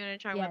jud yeah. yun,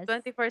 Charma. Yes.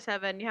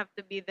 24/7, you have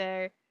to be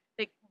there,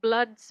 like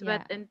blood,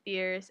 sweat, Yeah. and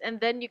tears,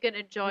 and then you can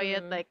enjoy it.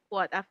 Mm. Like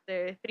what,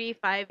 after 3,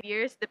 5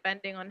 years,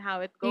 depending on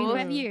how it Three to goes.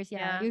 five Mm. years, yeah,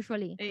 Yeah.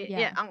 usually.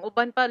 Yeah, Yeah. ang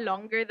uban pa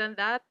longer than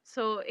that.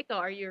 So,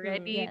 ikaw, are you Mm.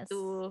 ready Yes.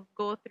 to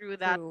go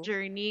through that True.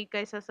 journey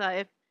kaysa sa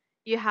if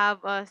you have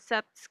a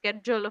set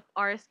schedule of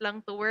hours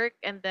lang to work,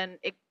 and then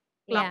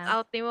clock Yeah.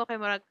 out nimo kay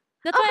murag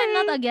That's why I'm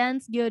not okay.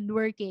 against good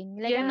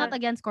working. Like I'm not Yeah.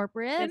 against It's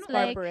corporates. Tino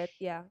Like corporate,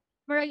 yeah.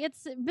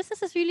 it's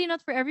business is really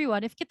not for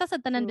everyone. If kita sa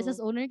tanan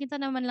business True. owner,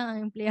 kita naman lang ang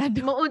empleyado.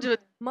 mao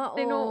jud Mao.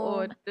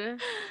 tinuod.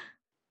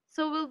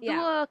 So we'll do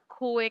Yeah. a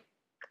quick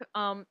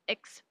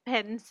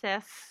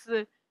expenses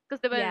because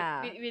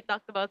Yeah. we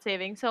talked about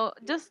saving. So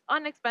just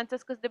on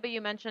expenses because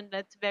you mentioned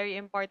that's very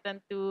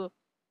important to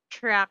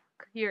track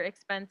your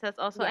expenses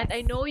also. And Yes.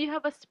 I know you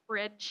have a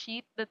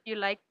spreadsheet that you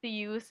like to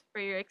use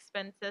for your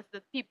expenses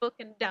that people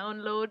can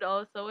download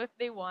also if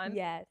they want.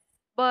 Yes.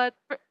 But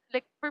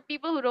for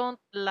people who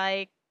don't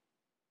like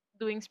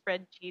doing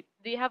spreadsheets,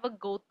 do you have a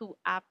go-to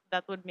app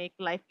that would make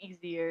life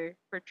easier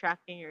for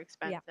tracking your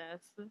Yeah.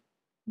 expenses?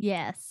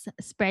 Yes,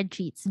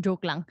 spreadsheets.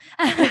 Joke lang.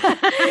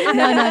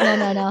 No, no, no,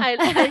 no, no. I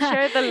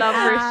share the love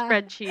for Ah,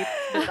 spreadsheets,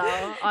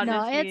 bitaw, no,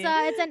 honestly.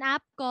 it's an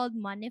app called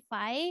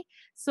Monify.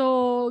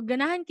 So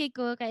ganahan kay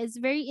ko kay it's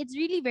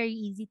really very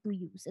easy to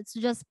use. It's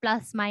just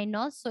plus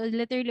minus. So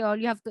literally all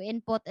you have to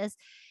input is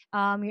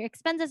your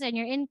expenses and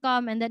your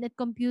income, and then it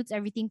computes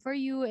everything for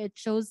you. It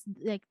shows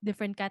like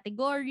different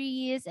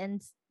categories and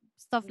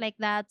stuff like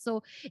that.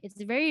 So it's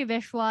very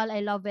visual. I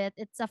love it.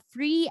 It's a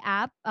free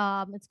app.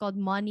 It's called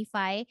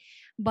Monify.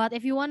 But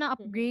if you wanna Mhm.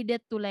 upgrade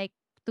it to like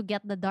to get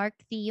the dark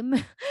theme,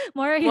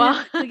 more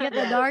Wow. to get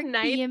the Yeah. dark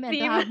Night theme and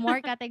to theme. have more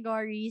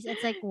categories,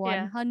 it's like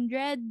Yeah.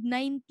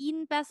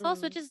 119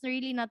 pesos, Mm. which is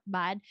really not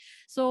bad.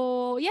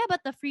 So yeah,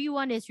 but the free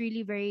one is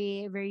really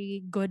very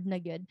very good na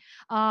good.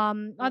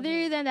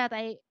 Other Mhm. than that,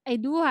 I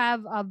do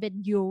have a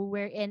video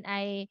wherein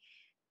I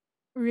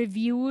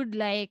reviewed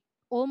like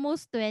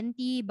almost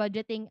 20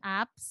 budgeting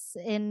apps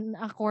in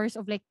a course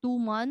of like 2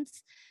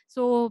 months.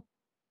 So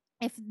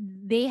if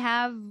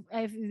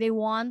if they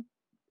want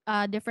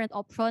a different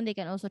option, they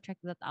can also check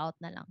that out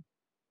na lang.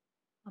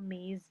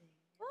 Amazing.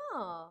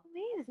 Oh,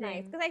 that's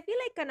nice. Amazing. Because I feel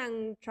like kanang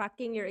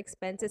tracking your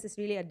expenses is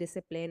really a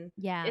discipline.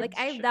 Yeah. Like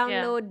It's I've true.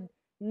 Yeah. downloaded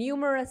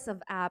numerous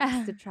of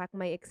apps to track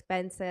my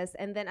expenses,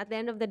 and then at the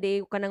end of the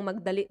day kanang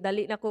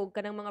magdali-dali na ko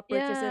kanang mga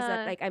purchases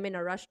that Yeah. like I'm in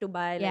a rush to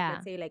buy, like Yeah.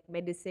 let's say like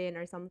medicine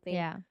or something.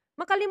 Yeah.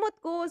 Makalimot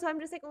ko, so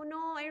I'm just like, oh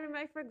no, I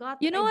remember, I forgot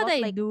You that I know what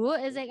bought I like do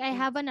is like I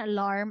mm, have an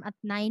alarm at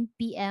 9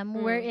 p.m.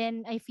 mm,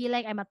 wherein I feel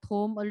like I'm at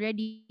home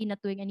already, not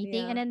doing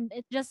anything, and yeah, then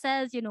it just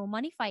says,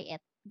 monify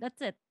it. That's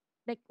it.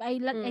 Like I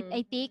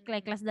mm, take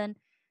like less than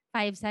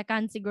 5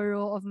 seconds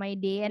siguro of my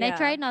day, and I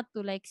try yeah, not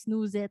to like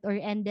snooze it or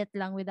end it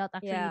lang without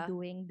actually yeah,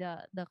 doing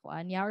the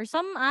kuan. Yeah, or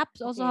some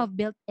apps also okay, have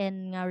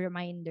built-in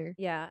reminder.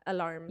 yeah,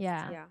 alarms,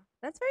 Yeah. yeah.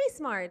 That's very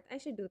smart. I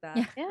should do that.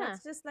 Yeah. Yeah.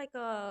 That's just like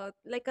a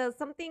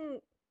something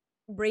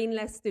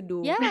brainless to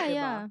do, Yeah, 'di ba?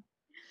 yeah.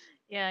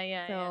 Yeah,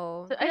 yeah, yeah.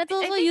 So, So And it's I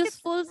also think it's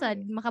useful sa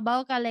nice.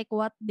 makabaw ka like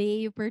what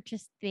day you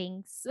purchase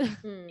things.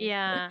 Mm.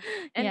 yeah.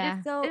 And Yeah.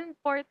 it's So,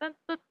 important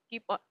to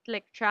keep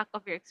like track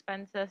of your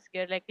expenses.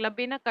 Like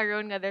labi na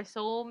karon nga there's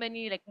so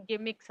many like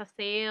gimmicks sa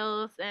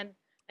sales and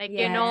like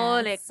like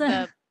yes,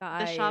 Yes.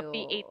 the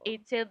Shopee eight kaayo.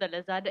 eight sale, the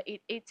Lazada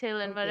 8/8 sale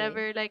and Okay.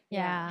 whatever. Like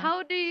Yeah. Yeah.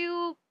 how do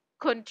you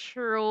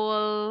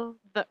control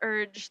the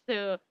urge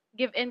to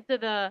give into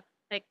the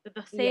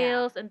Yeah.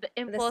 sales and the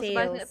The impulse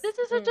buying? sales. This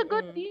is such a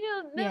good Mm-mm. deal.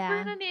 Never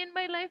Yeah. na ni in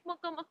my life mo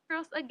come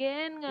across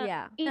again nga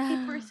Yeah.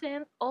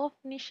 80% off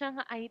ni siya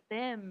nga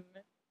item.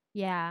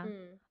 Yeah.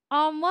 Mm.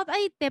 What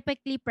I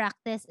typically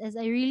practice is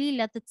I really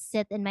let it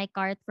sit in my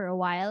cart for a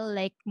while,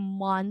 like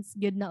months,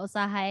 good na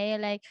usahay,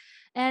 like,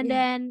 and Yeah.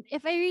 then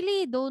if I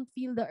really don't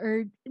feel the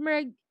urge,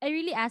 I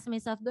really ask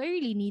myself, do I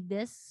really need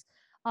this?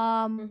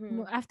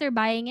 Mm-hmm. After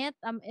buying it,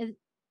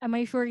 am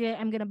I sure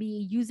I'm gonna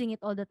be using it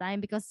all the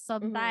time? Because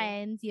Mm-hmm.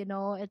 sometimes,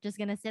 it's just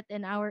gonna sit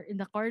in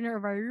the corner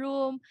of our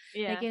room,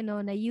 like Yeah.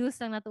 na use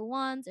lang na to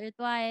once or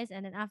twice,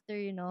 and then after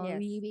Yes.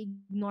 we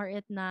ignore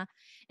it na.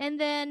 And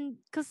then,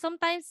 because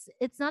sometimes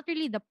it's not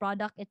really the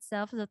product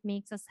itself that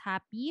makes us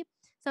happy.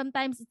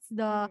 Sometimes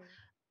Mm-hmm.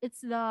 it's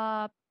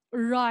the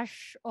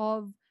rush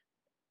of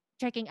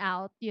checking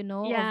out, of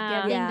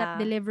Yeah. getting that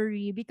Yeah.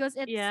 delivery because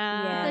it's a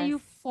Yeah. Yes.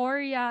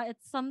 euphoria.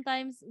 It's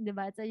sometimes,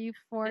 diba? It's a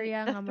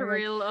euphoria The nga marag.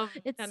 thrill of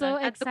It's so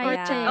kanang add to cart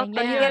check Yeah. out exciting.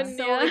 Pag you get Yeah. again,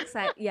 so yeah.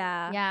 excited.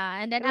 Yeah. Yeah,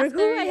 and then Like,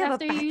 after ooh, I have a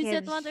after you use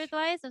it once or package.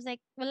 twice, it's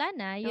like wala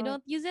na. You Oh,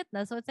 don't use it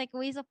na, so it's like a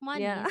waste of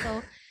money. yeah.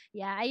 So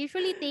yeah, I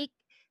usually take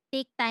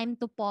time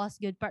to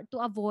pause good part to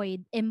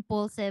avoid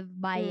impulsive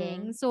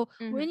buying. Mm. So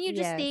Mhm. when you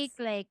just take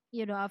Yes. like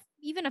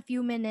even a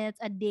few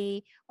minutes a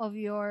day of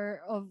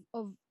your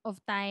of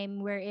time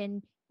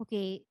wherein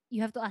okay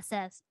you have to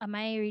assess, am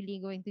I really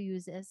going to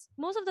use this?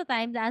 Most of the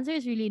time the answer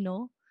is really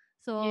no.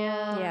 So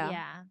Yeah. Yeah.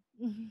 yeah.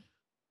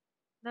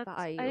 I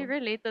Kaayo.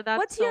 relate to that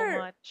What's so your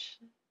much.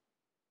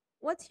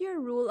 what's your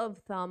rule of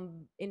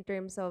thumb in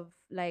terms of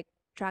like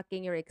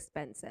tracking your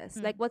expenses?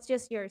 Like Mm. what's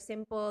just your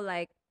simple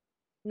like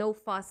no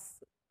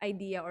fuss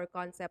idea or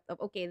concept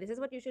of okay, this is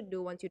what you should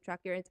do once you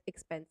track your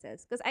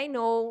expenses? Because I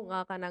know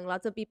nga kanang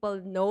lots of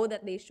people know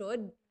that they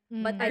should,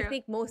 but I Mm. Pero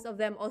think most of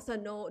them also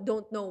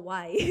don't know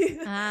why.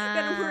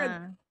 Kanang murag,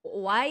 Ah.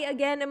 why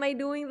again am I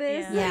doing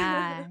this?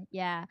 Yeah,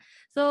 yeah.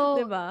 So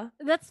Diba?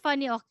 that's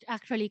funny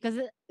actually, because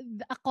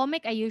a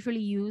comic I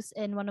usually use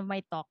in one of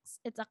my talks.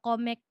 It's a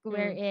comic Mm.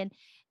 wherein,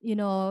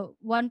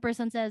 one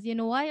person says,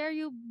 why are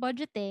you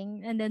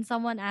budgeting? And then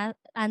someone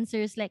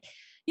answers like,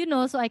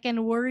 so I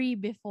can worry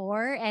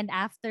before and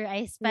after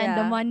I spend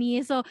the Yeah.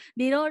 money. So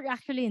they don't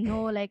actually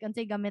know like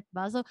unsay gamit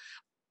ba. So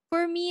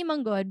for me,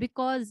 Manggod,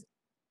 because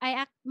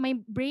my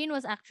brain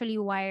was actually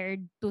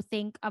wired to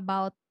think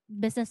about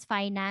business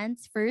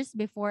finance first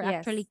before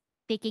Yes. actually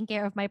taking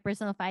care of my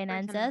personal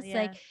Personal, finances.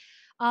 Like,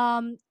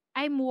 yeah.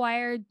 I'm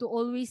wired to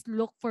always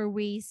look for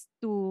ways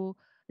to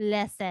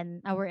lessen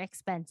our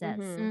expenses.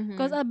 Mm-hmm.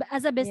 Because Mm-hmm.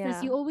 as a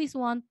business, you Yeah. always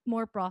want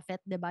more profit,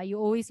 diba? You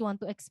always want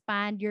to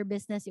expand your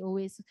business. You're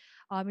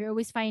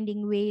always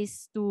finding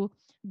ways to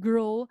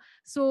grow.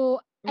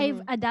 So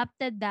I've Mm-hmm.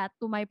 adapted that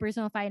to my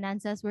personal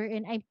finances,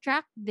 wherein I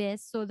track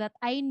this so that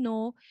I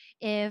know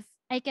if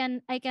I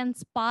can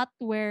spot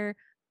where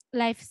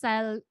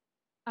lifestyle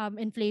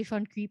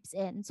inflation creeps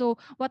in. So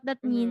what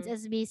that means Mm-hmm.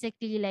 is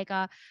basically like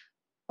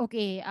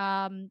okay,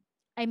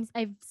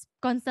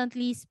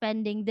 constantly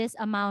spending this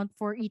amount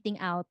for eating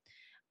out,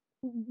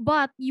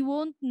 but you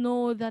won't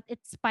know that it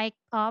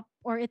spiked up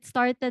or it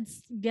started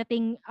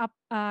getting up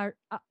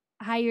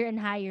higher and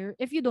higher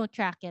if you don't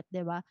track it,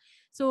 diba?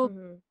 So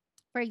Mm-hmm.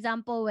 for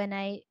example, when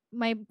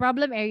my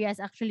problem area is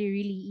actually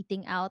really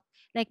eating out.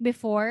 Like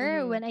before,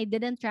 Mm-hmm. when I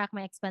didn't track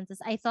my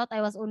expenses, I thought I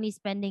was only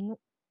spending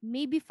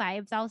maybe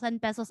 5,000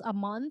 pesos a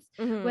month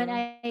when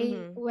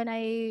Mm-hmm. Mm-hmm.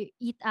 I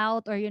eat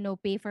out, or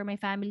pay for my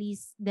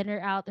family's dinner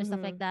out or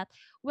stuff like Mm-hmm. that.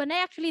 When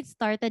I actually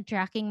started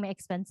tracking my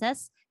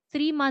expenses,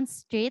 3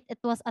 months straight, it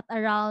was at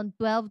around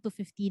 12 to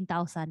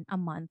 15,000 a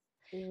month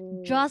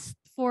Ooh. just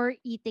for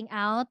eating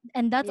out,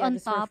 and that's Yeah, on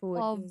just for top food.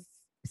 of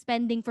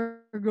spending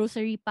for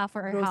grocery pa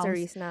for our house.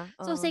 Groceries na.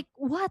 So it's like,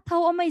 what?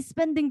 How am I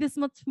spending this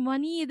much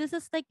money? This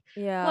is like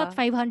what,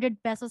 Yeah. 500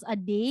 pesos a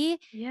day?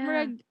 Yeah.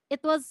 Murag, it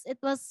was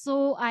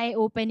so eye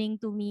opening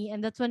to me,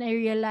 and that's when I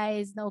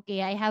realized na okay,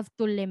 I have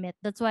to limit.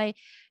 That's why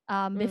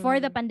before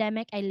the Mm-hmm.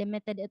 pandemic I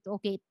limited it to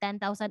okay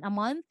 10,000 a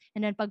month,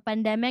 and then pag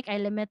pandemic I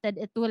limited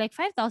it to like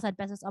 5,000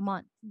 pesos a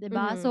month, 'di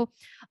ba? Mm-hmm. So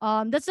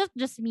that's not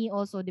just me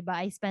also, 'di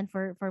ba? I spend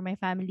for my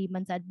family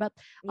man said, but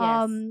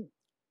Yes. um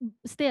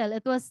still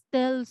it was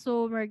still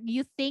so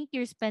you think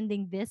you're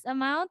spending this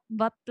amount,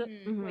 but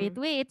Mm. wait,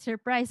 Mm-hmm.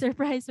 surprise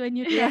surprise, when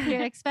you track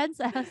Yeah. your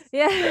expenses.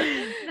 Yeah.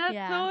 That's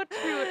Yeah. so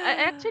true.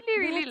 I actually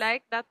really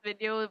That's like that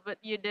video but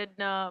you did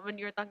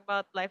when you were talking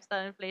about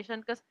lifestyle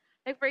inflation because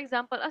like for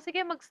example, sige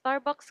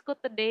mag-Starbucks ko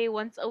today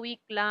once a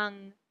week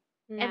lang.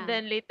 And Yeah. mm.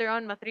 then later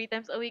on, 3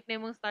 times a week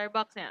na yung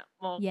Starbucks niya.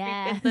 Mo, 3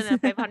 pesos Yes.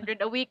 na, 500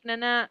 a week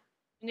na.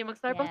 Hindi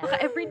mag-Starbucks, Yes. baka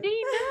everyday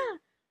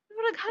na.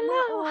 Like, hala,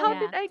 how Mao.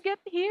 did Yeah. I get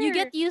You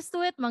get here? used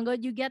to it,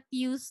 Manggod. You get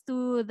used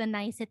to the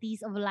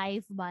niceties of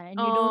life ba,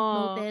 and you don't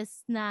Oh.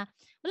 notice na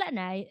wala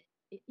na,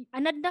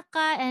 anad na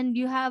ka, and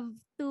you have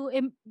to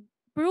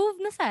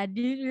improve na sad.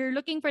 You're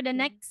looking for the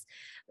Mhm.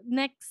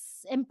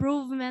 next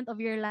improvement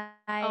of your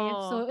life.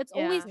 So it's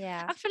Oh, always,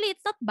 yeah. Yeah. actually,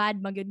 it's not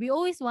bad, Manggod. We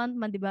always want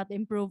man, diba, to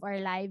improve our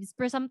lives.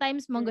 But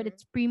sometimes, Manggod, Mm.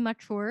 it's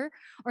premature,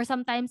 or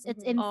sometimes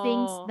it's Mm-hmm. in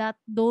things Oh. that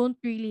don't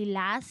really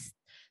last.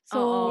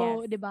 Oo. Yes.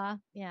 So, diba?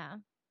 Yeah,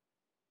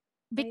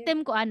 I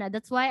victim ko ana.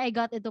 That's why I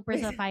got into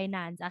personal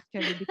finance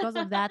actually, because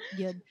of that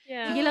gyud.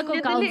 Yeah. Sige lang kong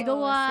Dali, Oh, same.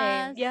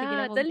 kaos-gawas, sige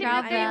lang yeah, kong dali ra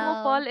I kayo mo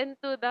travel. fall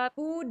into that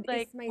food is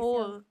like my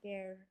hole.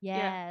 self-care.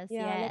 Yeah. Yes,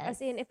 Yeah, like yes. as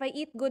in if I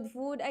eat good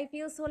food, I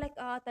feel so like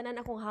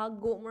tanan akong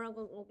hago, mura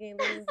akong okay,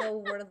 this is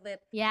so worth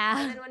it. And Yeah.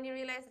 then when you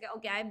realize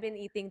okay, I've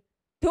been eating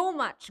too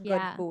much good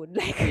Yeah. food.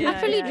 Like Yeah,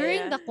 Actually, yeah,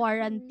 during yeah. the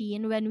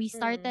quarantine, when we mm.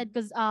 started,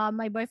 because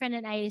my boyfriend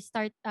and I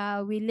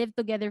we lived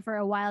together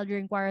for a while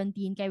during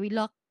quarantine. Kaya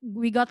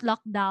we got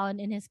locked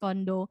down in his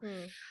condo.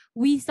 Mm.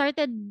 We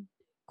started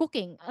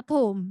cooking at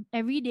home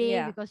every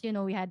day Yeah. because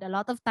we had a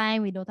lot of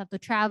time. We don't have to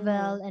Mm-hmm.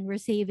 travel, and we're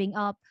saving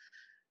up.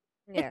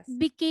 Yes.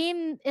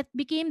 It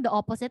became the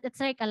opposite. It's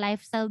like a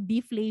lifestyle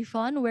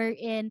deflation,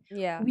 wherein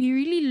Yeah. we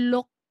really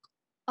look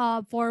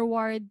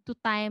forward to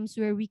times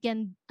where we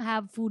can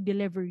have food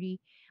delivery.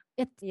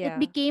 It Yeah.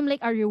 became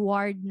like a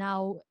reward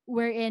now,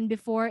 wherein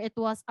before it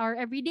was our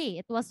everyday.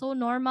 It was so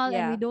normal,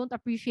 and we Yeah. don't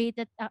appreciate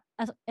it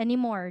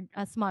anymore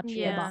as much,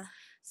 diba? Yeah. Yes.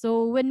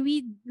 So when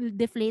we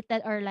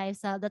deflated our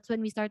lifestyle, that's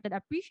when we started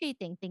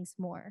appreciating things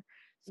more.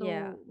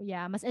 Yeah. So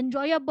yeah, mas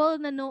enjoyable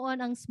na noon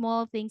ang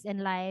small things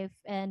in life,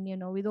 and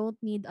we don't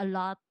need a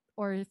lot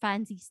or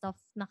fancy stuff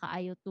na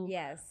kaayo to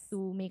Yes.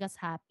 make us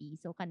happy.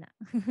 So kana.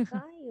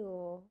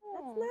 Kayo.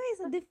 That's Oh. nice.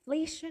 A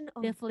deflation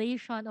of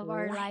Deflation of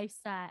our life.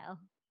 lifestyle.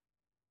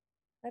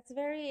 That's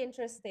very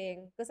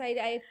interesting because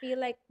I feel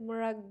like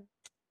murag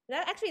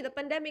actually the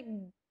pandemic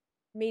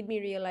made me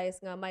realize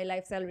nga my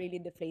lifestyle really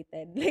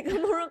deflated. Like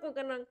murag ko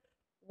kanang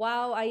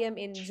wow, I am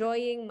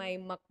enjoying my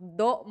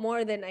McDo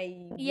more than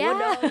I would Yeah.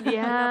 have in a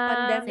Yeah.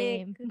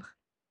 pandemic,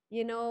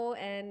 Same.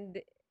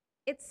 and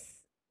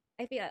it's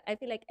I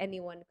feel like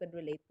anyone could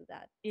relate to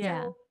that. Yeah.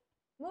 Yeah. So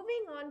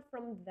moving on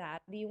from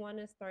that, do you want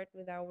to start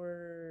with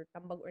our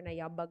tambag or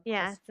nayabag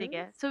Yeah, questions?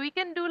 sige. So we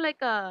can do like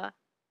a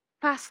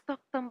fast talk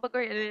tambag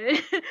or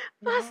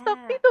fast talk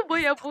Yeah. Tito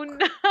Boy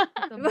Abunda.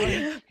 Ito boy.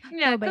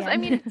 Yeah, Ito ba because I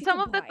yan? mean Tito some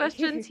of the Boy.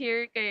 questions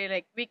here kay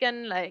like we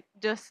can like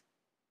just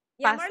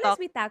Yeah, more fast or less talk.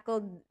 we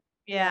tackled.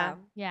 Yeah. Yeah.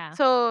 Yeah.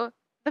 So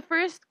the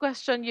first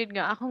question yun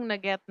nga akong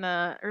naget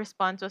na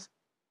response was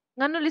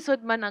ngano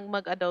lisod man ang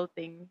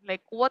mag-adulting?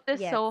 Like what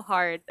is Yes. so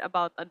hard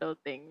about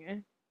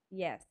adulting?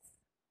 Yes.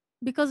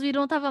 Because we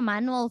don't have a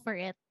manual for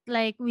it.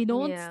 Like we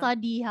don't Yeah.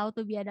 study how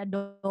to be an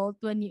adult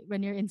when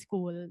you're in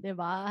school, 'di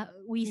ba?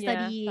 We Yeah.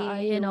 study,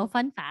 Kaayo.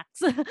 fun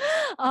facts.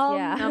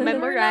 Yeah.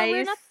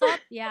 We're not Memorize.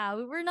 taught, yeah,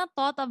 we were not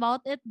taught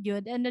about it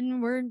good, and then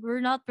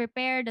we're not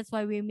prepared. That's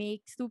why we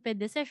make stupid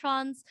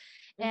decisions,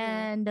 Mm-hmm.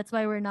 and that's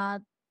why we're not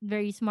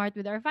very smart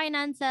with our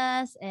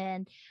finances,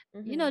 and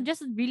Mm-hmm.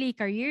 just really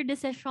career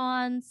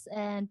decisions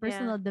and Yeah.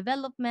 personal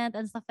development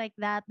and stuff like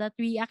that, that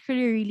we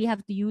actually really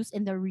have to use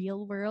in the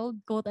real world,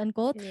 quote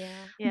unquote.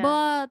 Yeah. Yeah.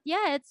 But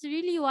yeah, it's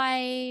really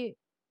why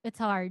it's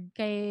hard.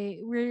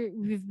 Kay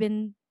we've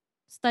been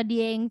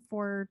studying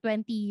for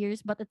 20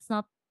 years, but it's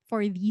not for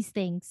these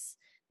things,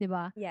 'di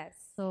ba? Yes.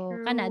 So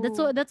kana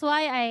True. that's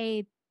why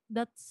I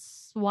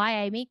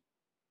make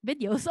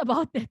videos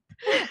about it.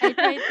 I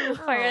try to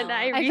Para na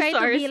Oh. ay I try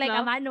to be resource, like a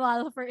no?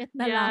 manual for it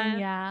na lang,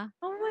 Yeah. yeah.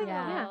 Oh my god.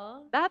 Yeah. Yeah.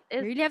 Aw. That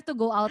You is really have to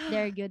go out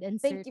there good and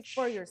Thank you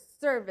for search. your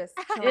service,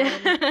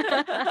 Charm.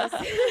 Because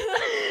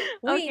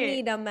we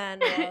Okay. need a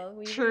manual.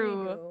 We really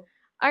True. do.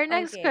 Our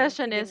next Okay,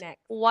 question sige is next.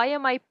 why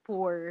am I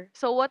poor?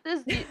 So what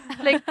is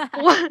like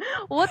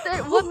what's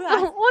like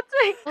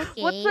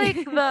Okay.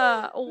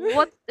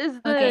 what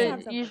is Let's Okay. the have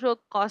some fun. usual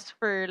cost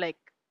for like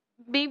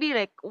maybe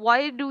like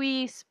why do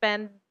we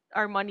spend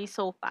our money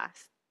so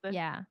fast?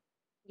 Yeah.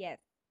 Yes.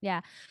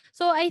 Yeah.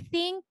 So I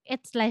think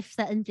it's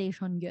lifestyle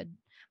inflation good,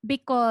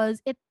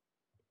 because it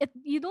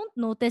you don't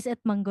notice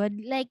it man good.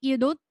 Like you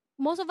don't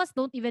most of us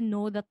don't even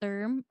know the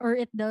term, or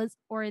it does,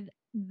 or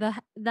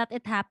that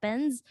it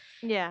happens.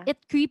 Yeah. It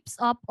creeps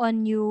up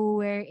on you,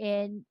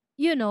 wherein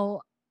you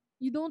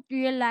don't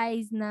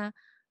realize na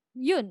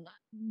yun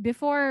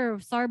before,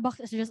 Starbucks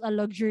is just a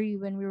luxury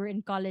when we were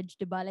in college,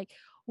 diba? Like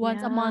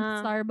once a month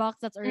Yeah. Starbucks,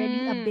 that's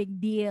already a Mm. big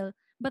deal.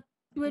 But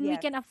when we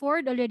Yes. can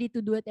afford already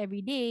to do it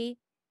every day,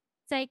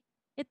 it's like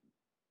it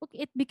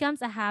okay, it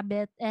becomes a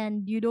habit,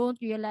 and you don't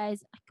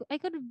realize I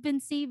could have been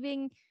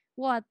saving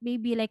what,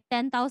 maybe like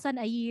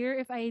 10,000 a year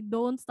if I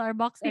don't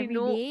Starbucks every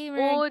day.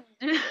 Like, Tinuod.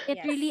 it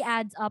Yes. really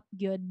adds up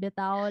good,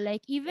 bitaw.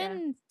 Like Yeah.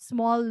 even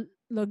small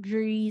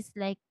luxuries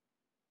like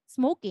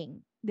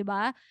smoking, 'di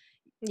ba?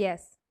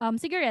 Yes.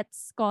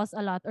 Cigarettes cost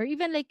a lot, or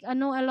even like a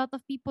lot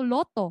of people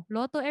lotto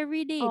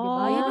every day, 'di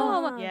ba? You know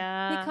how Oh,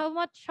 Yeah. like yeah. how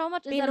much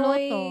is a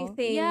Pinoy lotto?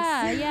 things.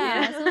 Yeah, Yeah. yeah.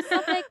 So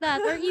stuff like that,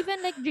 or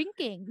even like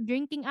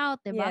drinking out,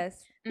 'di ba?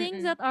 Yes.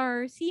 Things Mm-mm. that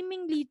are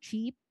seemingly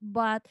cheap,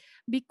 but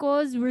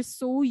because we're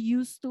so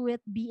used to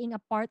it being a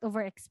part of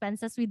our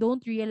expenses, we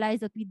don't realize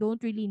that we don't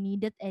really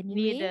need it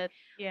Need anyway. it.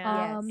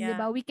 Yeah. Yes. 'Di Yeah.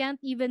 ba? We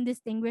can't even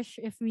distinguish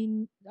if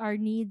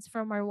our needs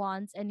from our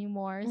wants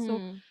anymore.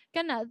 So Mm.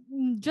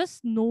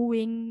 just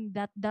knowing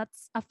that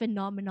that's a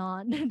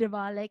phenomenon, 'di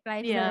ba? Like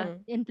lifestyle Yeah.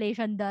 Mm-hmm.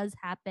 inflation does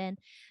happen,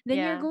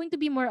 then you're Yeah. going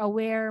to be more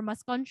aware,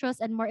 mas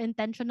conscious, and more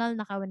intentional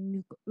na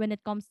when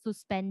it comes to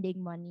spending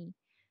money.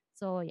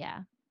 So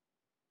yeah.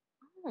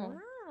 Oh,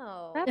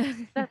 Wow.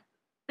 that's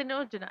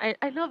tinuod yun. I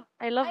love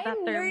that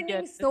I'm term learning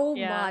good. so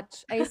Yeah.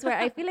 much. I swear.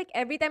 I feel like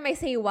every time I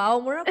say wow,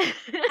 more of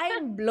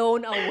I'm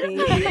blown away.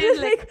 Like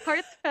Like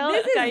heartfelt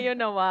this is kayo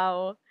na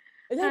wow.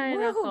 like Ay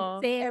wow. nako.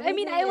 Same. I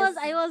mean, Everything I is was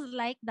I was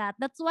like that.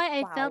 That's why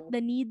I felt wow.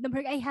 the need.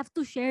 I have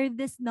to share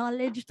this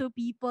knowledge to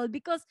people,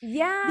 because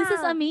this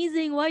is Yeah.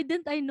 amazing. Why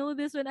didn't I know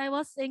this when I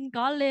was in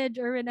college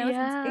or when I was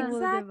in Yeah. school,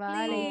 diba?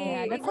 Like, Oh, yeah,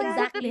 Exactly. why that's wasn't it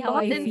exactly how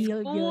taught I in Exactly.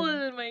 feel good.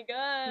 school? My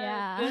God.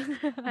 Yeah.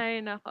 Ay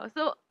nako.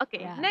 So,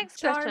 okay, Yeah.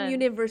 next Charm question.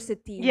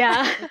 University.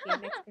 Yeah. Okay,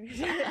 next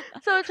question.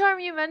 So,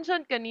 Charm, you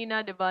mentioned kanina,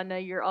 di ba, na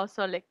you're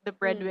also like the Mm.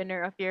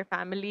 breadwinner of your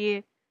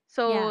family. Yeah.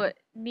 So,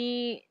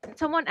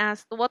 someone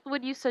asked, what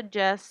would you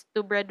suggest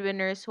to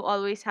breadwinners who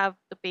always have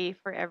to pay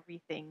for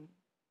everything?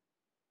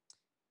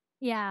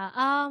 Yeah.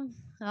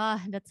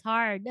 That's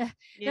hard. That's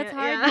Yeah,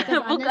 hard yeah.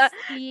 because Yeah.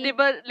 Di honestly,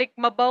 ba, like,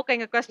 mabaw kay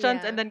nga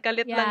questions and Yeah. then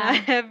kalit lang nga yeah.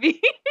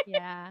 heavy.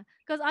 Yeah.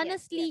 Because Yes,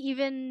 honestly, yes.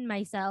 even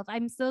myself,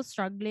 I'm still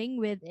struggling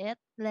with it.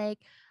 Like,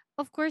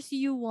 of course,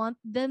 you want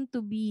them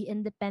to be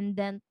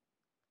independent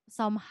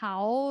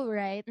somehow,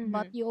 right?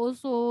 But Mm-hmm. you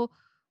also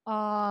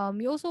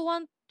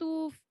want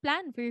to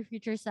plan for your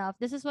future self.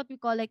 This is what we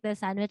call like the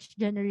sandwich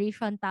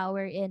generation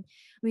tower, in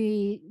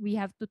we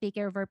have to take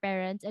care of our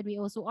parents, and we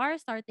also are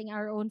starting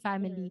our own Hmm.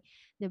 family,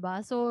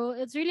 diba? So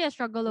it's really a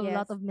struggle of a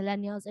lot Yes. of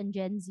millennials and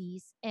Gen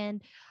Zs.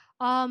 And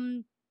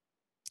um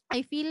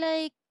I feel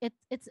like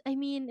it's I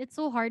mean it's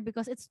so hard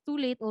because it's too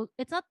late.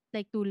 It's not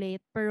like too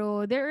late,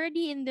 pero they're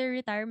already in their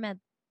retirement,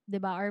 'di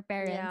ba? Our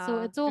parents. So Yeah.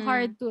 it's so Mm,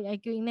 hard to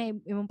like yung na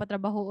imong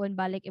patrabahoon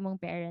balik imong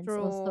parents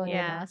also, 'di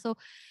True. ba? yeah. So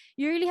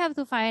you really have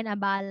to find a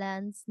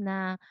balance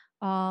na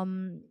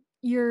um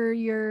you're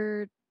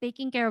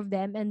taking care of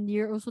them, and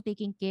you're also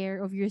taking care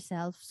of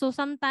yourself. So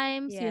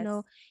sometimes, Yes.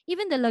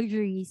 even the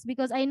luxuries,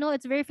 because I know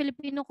it's very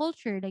Filipino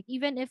culture. Like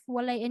even if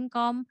wala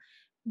income,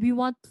 we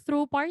want to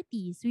throw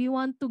parties, we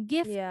want to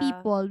gift Yeah.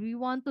 people, we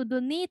want to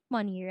donate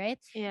money, right?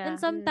 And Yeah. Mm.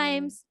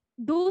 sometimes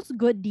those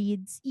good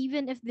deeds,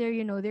 even if they're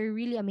they're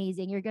really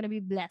amazing, you're gonna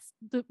be blessed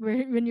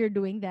when you're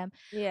doing them.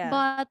 Yeah.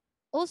 But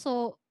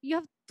also you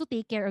have to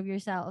take care of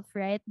yourself,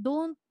 right?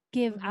 Don't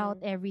give out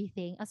Mm-hmm.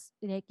 everything. As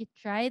like, you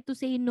try to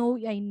say no,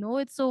 I know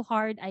it's so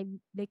hard, I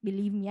like,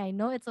 believe me, I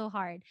know it's so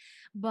hard,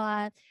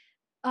 but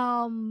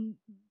um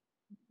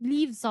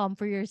leave some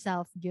for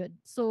yourself, good.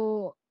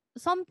 So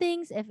some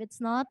things, if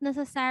it's not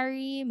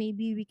necessary,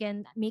 maybe we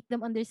can make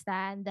them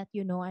understand that,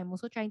 I'm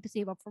also trying to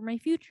save up for my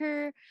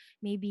future,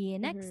 maybe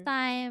next Mm-hmm.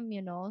 time,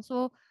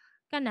 so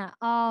kana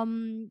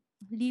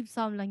leave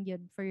some lang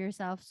yun for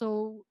yourself.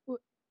 So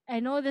I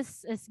know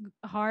this is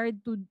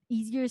hard to,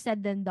 easier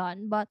said than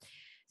done, but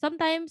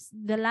sometimes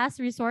the last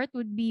resort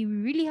would be, we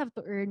really have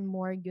to earn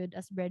more, good,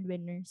 as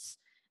breadwinners.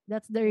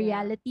 That's the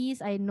Yeah. realities.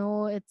 I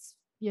know it's,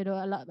 a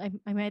lot,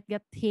 I might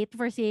get hate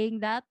for saying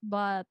that,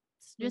 but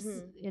it's just,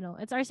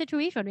 Mm-hmm. it's our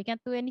situation, we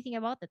can't do anything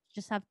about it,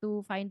 just have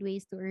to find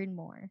ways to earn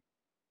more.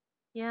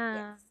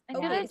 Yeah. Yes. And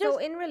can Yeah. I Okay. So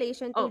just in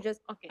relation to Oh,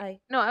 just okay. I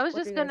No, I was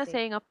what are just you gonna gonna say?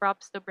 saying a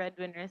props to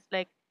breadwinners.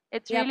 Like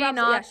it's Yeah, really props.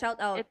 Yeah, not shout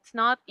out it's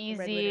not to easy,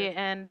 breadwinners.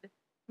 and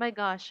my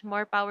gosh,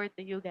 more power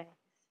to you guys.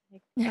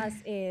 Like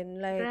As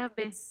in, like,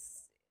 grabe.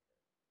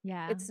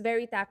 Yeah. it's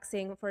very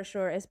taxing for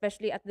sure,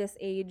 especially at this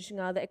age.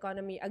 Nga, the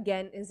economy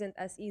again isn't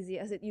as easy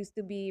as it used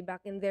to be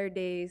back in their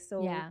days.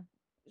 So Yeah.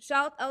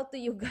 shout out to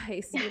you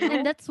guys, Yeah. you And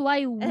know? that's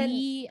why And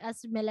we,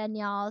 as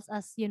millennials,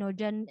 as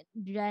Gen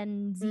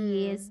Zs,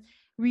 mm,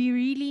 we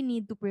really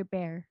need to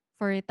prepare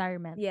for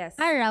retirement. yes,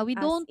 Para we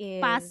as don't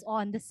pass in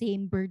on the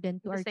same burden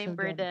to The our same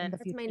children in the burden.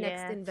 that's my future.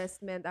 next Yes.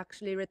 investment,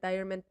 actually,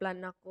 retirement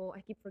plan ako.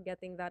 I keep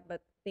forgetting that,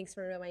 but thanks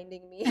for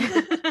reminding me.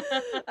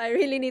 I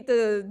really need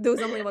to do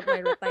something about my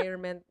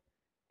retirement.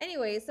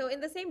 Anyway, so in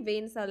the same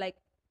vein, so like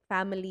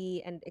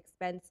family and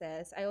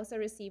expenses, I also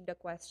received a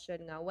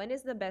question now. When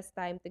is the best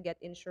time to get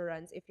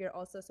insurance if you're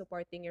also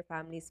supporting your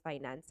family's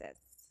finances?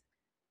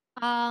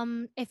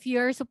 If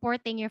you're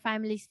supporting your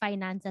family's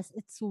finances,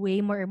 it's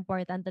way more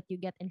important that you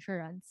get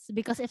insurance,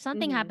 because if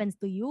something Mm-hmm. happens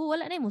to you,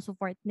 wala na yung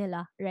support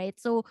nila, right?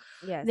 So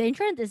Yes. the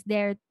insurance is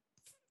there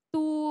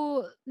to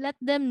let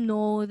them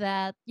know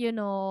that,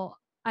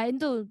 I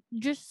do,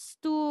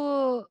 just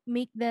to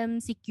make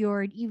them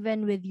secured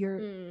even with your,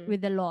 Mm.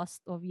 with the loss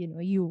of,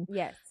 you.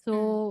 Yes.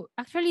 So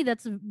actually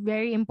that's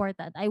very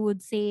important. I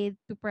would say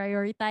to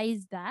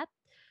prioritize that,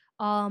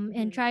 and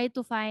Mm-hmm. try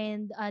to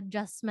find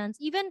adjustments.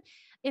 Even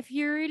if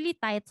you're really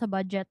tight sa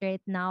budget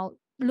right now,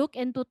 look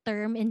into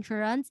term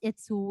insurance.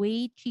 It's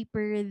way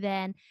cheaper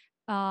than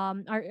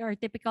our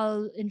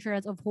typical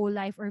insurance of whole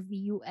life or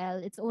VUL.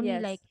 It's only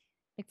Yes. like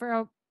for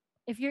a,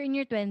 if you're in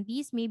your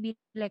 20s, maybe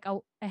like a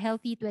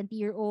healthy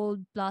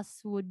 20-year-old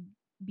plus would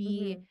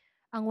be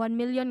Mm-hmm. ang 1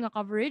 million nga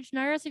coverage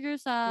nara siguro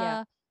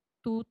Yeah. sa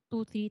 2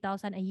 to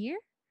 3,000 a year,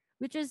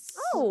 which is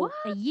Oh,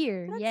 a What?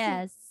 year. that's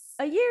Yes.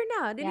 a year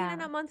na. Dili na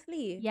Yeah. na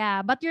monthly.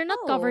 Yeah, but you're not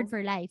covered Oh,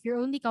 for life. You're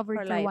only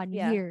covered for for life. one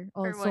Yeah, year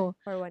For one. also.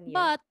 for 1 year.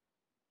 But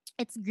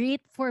it's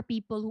great for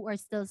people who are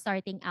still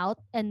starting out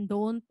and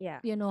don't, Yeah,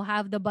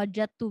 have the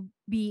budget to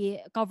be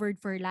covered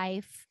for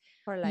life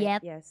for life.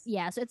 yet. Yes.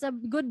 Yeah, so it's a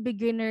good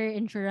beginner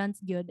insurance,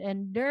 good.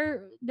 And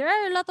there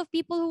are a lot of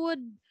people who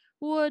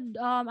would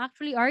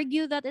actually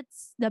argue that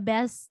it's the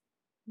best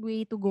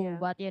way to go,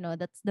 Yeah. but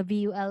that's the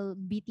VUL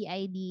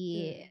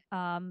BTID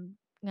Mm.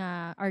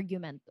 nga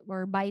argument,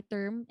 or buy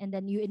term and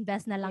then you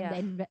invest na lang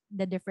Yeah.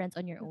 the difference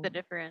on your The own.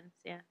 difference,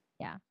 yeah.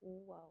 Yeah.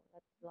 Oh, wow,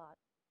 that's a lot.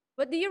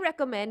 But do you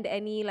recommend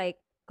any like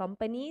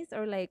companies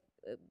or like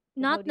how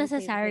Not do you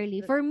say this? Like necessarily.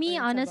 For me,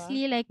 terms ba?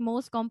 honestly, like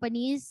most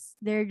companies,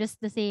 they're just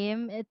the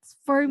same. It's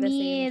for The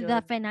same, me, the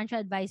Jod. financial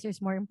advisor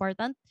is more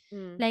important.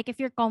 Mm. Like if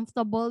you're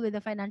comfortable with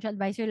a financial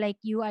advisor like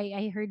you,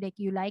 I heard like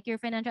you like your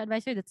financial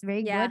advisor, that's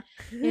very Yeah. good.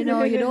 You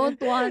don't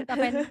want a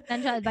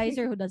financial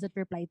advisor who doesn't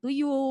reply to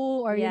you,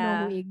 or who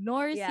Yeah.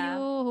 ignores you, Yeah.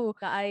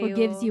 who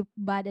gives Kaayo. you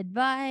bad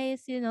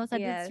advice, so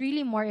that's Yes.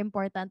 really more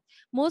important.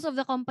 Most of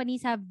the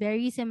companies have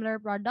very similar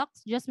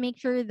products. Just make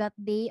sure that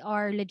they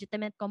are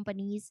legitimate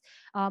companies,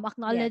 Yes.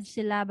 acknowledged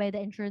sila by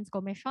the insurance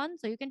commission.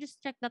 So you can just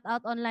check that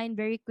out online,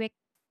 very quick,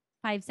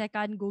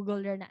 5-second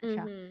Google na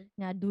siya. Mm-hmm.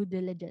 Na due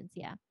diligence,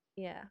 yeah.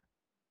 Yeah.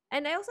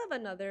 And I also have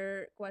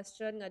another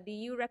question. Do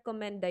you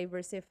recommend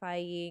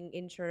diversifying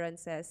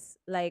insurances?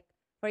 Like,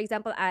 for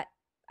example,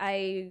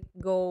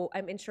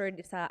 I'm insured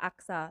sa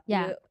AXA. Do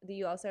Yeah,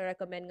 you also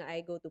recommend nga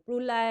I go to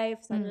Pru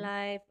Life, Sun mm,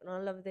 Life, and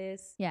all of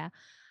this? yeah.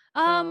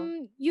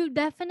 So, You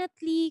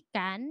definitely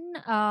can.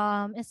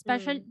 mm,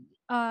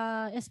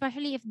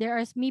 Especially if there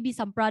are maybe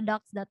some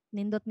products that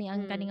nindot ni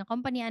ang mm, kaninga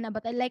company ana,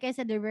 but like I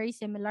said, they're very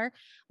similar.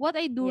 What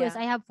I do is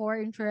yeah, I have four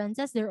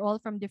insurances. They're all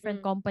from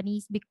different mm,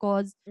 companies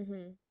because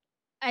mm-hmm,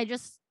 I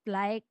just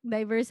like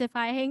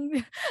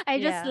diversifying. I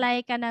just Yeah.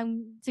 like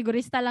kanang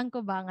sigurista lang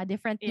ko ba nga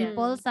different Yeah.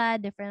 people Mm. sa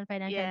different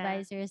financial Yeah.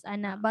 advisors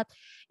ana. Uh, But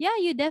yeah,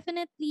 you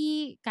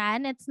definitely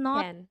can.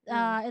 Can.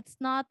 Mm. It's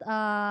not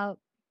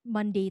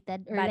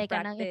mandated or Bad like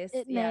kanang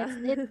practice. na-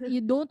 Yeah. it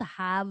you don't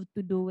have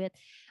to do it.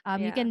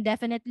 You Yeah. can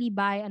definitely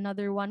buy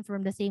another one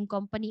from the same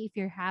company if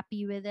you're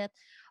happy with it.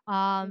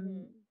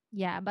 Um Mm-hmm.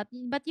 yeah, but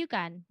you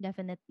can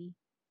definitely.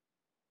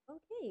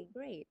 Okay,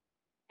 great.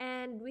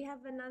 And we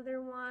have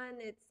another one.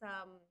 It's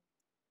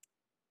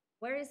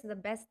where is the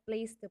best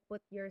place to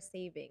put your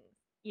savings?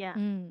 yeah.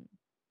 Mm.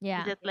 Is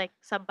Yeah. it like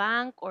sa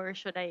bank, or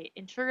should I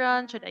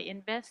insurance? Should I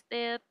invest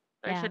it?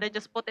 Or Yeah. should I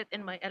just put it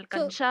in my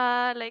So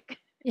alcansya? Like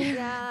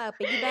Yeah,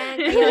 piggy bank.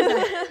 ayaw sa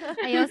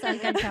ayaw sa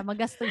alkansya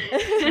magasto.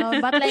 No,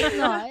 but like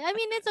no, I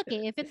mean it's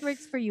okay if it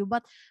works for you.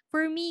 But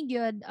for me,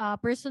 good.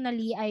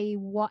 Personally, I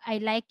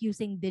like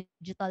using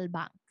digital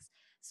banks.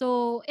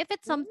 So if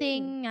it's Mm,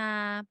 something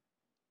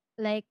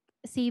like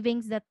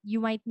savings that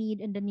you might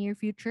need in the near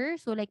future,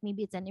 so like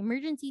maybe it's an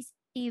emergency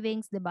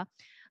savings, diba?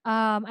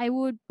 I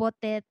would put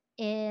it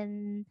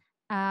in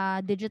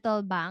a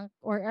digital bank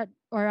or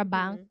a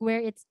bank mm-hmm.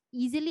 where it's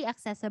easily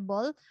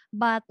accessible,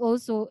 but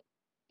also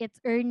it's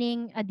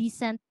earning a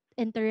decent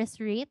interest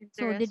rate.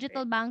 So interest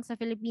digital rate. banks sa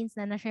Philippines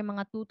na siya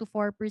mga 2 to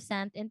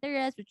 4%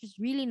 interest, which is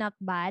really not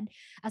bad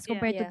as Yeah.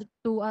 compared Yeah.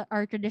 to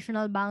our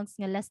traditional banks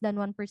nga less than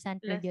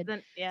 1% na Less good. than,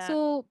 yeah.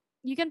 So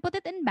you can put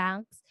it in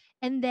banks,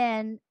 and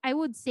then I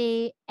would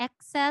say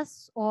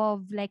excess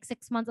of like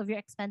 6 months of your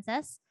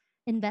expenses,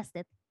 invest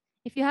it.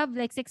 If you have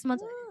like 6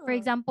 months, for Oh,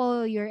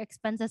 example, your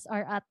expenses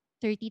are at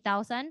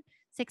 30,000,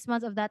 6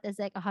 months of that is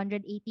like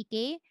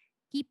 180K.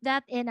 Keep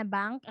that in a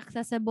bank,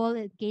 accessible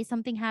in case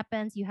something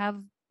happens. You have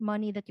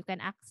money that you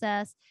can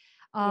access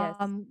yes.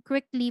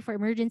 quickly for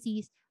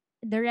emergencies.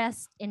 The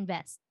rest,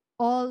 invest.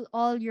 All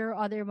your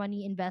other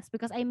money, invest,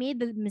 because I made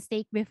the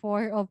mistake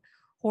before of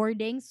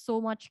hoarding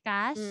so much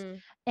cash, Mm,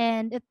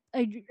 and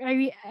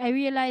I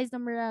realized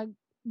na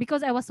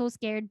because I was so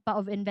scared pa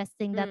of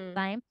investing that mm.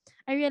 time.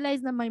 I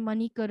realized that my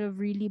money could have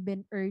really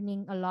been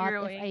earning a lot if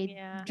Growing, I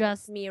yeah. Like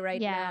just me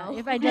right yeah, now.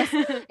 if I just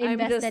I'm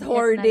just invested it na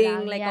hoarding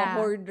lang. like a Yeah.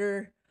 hoarder.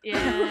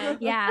 Yeah.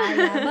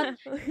 Yeah, but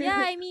yeah,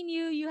 I mean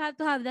you have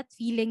to have that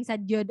feeling sa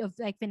good of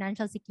like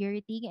financial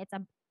security.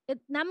 It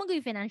naman ko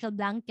yung financial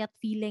blanket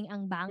feeling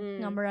ang bank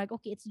nga Mm, marag,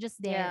 okay, it's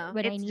just there. yeah.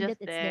 When I It's need just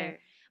it, it's there. there.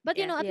 But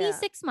Yeah. at least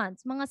Yeah. 6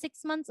 months, mga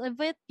 6 months of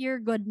it, you're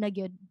good na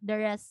good. The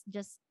rest,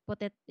 just put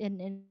it in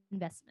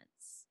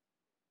investments.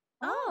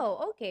 Oh.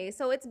 Oh, okay.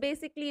 So it's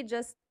basically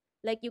just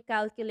like you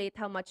calculate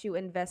how much you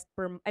invest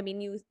I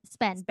mean, you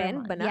Spend per spend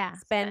month. ba na? Yeah,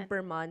 Spend Spend.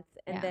 per month.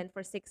 And yeah. then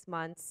for 6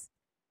 months,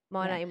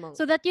 mo Yeah. na imong.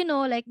 So that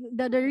like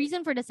the Right.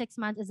 reason for the 6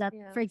 months is that,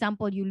 Yeah. for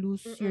example, you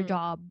lose your Mm-mm.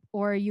 job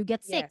or you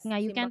get sick, Yes. nga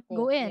you can't Simbako.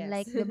 go in, Yes.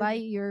 like diba,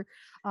 you're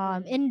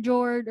Mm.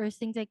 injured or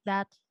things like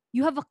that.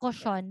 You have a Yes.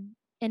 cushion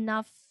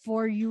enough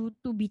for you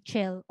to be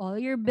chill. All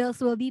your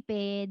bills will be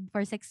paid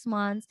for 6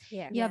 months.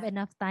 Yes. You have Yeah.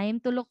 enough time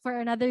to look for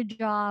another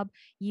job.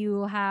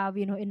 You have,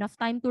 enough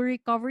time to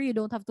recover. You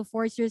don't have to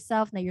force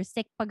yourself na you're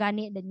sick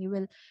pagani, then you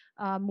will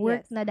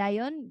work Yes. na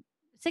dayon.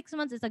 6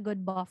 months is a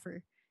good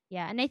buffer.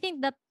 Yeah, and I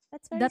think that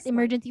That's very that smart.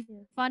 emergency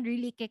Yeah. fund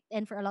really kicked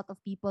in for a lot of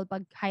people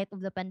pag height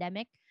of the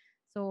pandemic.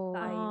 So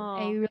Tayo.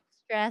 I Oh. really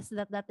stress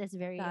that is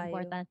very Tayo.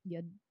 important.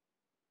 Good.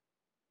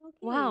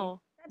 Okay. Wow.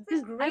 That's a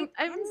This great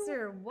I'm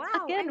answer.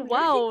 Wow. again, I'm learning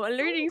wow, so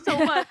learning much. so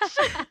much.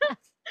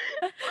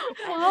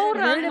 I'm Wow,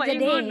 gonna Word rang of the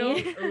maingon, be no?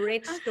 day.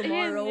 rich Ayun,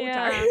 tomorrow,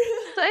 Char. yeah.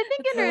 So I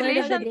think The in word of the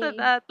relation to day.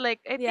 that,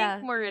 like I think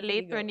Yeah. more Yeah, sige,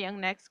 relate to go. niyang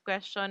next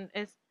question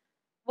is,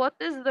 what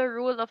is the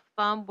rule of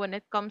thumb when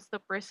it comes to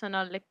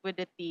personal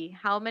liquidity?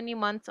 How many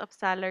months of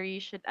salary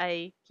should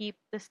I keep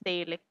to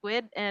stay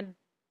liquid? And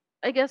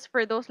I guess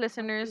for those What is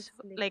listeners,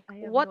 like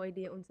I have what? no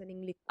idea unsa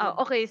ning Oh, liquid.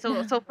 okay.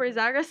 So for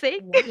Zara's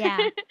sake, Yeah.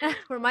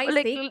 For my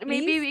like sake,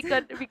 maybe please.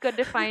 we could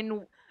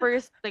define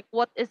first, like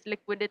what is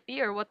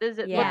liquidity, or what does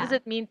Yeah. Yeah.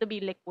 it mean to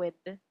be liquid?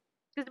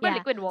 Because Yeah.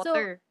 liquid So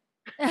water.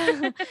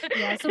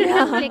 yeah, so being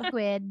Yeah.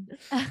 liquid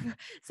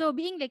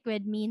being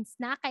liquid means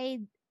na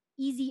kay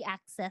easy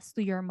access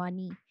to your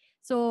money.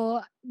 So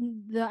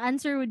the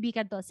answer would be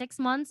kanto 6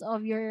 months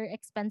of your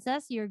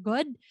expenses, you're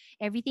good.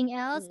 Everything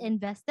else, Mm.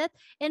 invested.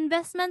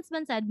 Investments,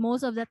 man said,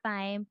 most of the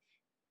time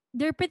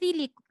they're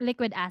pretty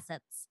liquid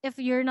assets. If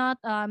you're not,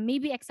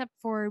 maybe except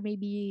for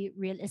maybe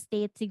real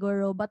estate,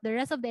 siguro, but the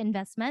rest of the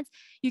investments,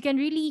 you can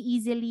really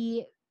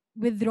easily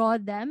withdraw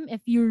them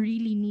if you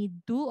really need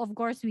to. Of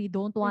course, we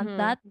don't want Mhm.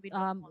 that. We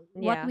don't want.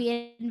 What Yeah.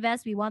 we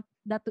invest, we want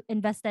that to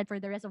invested for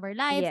the rest of our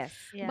lives. Yes.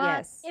 Yeah.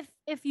 But Yes.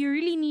 if you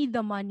really need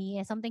the money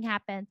and something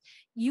happens,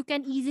 you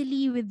can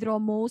easily withdraw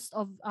most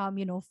of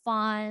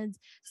funds,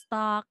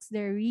 stocks.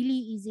 They're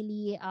really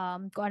easily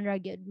kuan ra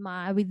gyud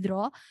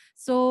ma-withdraw.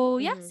 So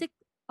yeah, Mhm.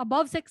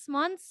 above 6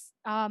 months,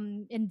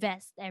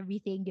 invest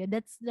everything. Yeah,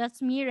 that's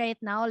me right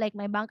now. Like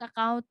my bank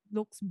account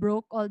looks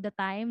broke all the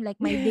time.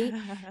 Like my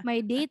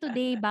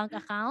day-to-day bank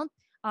account,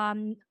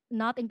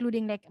 not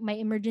including like my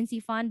emergency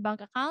fund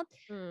bank account,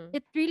 Mm.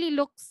 it really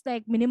looks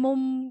like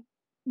minimum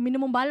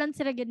minimum balance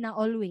sila gid na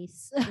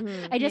always.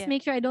 Mhm. I just Yeah.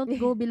 make sure I don't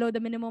go below the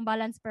minimum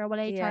balance per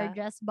walay Yeah,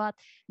 charges, but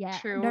yeah,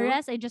 the True.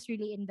 rest I just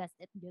really invest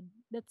it good.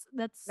 That's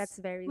that's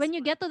very when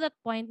you smart. get to that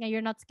point na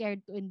you're not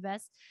scared to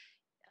invest.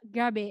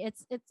 Grabe,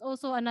 it's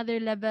also another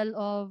level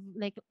of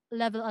like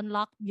level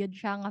unlock yun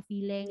siya nga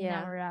feeling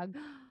na Yeah. murag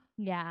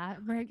yeah,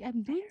 murag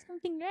I'm doing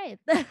something right.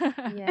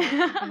 Yeah.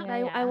 yeah,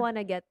 I yeah. want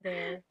to get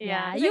there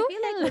Yeah. Yeah, because I you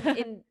feel like with will.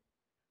 in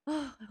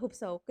I hope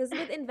so. Because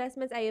with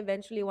investments, I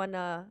eventually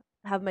wanna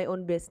have my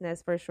own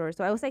business for sure.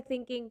 So I was like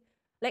thinking,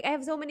 like I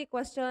have so many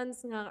questions.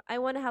 Nga, I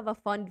wanna have a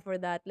fund for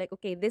that. Like,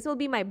 okay, this will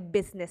be my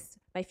business,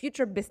 my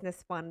future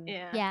business fund.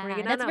 Yeah. Yeah,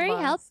 that's Mariginana very ba?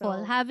 helpful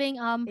So having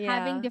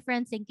yeah.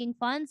 different sinking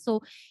funds.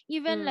 So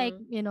even like,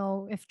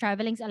 Mm, if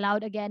traveling's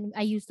allowed again,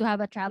 I used to have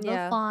a travel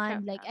yeah.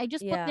 fund. Like I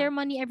just put Yeah. their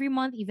money every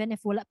month even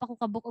if wala pa ko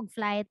kabook og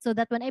flight, so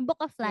that when I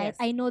book a flight, Yes.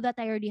 I know that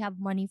I already have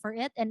money for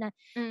it. And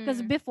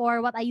because Mm.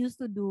 before what I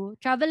used to do,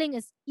 traveling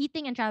is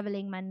eating and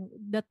traveling, man,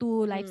 the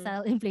two Mm,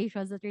 lifestyle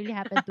inflations that really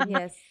happened to me.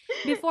 yes.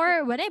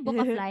 Before, when I book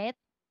a flight,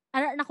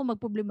 ara na ako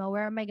magproblema,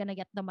 where am I gonna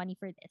get the money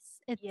for this?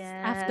 It's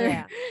after,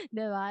 Yes. Yeah.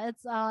 diba?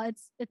 It's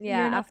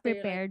Yeah. you're not After you're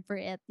like, prepared for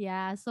it.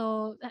 Yeah.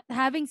 So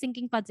having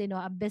sinking funds, a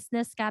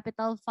business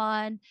capital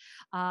fund,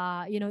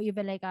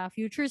 even like a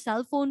future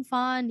cell phone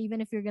fund, even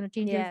if you're gonna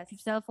change your yes.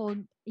 cell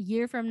phone a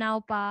year from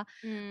now, pa,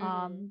 Mm.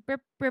 Mm-hmm.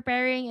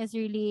 preparing is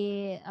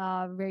really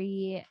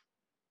very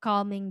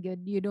calming.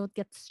 Good. You don't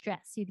get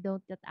stressed. You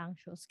don't get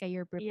anxious. Kaya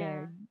you're Yeah.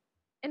 prepared.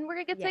 And where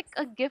it gets Yes. like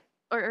a gift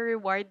or a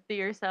reward to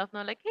yourself,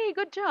 no? Like, hey,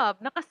 good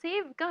job.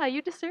 Nakasave ka.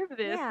 You deserve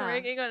this. Yeah.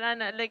 Like,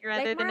 like Like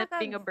rather than it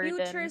being Marakag, a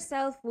future burden.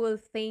 self will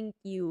thank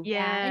you.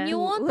 Yeah, and you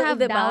Yes. won't To have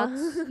 'di ba?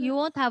 doubts. You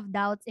won't have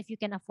doubts if you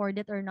can afford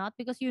it or not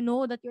because you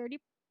know that you're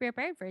already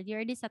prepared for it. You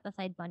already set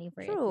aside money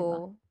for it, diba?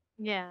 True.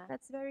 Yeah.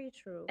 That's very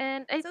true.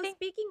 And I So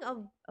think speaking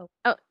of oh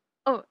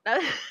oh no,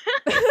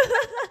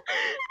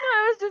 I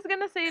was just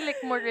gonna say like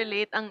more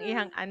relate ang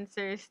ihang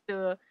answers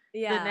to the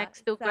yeah,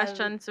 next two Sal,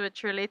 questions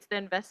which relates to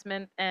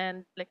investment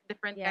and like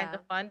different kind yeah.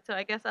 of funds. So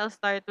I guess I'll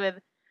start with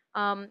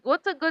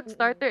what's a good Mm-mm.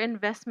 starter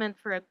investment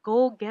for a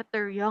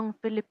go-getter young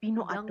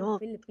Filipino Young adult?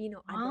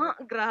 Filipino Ah,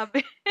 adult.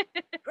 grabe.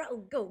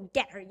 Go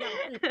get her, young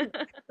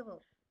Filipino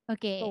adult.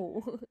 Okay.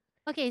 Go.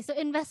 Okay, so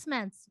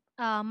investments.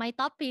 My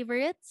top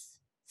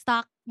favorites,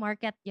 stock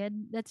market. Yeah,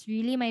 that's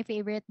really my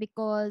favorite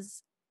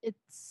because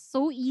it's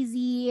so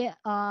easy.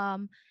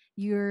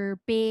 You're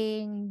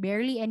paying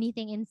barely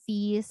anything in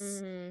fees.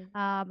 Mm-hmm.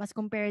 As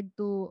compared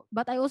to,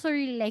 but I also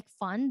really like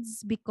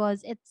funds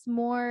because it's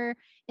more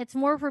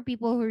for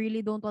people who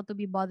really don't want to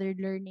be bothered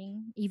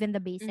learning even the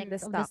The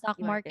basics of the stock stock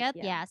market, market.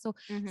 yeah. Yeah, so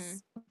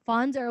Mm-hmm.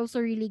 funds are also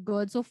really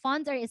good. So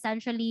funds are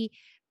essentially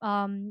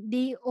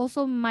they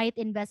also might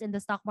invest in the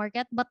stock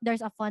market, but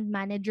there's a fund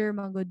manager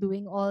mga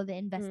doing all the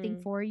investing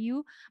Mm. for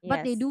you,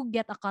 but they Yes. do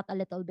get a cut a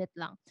little bit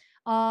lang.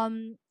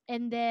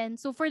 And then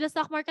so for the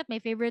stock market,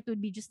 my favorite would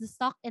be just the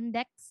stock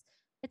index.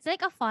 It's like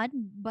a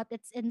fund, but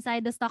it's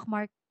inside the stock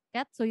market,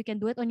 so you can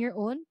do it on your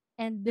own,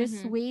 and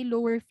there's Mm-hmm. way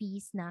lower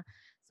fees na.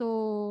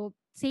 So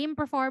same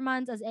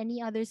performance as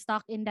any other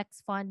stock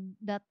index fund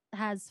that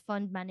has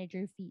fund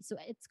manager fees. So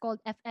it's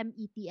called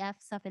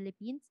FMETF sa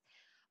Philippines.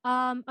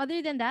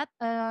 Other than that,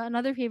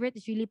 another favorite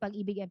is really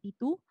Pag-ibig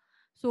MP2.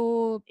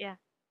 So, Yeah.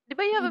 Di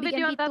ba you have a Pag-ibig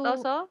video on that MP2,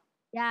 also?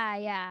 yeah,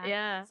 yeah.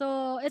 Yeah.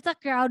 So, it's a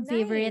crowd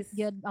favorite Nice.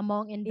 good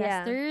among Yeah.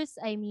 investors.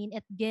 I mean,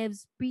 it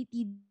gives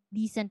pretty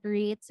decent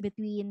rates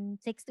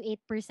between 6 to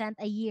 8%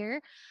 a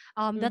year.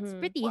 That's Mm-hmm.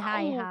 pretty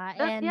high, Wow. ha.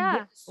 That And yeah.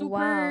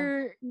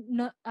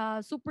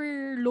 Wow.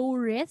 super low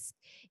risk.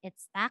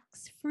 It's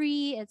tax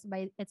free.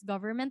 It's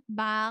government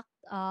backed.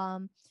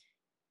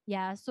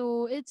 Yeah,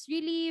 so it's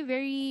really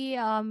very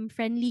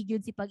friendly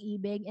good si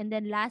Pag-ibig. And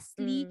then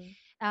lastly,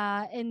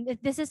 Mm.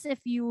 this is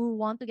if you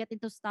want to get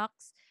into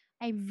stocks,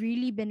 I've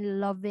really been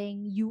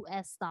loving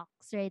US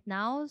stocks right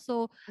now.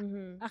 So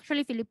Mm-hmm.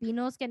 actually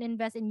Filipinos can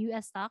invest in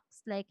US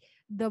stocks. Like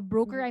the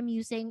broker Mm-hmm. I'm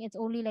using, it's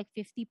only like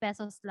 50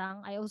 pesos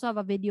lang. I also have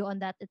a video on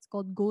that. It's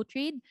called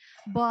GoTrade.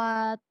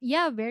 But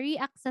yeah, very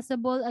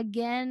accessible.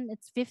 Again,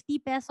 it's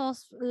 50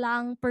 pesos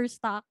lang per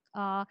stock.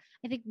 I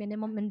think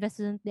minimum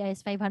investment there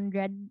is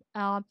 500.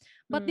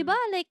 But diba,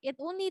 Mm. like it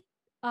only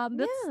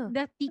that's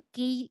Yeah. the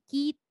key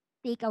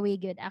takeaway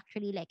good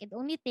actually. Like it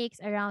only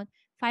takes around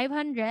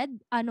 500,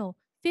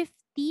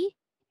 50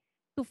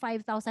 to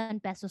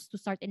 5,000 pesos to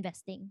start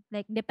investing.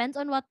 Like depends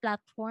on what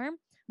platform,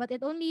 but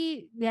it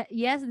only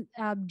yes,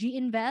 G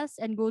Invest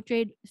and Go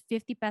Trade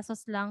 50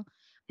 pesos lang.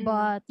 Mm.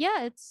 But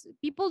yeah, it's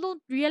people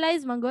don't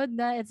realize manggod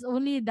that it's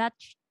only that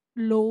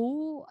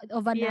low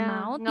of an Yeah.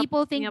 amount. Nga,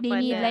 People think nga they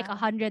need pwede. like Yeah.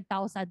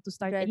 100,000 to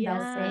start 100,000,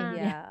 investing.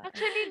 Yeah. Yeah. yeah.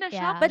 Actually,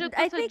 na-shock Yeah. But jud ko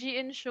I sa think G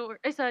Insure,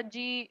 ay sa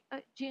G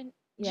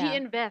yeah,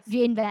 Invest.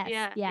 G Invest.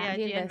 Yeah, Yeah. yeah, G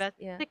G invest, Invest.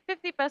 yeah. Like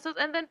 50 pesos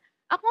and then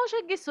ako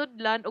siya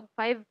gisudlan og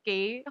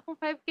 5K. Akong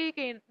 5K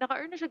kay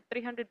naka-earn na siya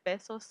 300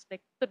 pesos like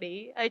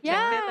today. I checked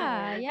it. Yeah.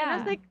 Wow. And I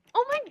was Yeah. like,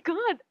 "Oh my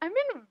god, I'm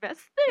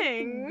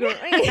investing." Girl.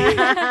 I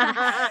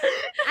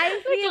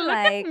Like feel look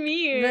at like me.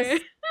 this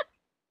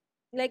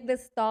like the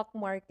stock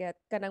market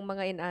kanang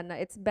mga inana,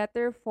 it's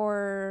better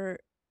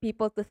for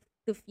people to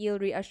to feel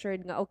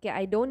reassured nga, okay,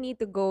 I don't need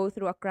to go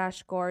through a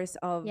crash course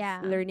of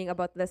Yeah. learning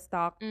about the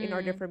stock in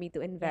order Mm. for me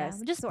to Yeah.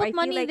 invest. Just So put I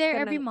feel money like there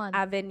every kanang month.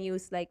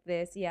 avenues like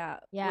this,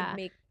 yeah, would Yeah.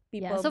 make Yeah.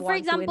 people So for want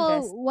to example,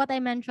 invest. what I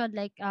mentioned,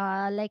 like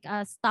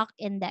a stock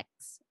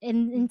index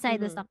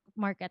inside the Mm-hmm. stock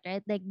market,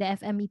 right? Like the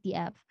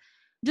FMETF.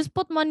 Just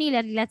put money,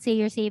 let's say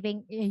you're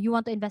saving, you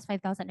want to invest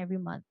 5,000 every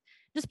month.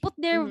 Just put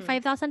there Mm-hmm.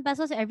 5,000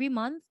 pesos every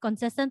month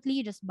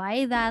consistently. Just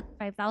buy that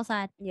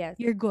 5,000. Yes.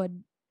 You're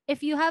good.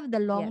 If you have the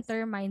long Yes.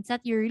 term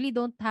mindset, you really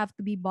don't have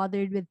to be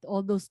bothered with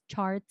all those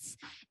charts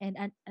and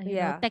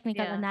Yeah.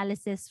 technical Yeah.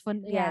 analysis.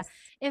 Yeah, Yes.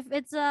 if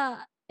it's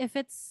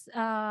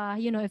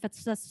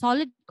a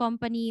solid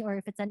company or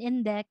if it's an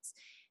index,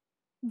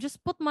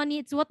 just put money.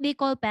 It's what they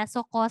call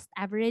peso cost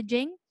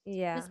averaging.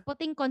 Yeah. Just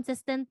putting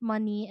consistent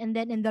money, and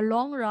then in the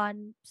long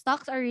run,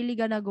 stocks are really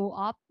gonna go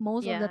up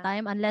most of the Yeah.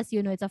 time, unless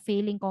it's a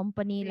failing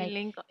company. Like,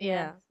 Feeling yes.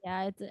 Yeah. yeah,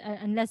 it's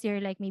unless you're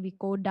like maybe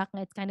Kodak,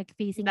 it's kind of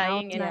phasing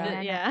out Dying in na Yeah. the na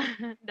na. yeah,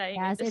 dying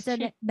Yes, it's a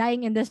industry.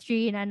 dying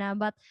industry, nana.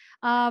 But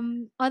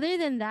other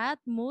than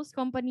that, most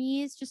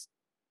companies just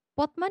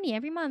put money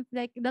every month.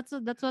 Like that's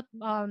what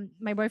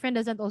my boyfriend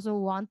doesn't also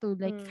want to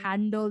like Mm.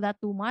 handle that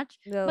too much.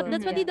 But Well,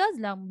 that's what he Mhm. yeah. does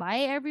lang.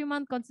 Buy every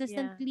month Yeah.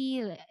 consistently.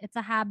 It's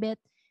a habit.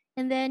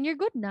 And then you're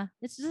good na.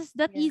 It's just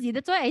that Yeah. easy.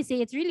 That's why I say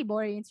it's really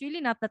boring. It's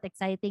really not that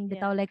exciting. Yeah.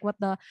 Bitaw, like what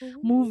the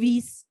Ooh.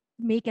 movies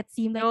make it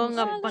seem like. No Oh,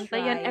 nga Should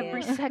bantayan try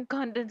every it.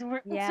 second and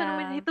we're unsa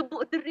naman Yeah. hitabo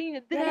diri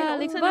Yeah, diri and yeah,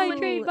 like unsa naman also buy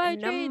trade. No,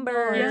 it's really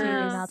numbers,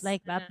 yeah. not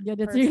like that. Yeah. Good.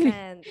 It's really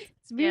percent.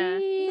 it's Yeah.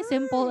 very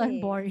simple and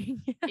Nice. boring.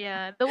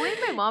 Yeah. The way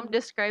my mom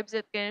describes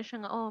it kaya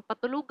siya nga oh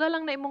patuluga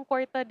lang na imong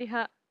kwarta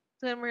diha.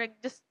 So we're like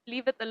just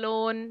leave it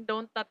alone,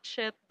 don't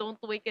touch it,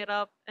 don't wake it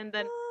up and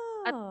then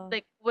at Oh.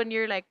 like when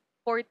you're like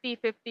 40,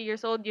 50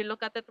 years old you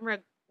look at it and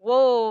we're like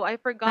whoa, I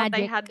forgot I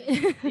Magic. had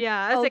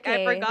yeah, I was like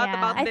I Okay. forgot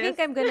about Yeah. this.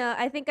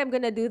 I think I'm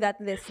gonna do that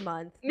this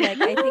month. Like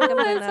I think I'm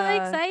Oh, it's so gonna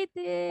let's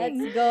exciting.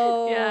 Yeah, go.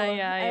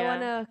 yeah, I yeah.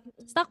 wanna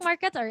Stock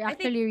markets are I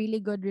think actually really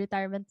good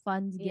retirement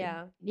funds. Good.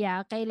 yeah.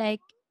 Yeah. Okay. Like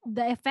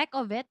the effect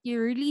of it,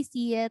 you really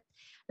see it.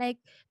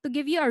 Like to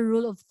give you a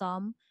rule of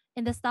thumb,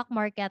 in the stock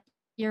market,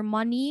 your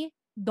money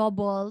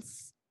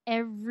doubles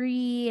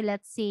every,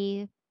 let's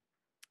say,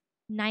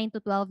 9 to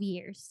 12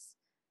 years. Mm.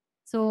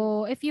 So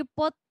if you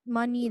put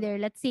money there,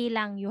 let's say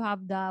lang you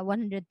have the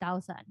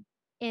 100,000.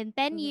 In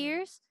 10 Mm-hmm.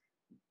 years,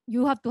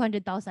 you have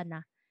 200,000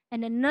 na.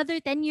 And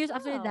another 10 years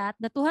after Wow. that,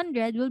 the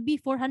 200 will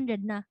be 400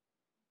 na.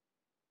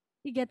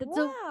 You get it?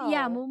 So,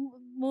 yeah,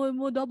 Wow.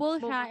 mo double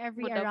Move siya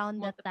every move up around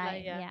that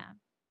multiply, time. yeah. Yeah.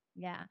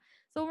 Yeah.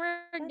 So,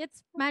 That's it's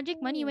so magic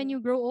money when cool. you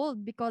grow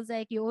old because,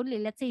 like,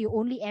 let's say, you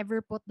only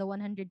ever put the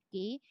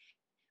 100K.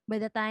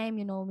 By the time,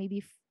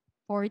 maybe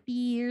 40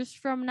 years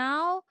from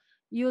now,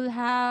 you'll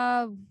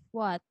have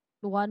what?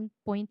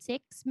 1.6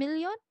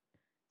 million?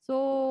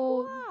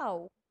 So,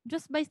 Wow.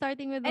 just by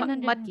starting with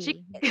And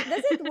Magic 100K.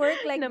 does it work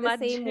like na the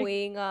same magic.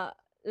 way nga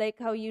like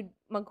how you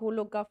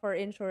maghulog ka for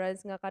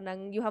insurance nga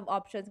kanang you have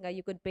options nga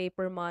you could pay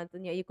per month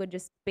and you could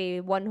just pay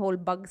one whole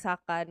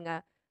bagsakan nga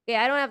okay,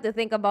 I don't have to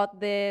think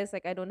about this,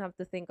 like I don't have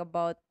to think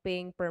about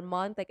paying per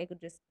month, like I could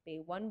just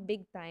pay one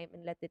big time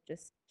and let it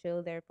just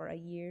chill there for a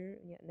year,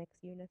 yeah, next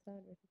year na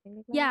sad or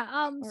something like that, Yeah,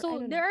 or I so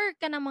don't there know. are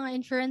kind of mga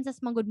insurances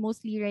magud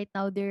mostly right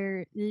now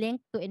they're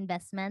linked to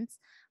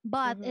investments,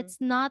 but Mm-hmm. it's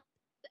not,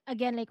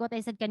 again, like what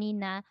I said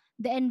kanina,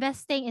 the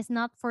investing is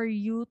not for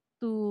you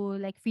to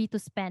like free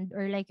to spend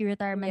or like your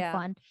retirement Yeah.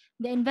 fund.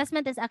 The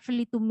investment is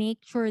actually to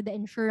make sure the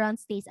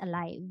insurance stays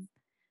alive.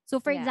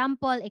 So for Yeah.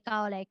 example,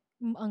 ikaw like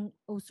ang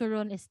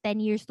usuron is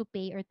 10 years to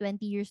pay or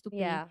 20 years to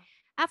pay. Yeah.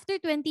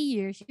 After 20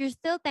 years, you're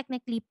still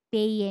technically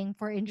paying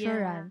for Yeah.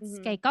 insurance.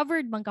 Mm-hmm. Kay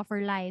covered man ka for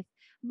life.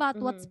 But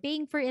what's Mm-hmm.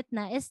 paying for it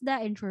na is the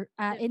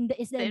The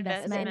is the the The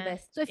investment.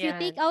 investment. So if you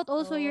Yeah. take investments. out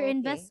also your Oh, okay.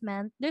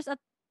 investment,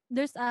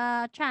 there's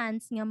a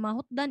chance nga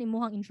mahutdan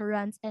imuhang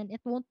insurance and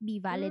it won't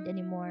be valid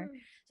anymore. Mm.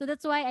 So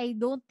that's why I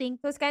don't think,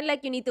 So it's kind of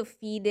like you need to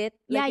feed it,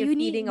 yeah, like you're you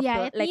need, feeding a yeah,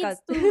 plant, it like needs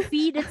a to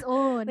feed its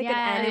own. like an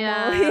Yeah.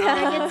 animal. Yeah.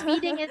 Like it's Oh.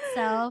 feeding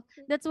itself.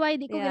 That's why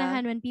di ko Yeah.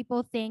 ganahan when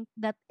people think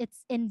that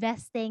it's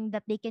investing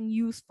that they can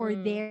use for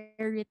Mm. their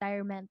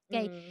retirement.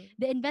 Okay, Mm.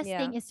 the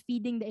investing Yeah. is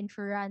feeding the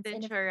insurance, The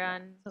and if, yeah,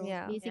 insurance. so Yeah.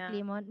 Yeah.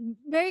 basically mo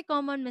very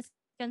common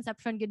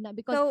misconception good na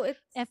because So it's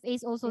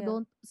FAs also yeah.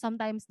 don't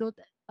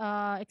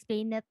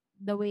explain it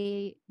the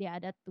way, yeah,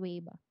 that way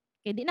ba.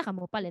 Kaya di na ka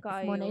mo palit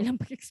if mo na Kayo. ilang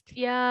pag-explain.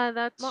 Yeah,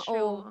 that's Mao.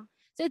 true.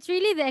 So it's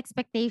really the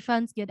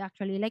expectations good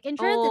actually. Like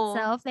insurance Oh.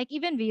 itself, like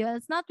even Vio,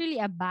 it's not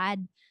really a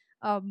bad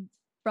um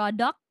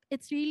product.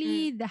 It's Mm. really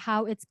the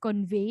how it's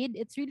conveyed.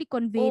 It's really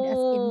conveyed as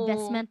Oh.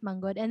 investment man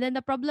good. And then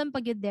the problem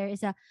pag yun there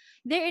is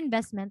their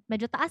investment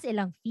medyo taas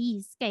ilang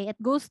fees. Okay, it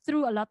goes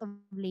through a lot of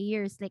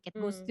layers. Like it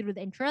goes Mm. through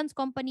the insurance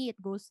company, it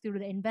goes through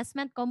the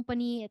investment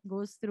company, it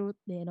goes through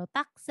the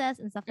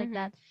taxes and stuff like Mhm.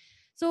 that.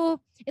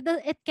 So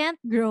it can't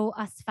grow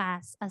as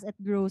fast as it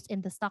grows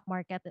in the stock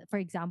market,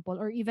 for example,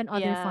 or even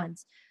other Yeah.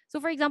 funds.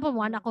 So for example,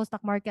 one Mhm. ako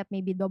stock market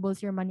maybe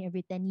doubles your money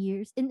every 10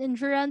 years. In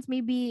insurance,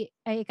 maybe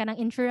ay kanang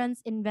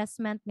insurance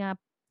investment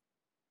nga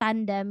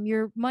tandem,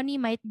 your money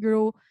might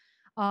grow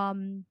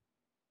um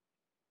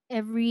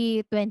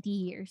every 20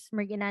 years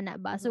marginana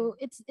ba. So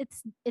Mhm.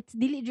 it's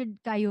dili jud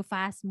kayo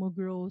fast mo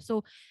grow.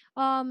 So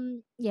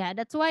yeah,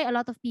 that's why a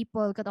lot of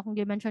people kato kung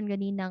mention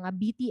ganina nga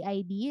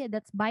BTID,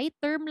 that's buy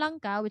term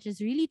lang ka, which is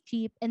really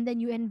cheap, and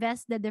then you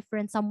invest the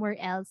difference somewhere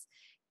else.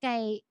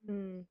 Kay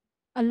Mm.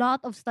 a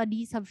lot of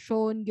studies have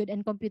shown good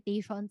and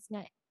computations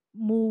nga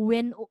mo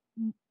win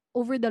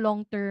over the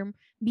long term.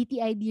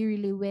 BTID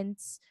really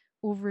wins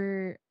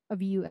over a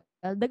VUL.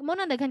 Mo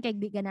na daghan kay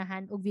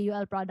ganahan og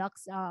VUL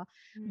products, Mm.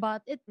 but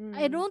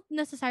I Mm. don't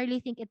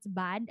necessarily think it's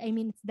bad. I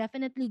mean, it's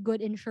definitely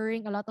good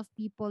ensuring a lot of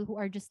people who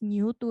are just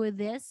new to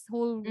this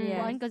whole Mm.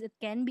 one, Yes. because it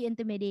can be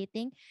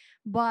intimidating.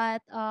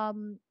 But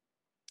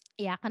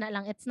yeah, kana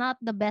lang, it's not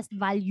the best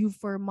value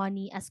for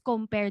money as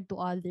compared to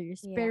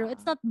others. Pero Yeah.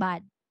 it's not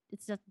bad.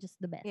 It's not just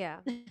the best.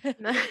 Yeah.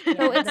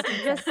 So Yeah, it's that's my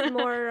sense. just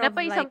more of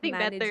Napay like something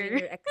managing better.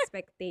 your There's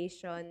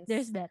expectations.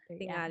 better, yeah.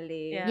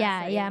 Tingali. Yeah. Yeah,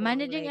 Aside mo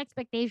managing like,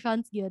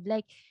 expectations good.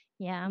 Like,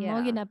 yeah, mo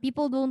yeah. gina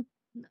people don't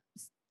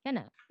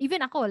kana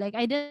even ako, like,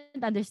 I didn't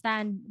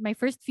understand my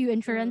first few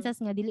Mm. insurances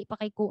nga dili pa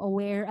kay ko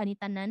aware ani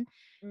tanan.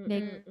 Mm,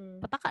 Like, mm, Mm. mm.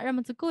 pataka ra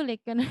man sa ko, like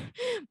kana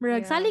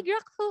murag Yeah. salig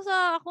ra ko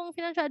sa akong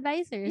financial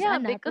advisors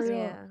Yeah, ana, because pero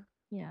Yeah.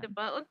 yeah.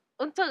 diba,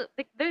 until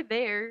like they're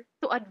there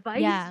to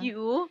advise Yeah.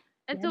 you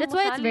and Yeah, to that's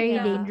why it's musalig very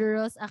Yeah. ka.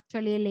 dangerous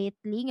actually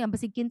lately. Nga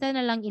basig kinta na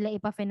lang ila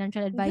ipa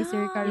financial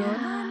advisor Yeah, karon.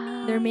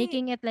 Yeah. They're gani.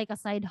 making it like a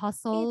side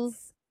hustle.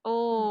 It's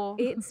Oh.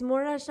 it's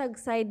more a siyag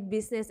side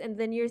business, and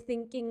then you're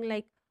thinking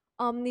like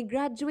ni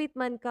graduate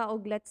man ka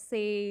og, let's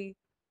say,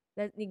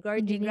 ni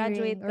graduate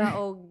Engineering or ka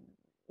og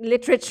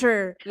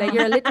literature, like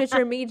you're a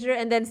literature major,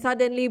 and then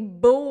suddenly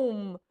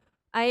boom,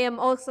 I am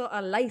also a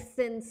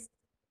licensed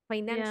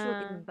financial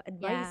Yeah. yeah.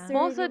 advisor.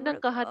 Most You're of ng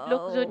like,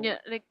 kahadlok dun oh niya,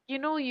 like,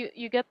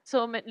 you get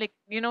so many, like,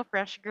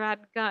 fresh grad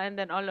ka and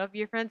then all of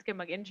your friends can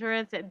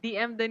mag-insurance and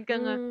DM din ka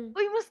nga, mm,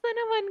 uy, musta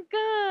naman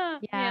ka?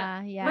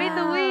 Yeah. Yeah, By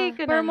the yeah. way,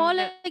 yeah, Pero mo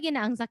kanang, lagi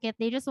na ang sakit.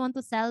 They just want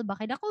to sell ba?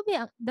 Kaya dako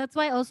ba, that's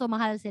why also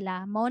mahal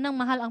sila. Mao nang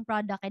mahal ang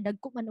product kay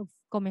dagko man og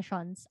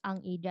commissions ang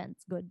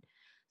agents. Good.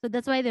 So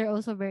that's why they're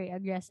also very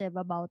aggressive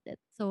about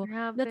it. So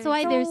that's grabe.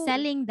 why they're so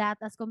selling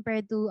that as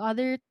compared to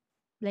other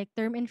like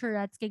term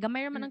insurance. Kay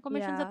gamay raman Mm. ang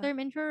commission sa yeah. term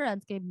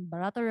insurance. Kay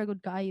barato ra gud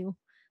kaayo.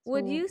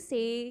 Would So you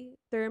say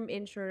term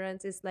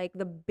insurance is like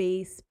the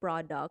base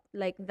product?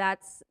 Like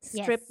that's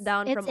yes, stripped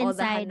down it's from all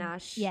the inside.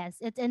 hanash? Yes,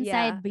 it's Yeah,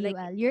 inside like,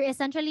 BUL. You're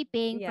essentially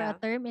paying for a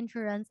yeah, term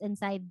insurance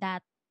inside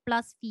that,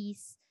 plus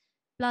fees,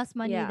 plus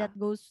money yeah, that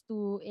goes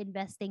to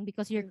investing,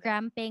 because you're Invest.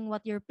 cramping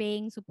what you're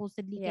paying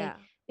supposedly. Kay yeah.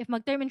 if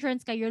mag-term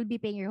insurance ka, you'll be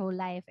paying your whole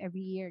life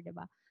every year,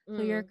 diba?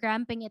 So you're Mm,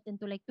 cramping it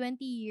into like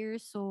 20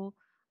 years. So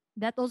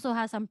that also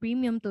has some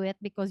premium to it,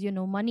 because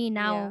money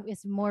yeah, now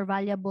is more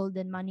valuable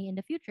than money in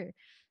the future.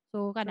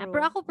 So kana,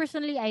 pero true. ako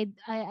personally,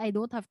 I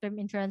don't have term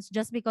insurance,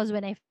 just because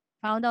when I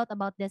found out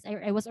about this,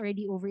 I was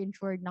already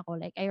overinsured na ko.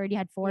 Like, I already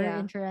had four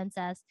Yeah,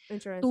 insurances,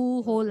 insurance.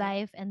 two whole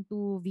Okay. life and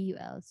two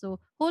VUL.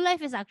 So whole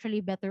life is actually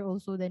better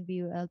also than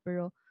VUL,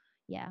 pero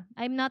yeah,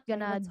 I'm not Sorry,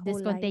 gonna what's whole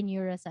life?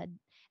 discontinue Rasad.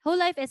 Whole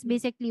life is Mm,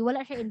 basically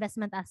wala siya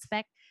investment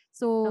aspect.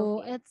 So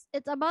okay.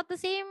 it's about the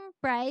same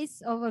price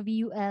of a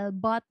VUL,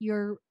 but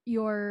your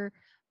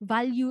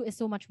value is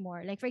so much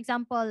more. Like, for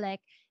example,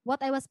 like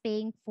what I was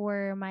paying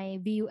for my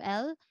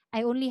VUL,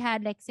 I only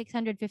had like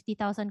 650,000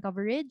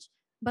 coverage,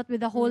 but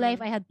with the whole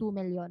life Mm-hmm. I had 2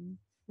 million.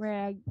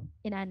 Where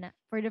inana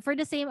for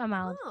the same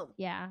amount. Oh.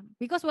 Yeah,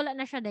 because wala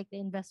na siya like the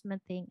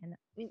investment thing.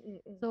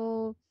 Mm-mm-mm.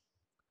 So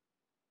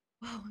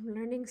Wow, I'm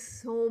learning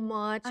so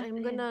much. As I'm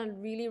in, gonna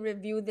really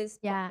review this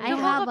yeah, I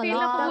have a like nakaka-feel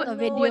ako lot take of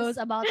when videos notes.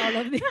 about all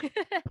of this.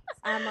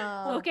 I'm a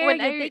Okay,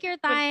 when I good. Take your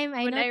when time.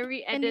 I when know I it can be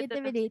re-edit it.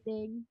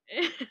 intimidating.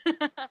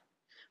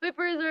 We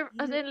preserve,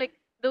 as in, like,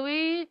 the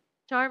way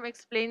Charm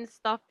explains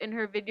stuff in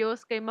her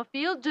videos kay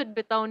ma-feel jud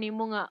bitaw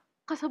nimo nga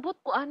kasabot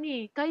ko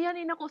ani kaya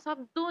ni nako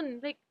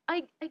sabton, like,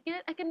 I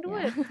can do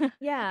Yeah. it. I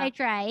yeah.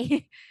 try.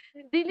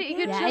 Dili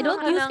gyud Yeah, Yeah, siya I nga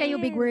don't use kanang, kayo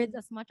big words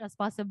imagine. as much as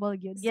possible,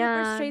 good. Super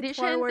yeah, di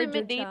siya straightforward jud siya,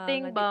 nga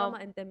intimidating di ka ba.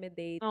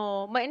 ma-intimidate.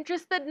 Oh,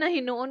 ma-interested na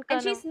hinuon And ka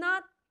ng, she's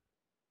not,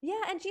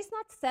 yeah, and she's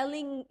not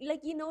selling, like,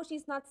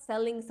 she's not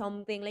selling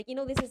something. Like,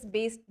 this is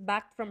based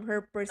back from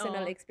her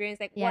personal oh. experience.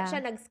 Like, what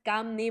Yeah. siya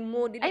nag-scam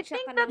nimo? I Dili siya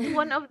think that's kanang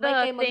one of may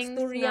the kay things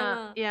magstorya nga,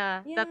 nga. yeah,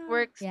 that Yeah.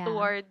 works Yeah.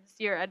 towards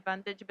your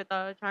advantage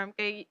bitaw, Charm.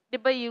 Kay, di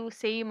ba you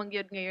say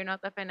mangyod nga you're not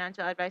a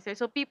financial advisor.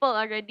 So people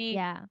already,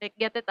 Yeah. like,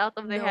 get it out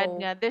of their head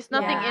No. nga there's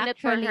nothing Yeah, Yeah. in it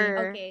for actually. her.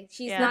 Okay.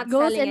 She's It Yeah. not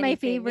goes selling in my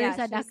anything. favor Yeah,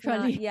 sad she's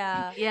not. actually.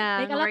 Yeah. Yeah,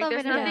 Like a lot like of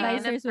there's financial nothing Yeah. in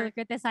it advisors will for,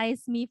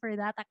 criticize me for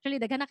that. Actually,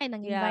 daghan na kay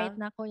nang Yeah. invite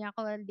na ko nya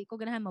ko di ko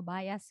ganahan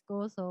mabayas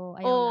ko. So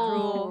ayaw lang.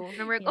 True. oh,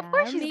 remember, of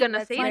course Yeah, she's make gonna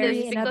That's say very this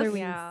funny in because, other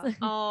ways. yeah.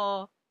 oh,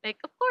 like,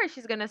 of course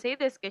she's gonna say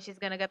this because she's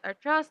gonna get our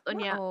trust.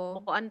 Onya,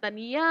 Oo. mukuan ta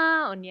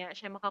niya, onya,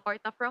 siya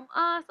makakorta from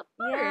us, of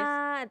course.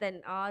 Yeah,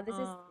 then this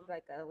is Oh,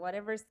 like a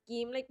whatever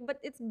scheme, like, but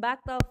it's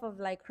backed off of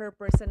like her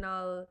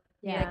personal,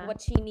 like Yeah. yeah.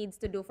 what she needs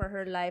to do for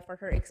her life or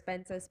her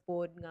expenses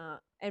pod nga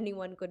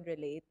anyone could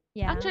relate.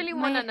 Yeah. Actually,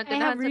 mo na I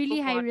have nagganahan sad ko really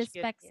high watch gyud.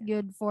 respects Yeah.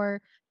 good for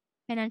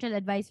financial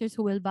advisors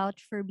who will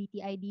vouch for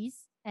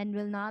BTIDs and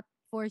will not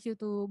force you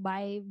to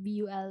buy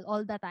VUL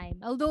all the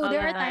time. Although All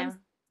there the are times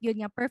time. yun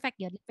nga perfect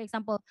yun. For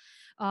example,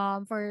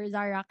 for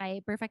Zara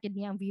kay perfect yun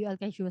niya ang VUL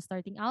kay she was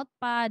starting out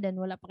pa, then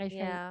wala pa kay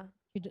siya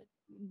Yeah.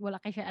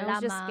 wala kay siya I was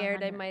just alamang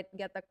scared I ano. might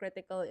get a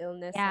critical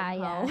illness Yeah,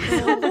 somehow.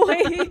 so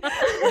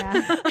yeah.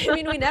 I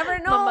mean, we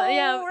never know,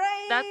 Yeah,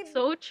 right? that's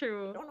so We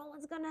true. don't know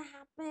what's gonna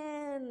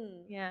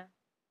happen. Yeah.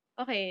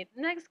 Okay,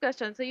 next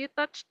question. So you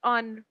touched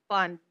on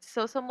funds.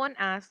 So someone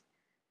asked,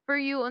 for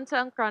you,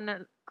 unsa ang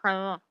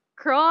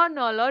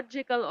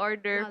chronological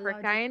order Not for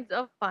logic. kinds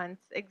of funds?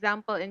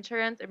 Example,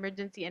 insurance,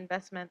 emergency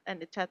investment,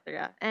 and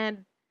etc.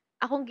 And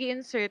akong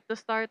gi-insert to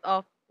start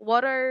off,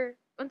 what are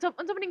unsa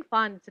maning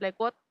funds? Like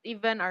what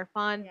even are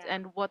funds Yeah.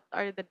 and what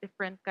are the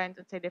different kinds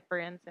of say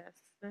differences?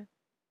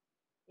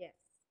 Yes.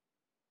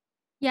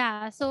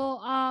 Yeah, so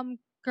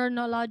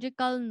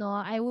chronological no,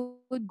 I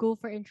would go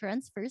for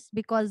insurance first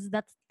because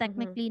that's Mm-hmm.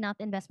 technically not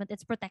investment,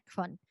 it's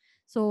protection.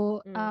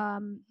 So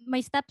Mm. my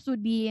steps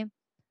would be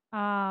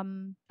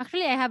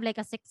actually I have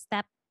like a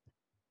 6-step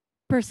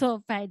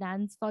personal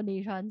finance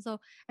foundation. So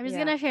I'm just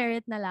Yeah. gonna share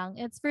it na lang.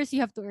 It's first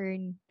you have to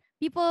earn.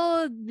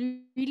 People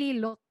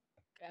really look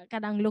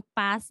kanang look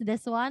past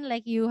this one.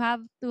 Like you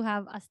have to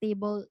have a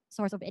stable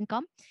source of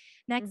income.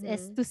 Next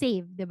is Mm-hmm. to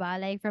save, diba?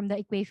 Like from the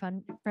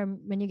equation, from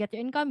when you get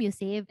your income, you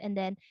save, and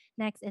then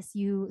next is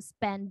you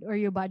spend or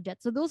your budget.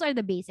 So those are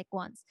the basic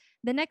ones.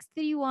 The next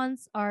three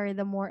ones are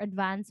the more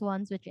advanced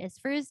ones, which is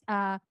first,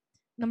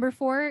 number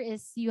four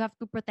is you have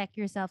to protect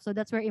yourself. So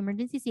that's where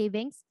emergency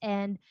savings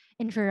and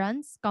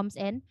insurance comes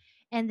in.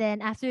 And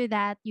then after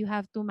that, you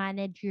have to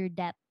manage your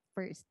debt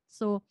first.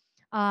 So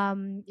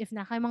if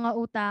na kayo mga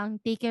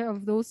utang, take care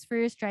of those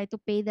first. Try to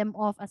pay them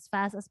off as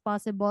fast as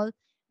possible.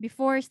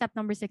 Before step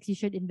number 6, you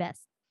should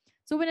invest.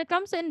 So when it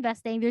comes to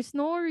investing, there's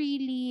no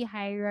really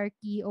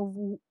hierarchy of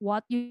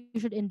what you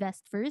should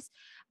invest first.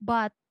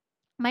 But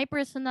my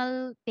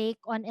personal take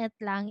on it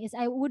lang is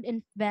I would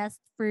invest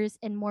first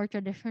in more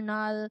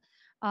traditional,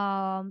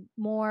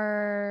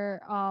 more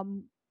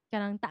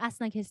kanang taas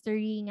ng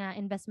history nga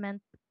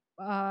investment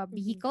Mm-hmm.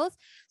 vehicles.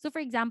 So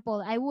for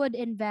example, on I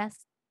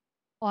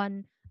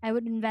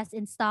would invest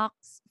in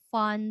stocks,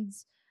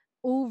 funds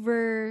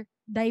over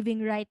diving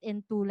right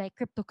into like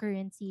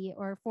cryptocurrency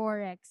or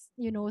forex,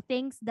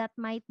 things that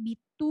might be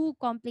too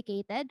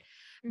complicated.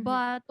 Mm-hmm.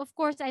 But of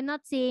course, I'm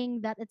not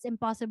saying that it's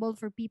impossible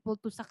for people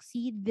to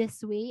succeed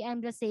this way.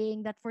 I'm just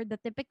saying that for the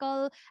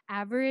typical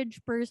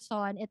average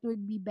person, it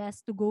would be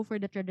best to go for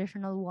the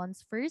traditional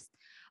ones first.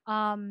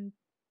 Um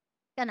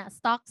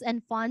Stocks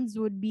and funds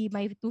would be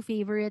my two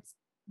favorites.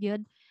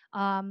 Good.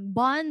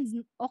 Bonds,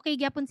 okay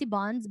gyapon si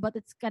bonds, but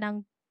it's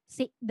kanang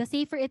the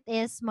safer it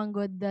is,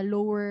 manggod, the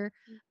lower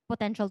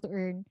potential to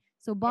earn.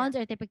 So Yeah. bonds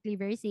are typically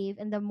very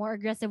safe, and the more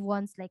aggressive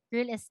ones like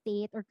real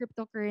estate or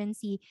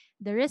cryptocurrency,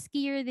 the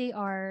riskier they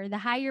are,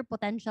 the higher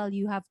potential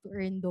you have to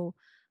earn though.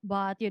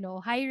 But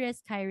high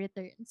risk, high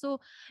return. So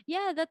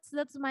yeah, that's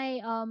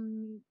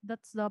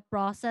the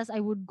process I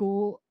would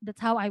go.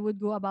 That's how I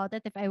would go about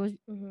it if I was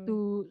Mm-hmm.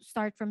 to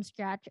start from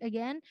scratch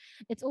again.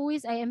 It's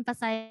always I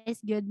emphasize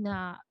good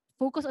na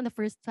focus on the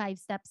first 5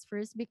 steps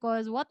first,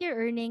 because what you're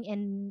earning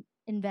in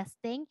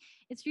investing,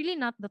 it's really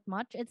not that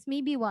much. It's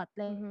maybe what,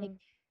 like Mm-hmm.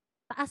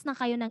 taas na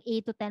kayo ng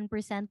 8 to 10%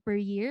 per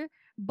year,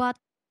 but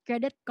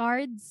credit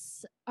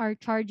cards are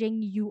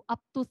charging you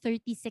up to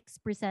 36%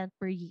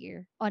 per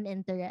year on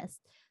interest.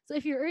 So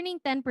if you're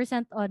earning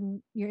 10%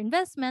 on your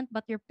investment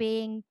but you're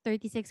paying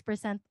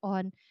 36%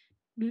 on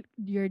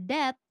your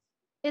debt,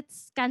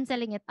 it's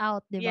canceling it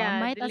out, 'di ba? Yeah,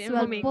 Might as dili mo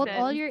well make Mm-hmm. put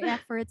all sense. your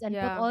efforts and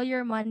put Yeah. all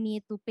your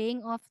money to paying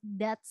off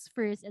debts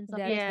first and stuff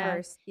like That's Yeah, that.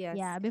 first. Yes.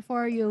 Yeah,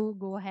 before you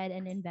go ahead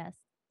and invest.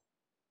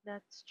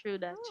 that's true.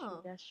 That's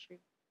true. Oh. That's true.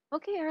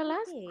 Okay, our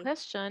last Okay.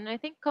 question I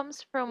think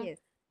comes from Yes.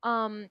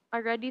 a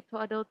Ready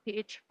to Adult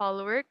PH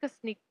follower because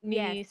Yes.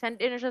 ni send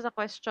in siya sa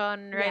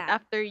question right Yeah.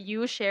 after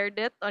you shared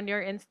it on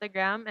your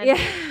Instagram, and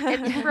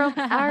it's Yeah. from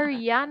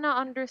Ariana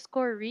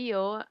underscore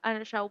Rio.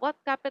 Ano siya, what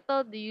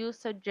capital do you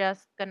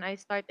suggest can I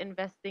start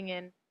investing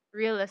in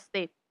real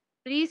estate?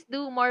 Please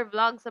do more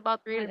vlogs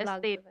about real More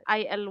vlogs estate. of it.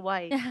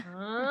 ILY.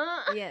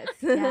 Huh? Yes.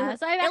 Yeah,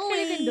 so I've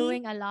actually been Ellie.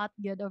 doing a lot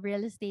good of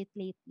real estate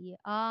lately.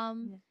 Yeah.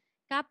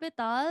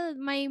 Capital,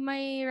 my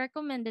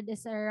recommended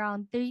is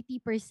around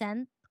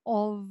 30%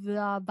 of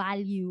the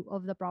value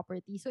of the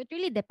property. So it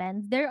really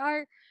depends.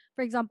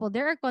 For example,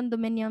 there are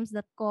condominiums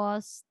that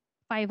cost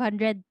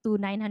 500 to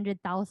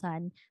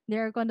 900,000.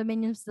 There are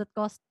condominiums that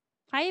cost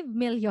 5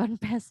 million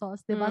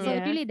pesos, diba? So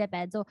it Yeah. really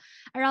depends. So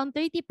around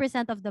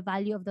 30% of the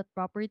value of that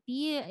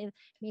property, it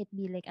may it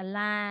be like a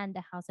land,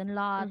 a house and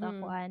lot, a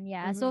Mm-hmm. kuan,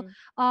 yeah. So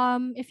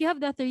Mm-hmm. if you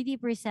have the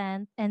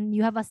 30% and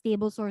you have a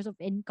stable source of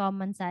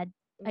income, mansad,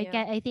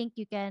 Yeah. I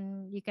think you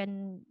can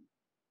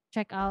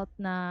check out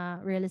na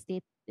real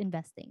estate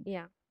investing.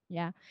 Yeah.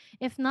 Yeah.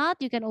 If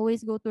not, you can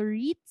always go to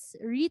REITs.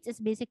 REITs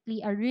is basically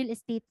a real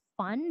estate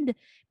fund,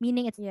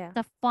 meaning it's a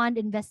Yeah. fund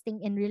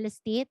investing in real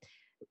estate.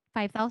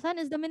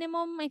 5,000 is the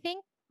minimum, I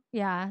think.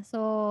 Yeah.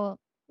 So,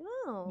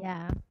 Oh.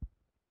 yeah.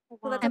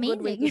 So that's a Wow.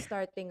 good way to Amazing.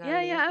 start, Yeah, tingali.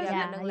 yeah. Yeah, I Yeah,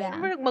 kanang like, yeah.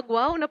 was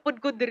mag-wow na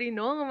pod ko diri,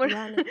 no?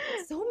 yeah,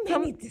 so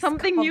Some many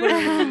something new.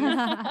 discoveries.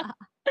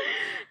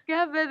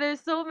 Grabe,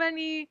 there's so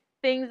many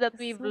things that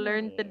we've So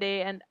learned many. today,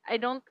 and I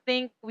don't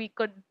think we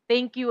could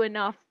thank you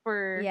enough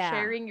for Yeah.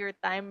 sharing your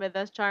time with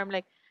us, Charm.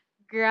 Like,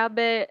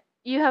 grabe,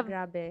 you have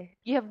Grabe.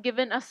 you have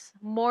given us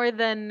more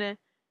than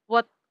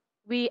what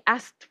we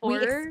asked We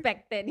for.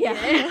 expected. Yeah.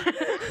 Yeah.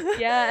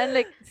 Yeah, and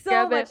like So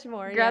grabe much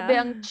more. grabe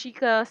ang Yeah.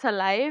 chika sa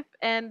life,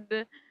 and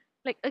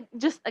like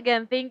just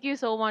again, thank you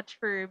so much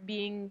for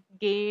being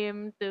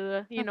game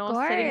to, Of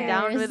sitting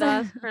down Yes. course. with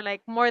us for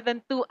like more than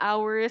 2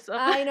 hours of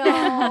I know.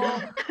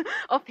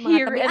 of Mga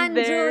here and tabian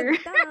there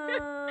jud ta.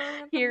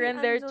 here and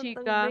Tabian there jud tong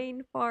chika. brain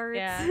farts.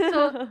 Yeah.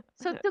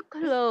 So to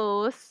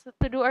close,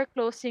 to do our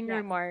closing Yes.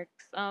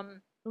 remarks,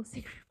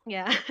 Closing.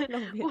 yeah.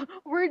 Love it.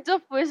 Words of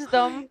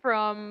wisdom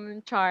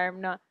from Charm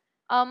na.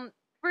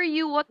 For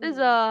you, what is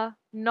Mm. a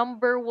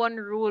number one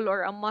rule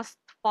or a must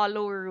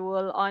follow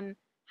rule on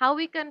how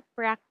we can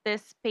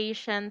practice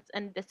patience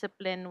and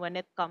discipline when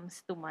it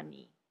comes to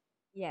money?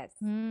 Yes.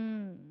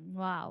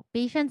 Wow.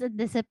 Patience and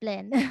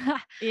discipline.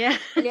 Yeah.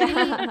 It's really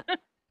Yeah.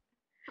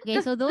 okay.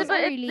 So those Diba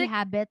are it's really like,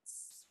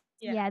 habits.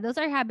 yeah. Yeah, those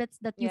are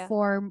habits that you Yeah.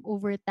 form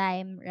over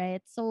time,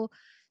 right? So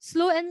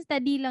slow and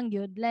steady lang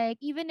yun. Like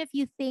even if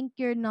you think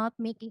you're not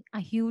making a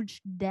huge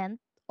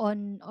dent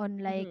on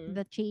like Mm-hmm.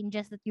 the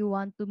changes that you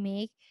want to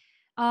make,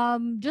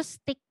 just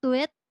stick to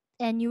it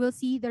and you will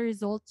see the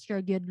results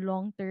you're good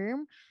long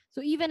term. So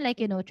even like,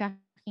 Mm-hmm.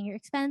 tracking your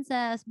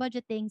expenses,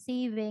 budgeting,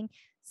 saving,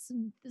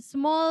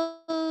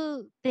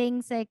 small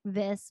things like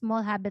this,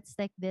 small habits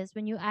like this,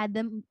 when you add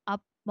them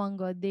up,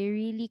 Mongo, they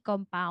really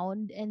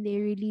compound and they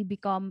really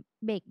become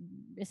big,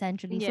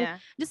 essentially. So Yeah.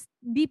 just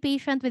be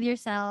patient with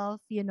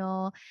yourself,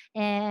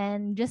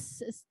 and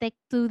just stick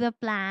to the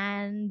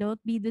plan.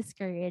 Don't be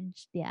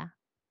discouraged. Yeah.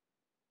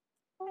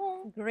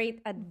 Oh,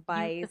 Great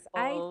advice.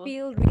 I beautiful.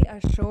 feel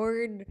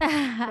reassured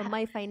from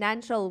my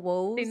financial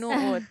woes.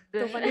 Tinuod.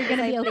 So funny You're because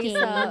gonna I be place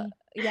a okay.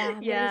 yeah, I'm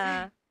gonna be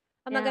Yeah.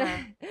 I'm not gonna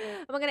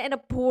Yeah. I'm not gonna end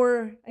up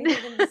poor. I think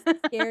I'm just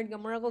scared.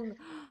 Gamura kong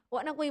wa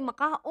na ko yung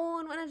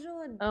makaon, wa na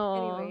jud. Oh.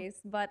 Anyways,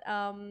 but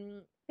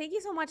thank you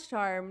so much,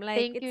 Charm. Like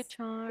Thank you, it's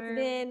Charm.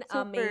 been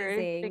Super. Like,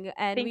 amazing,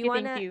 and thank we you,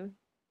 thank wanna you.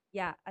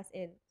 yeah, as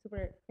in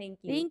super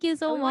thank you. Thank you And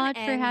so we wanna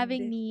much for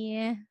having end. me.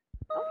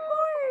 Of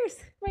course.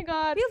 Oh my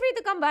god. Feel free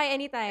to come by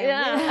anytime.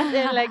 Yeah, as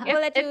in like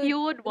We'll if let if you. you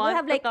would We'll want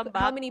have to like come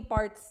how back, many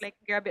parts like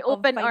grabe, of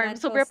open arms.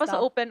 financial Sobra pa sa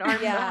stuff. open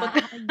arms ang Yeah,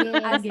 pag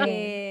Game, as game.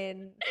 in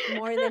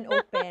more than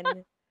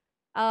open.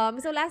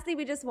 So lastly,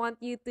 we just want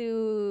you to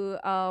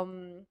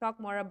talk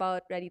more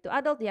about Ready to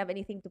Adult. Do you have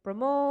anything to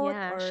promote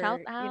yeah,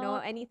 shout or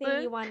out. anything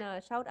you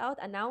wanna shout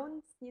out,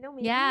 announce?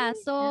 Maybe. Yeah,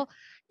 Yeah. so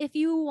if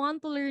you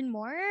want to learn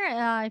more,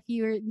 if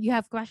you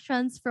have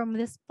questions from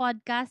this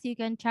podcast, you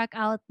can check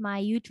out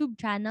my YouTube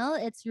channel.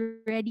 It's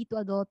Ready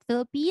to Adult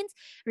Philippines,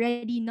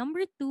 Ready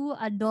number 2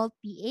 Adult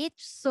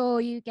PH.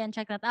 So you can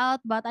check that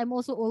out. But I'm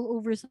also all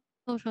over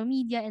social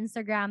media,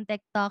 Instagram,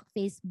 TikTok,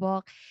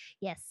 Facebook.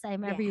 Yes,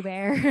 I'm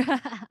everywhere. Yes,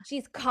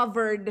 she's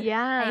covered. I've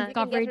Yeah. You can get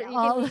covered her. You can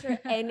all. reach her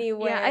Yeah, I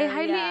anywhere.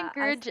 highly Yeah, as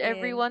encourage in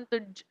everyone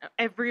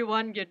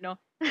everyone.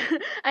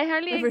 I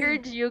highly every.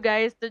 encourage you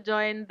guys to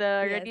join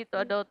the Yes. Ready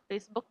to Adult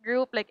Facebook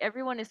group. Like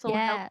everyone is so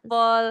Yes.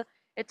 helpful.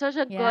 It's such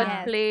a good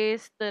Yeah. Yes.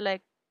 place to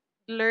like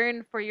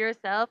learn for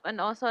yourself,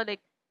 and also like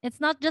It's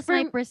not just for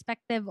my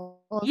perspective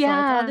also. It's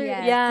other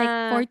yeah, it's Yes. like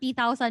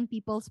yeah. 40,000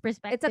 people's It's a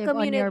perspective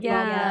on your community. Yeah,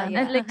 Yeah, problem.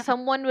 and yeah. like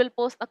someone will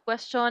post a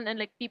question, and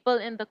like people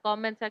in the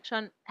comment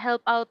section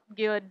help out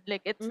good.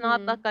 Like it's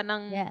not a Mm-hmm.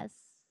 kanang Yes.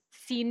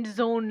 scene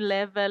zone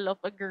level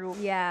of a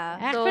group. Yeah.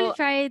 I actually So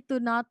try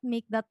to not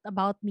make that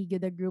about me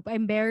good a group.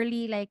 I'm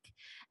barely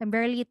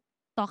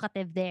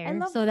talkative I there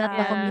love so that the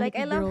that. yeah, Like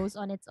community I love grows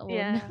on its own. That's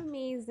yeah. As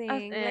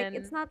amazing. Like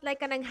it's in not like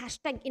an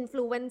hashtag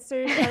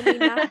influencer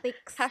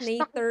Charminatics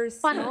hashtag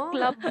Naters, fan no?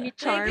 club ni Like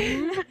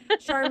Charm.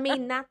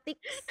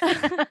 Charminatics.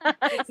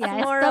 It's Yeah,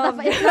 more of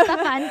it's not a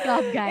fan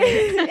club, guys.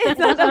 it's It's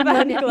a not a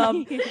fan club.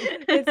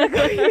 community. It's a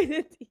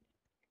community.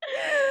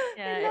 I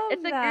Yeah,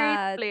 it's love a great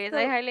that. place.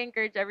 I So highly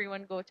encourage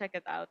everyone go check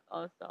it out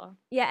also.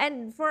 yeah,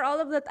 and for all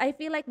of that, I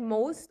feel like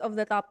most of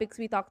the topics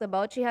we talked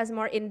about, she has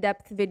more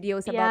in-depth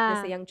videos about the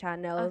Yeah. Sayang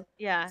channel.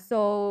 Yeah.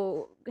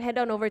 So head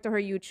on over to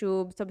her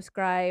YouTube,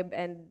 subscribe,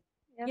 and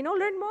Yep.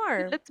 learn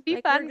more. Let's be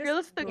Like we're just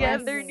fangirls Yes,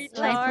 together growing. ni Let's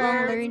lifelong go,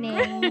 Charm. let's learning.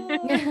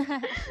 go.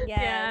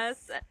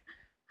 Yes. Yes.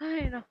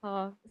 Ay, nako.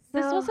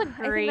 This So was a I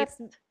think great that's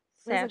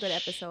a good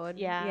sesh. episode.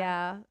 Yeah.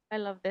 Yeah. I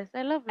love this.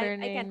 I love I can't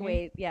learning.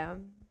 wait. Yeah.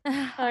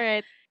 All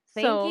right.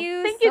 Thank So,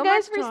 you thank you so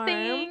guys much, for Charm.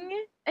 staying.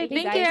 I Thank you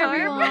Thank thank you, you, guys for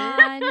Charm.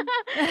 everyone.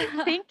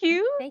 Thank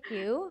you. thank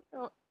you.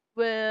 Oh,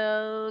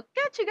 we'll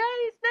catch you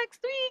guys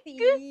next week.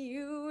 See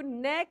you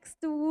next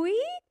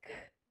week.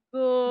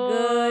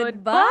 Goodbye.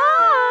 Goodbye.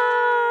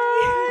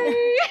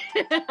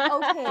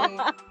 Okay.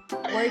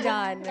 We're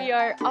done. We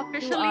are 2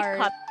 officially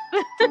hours.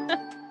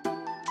 cut.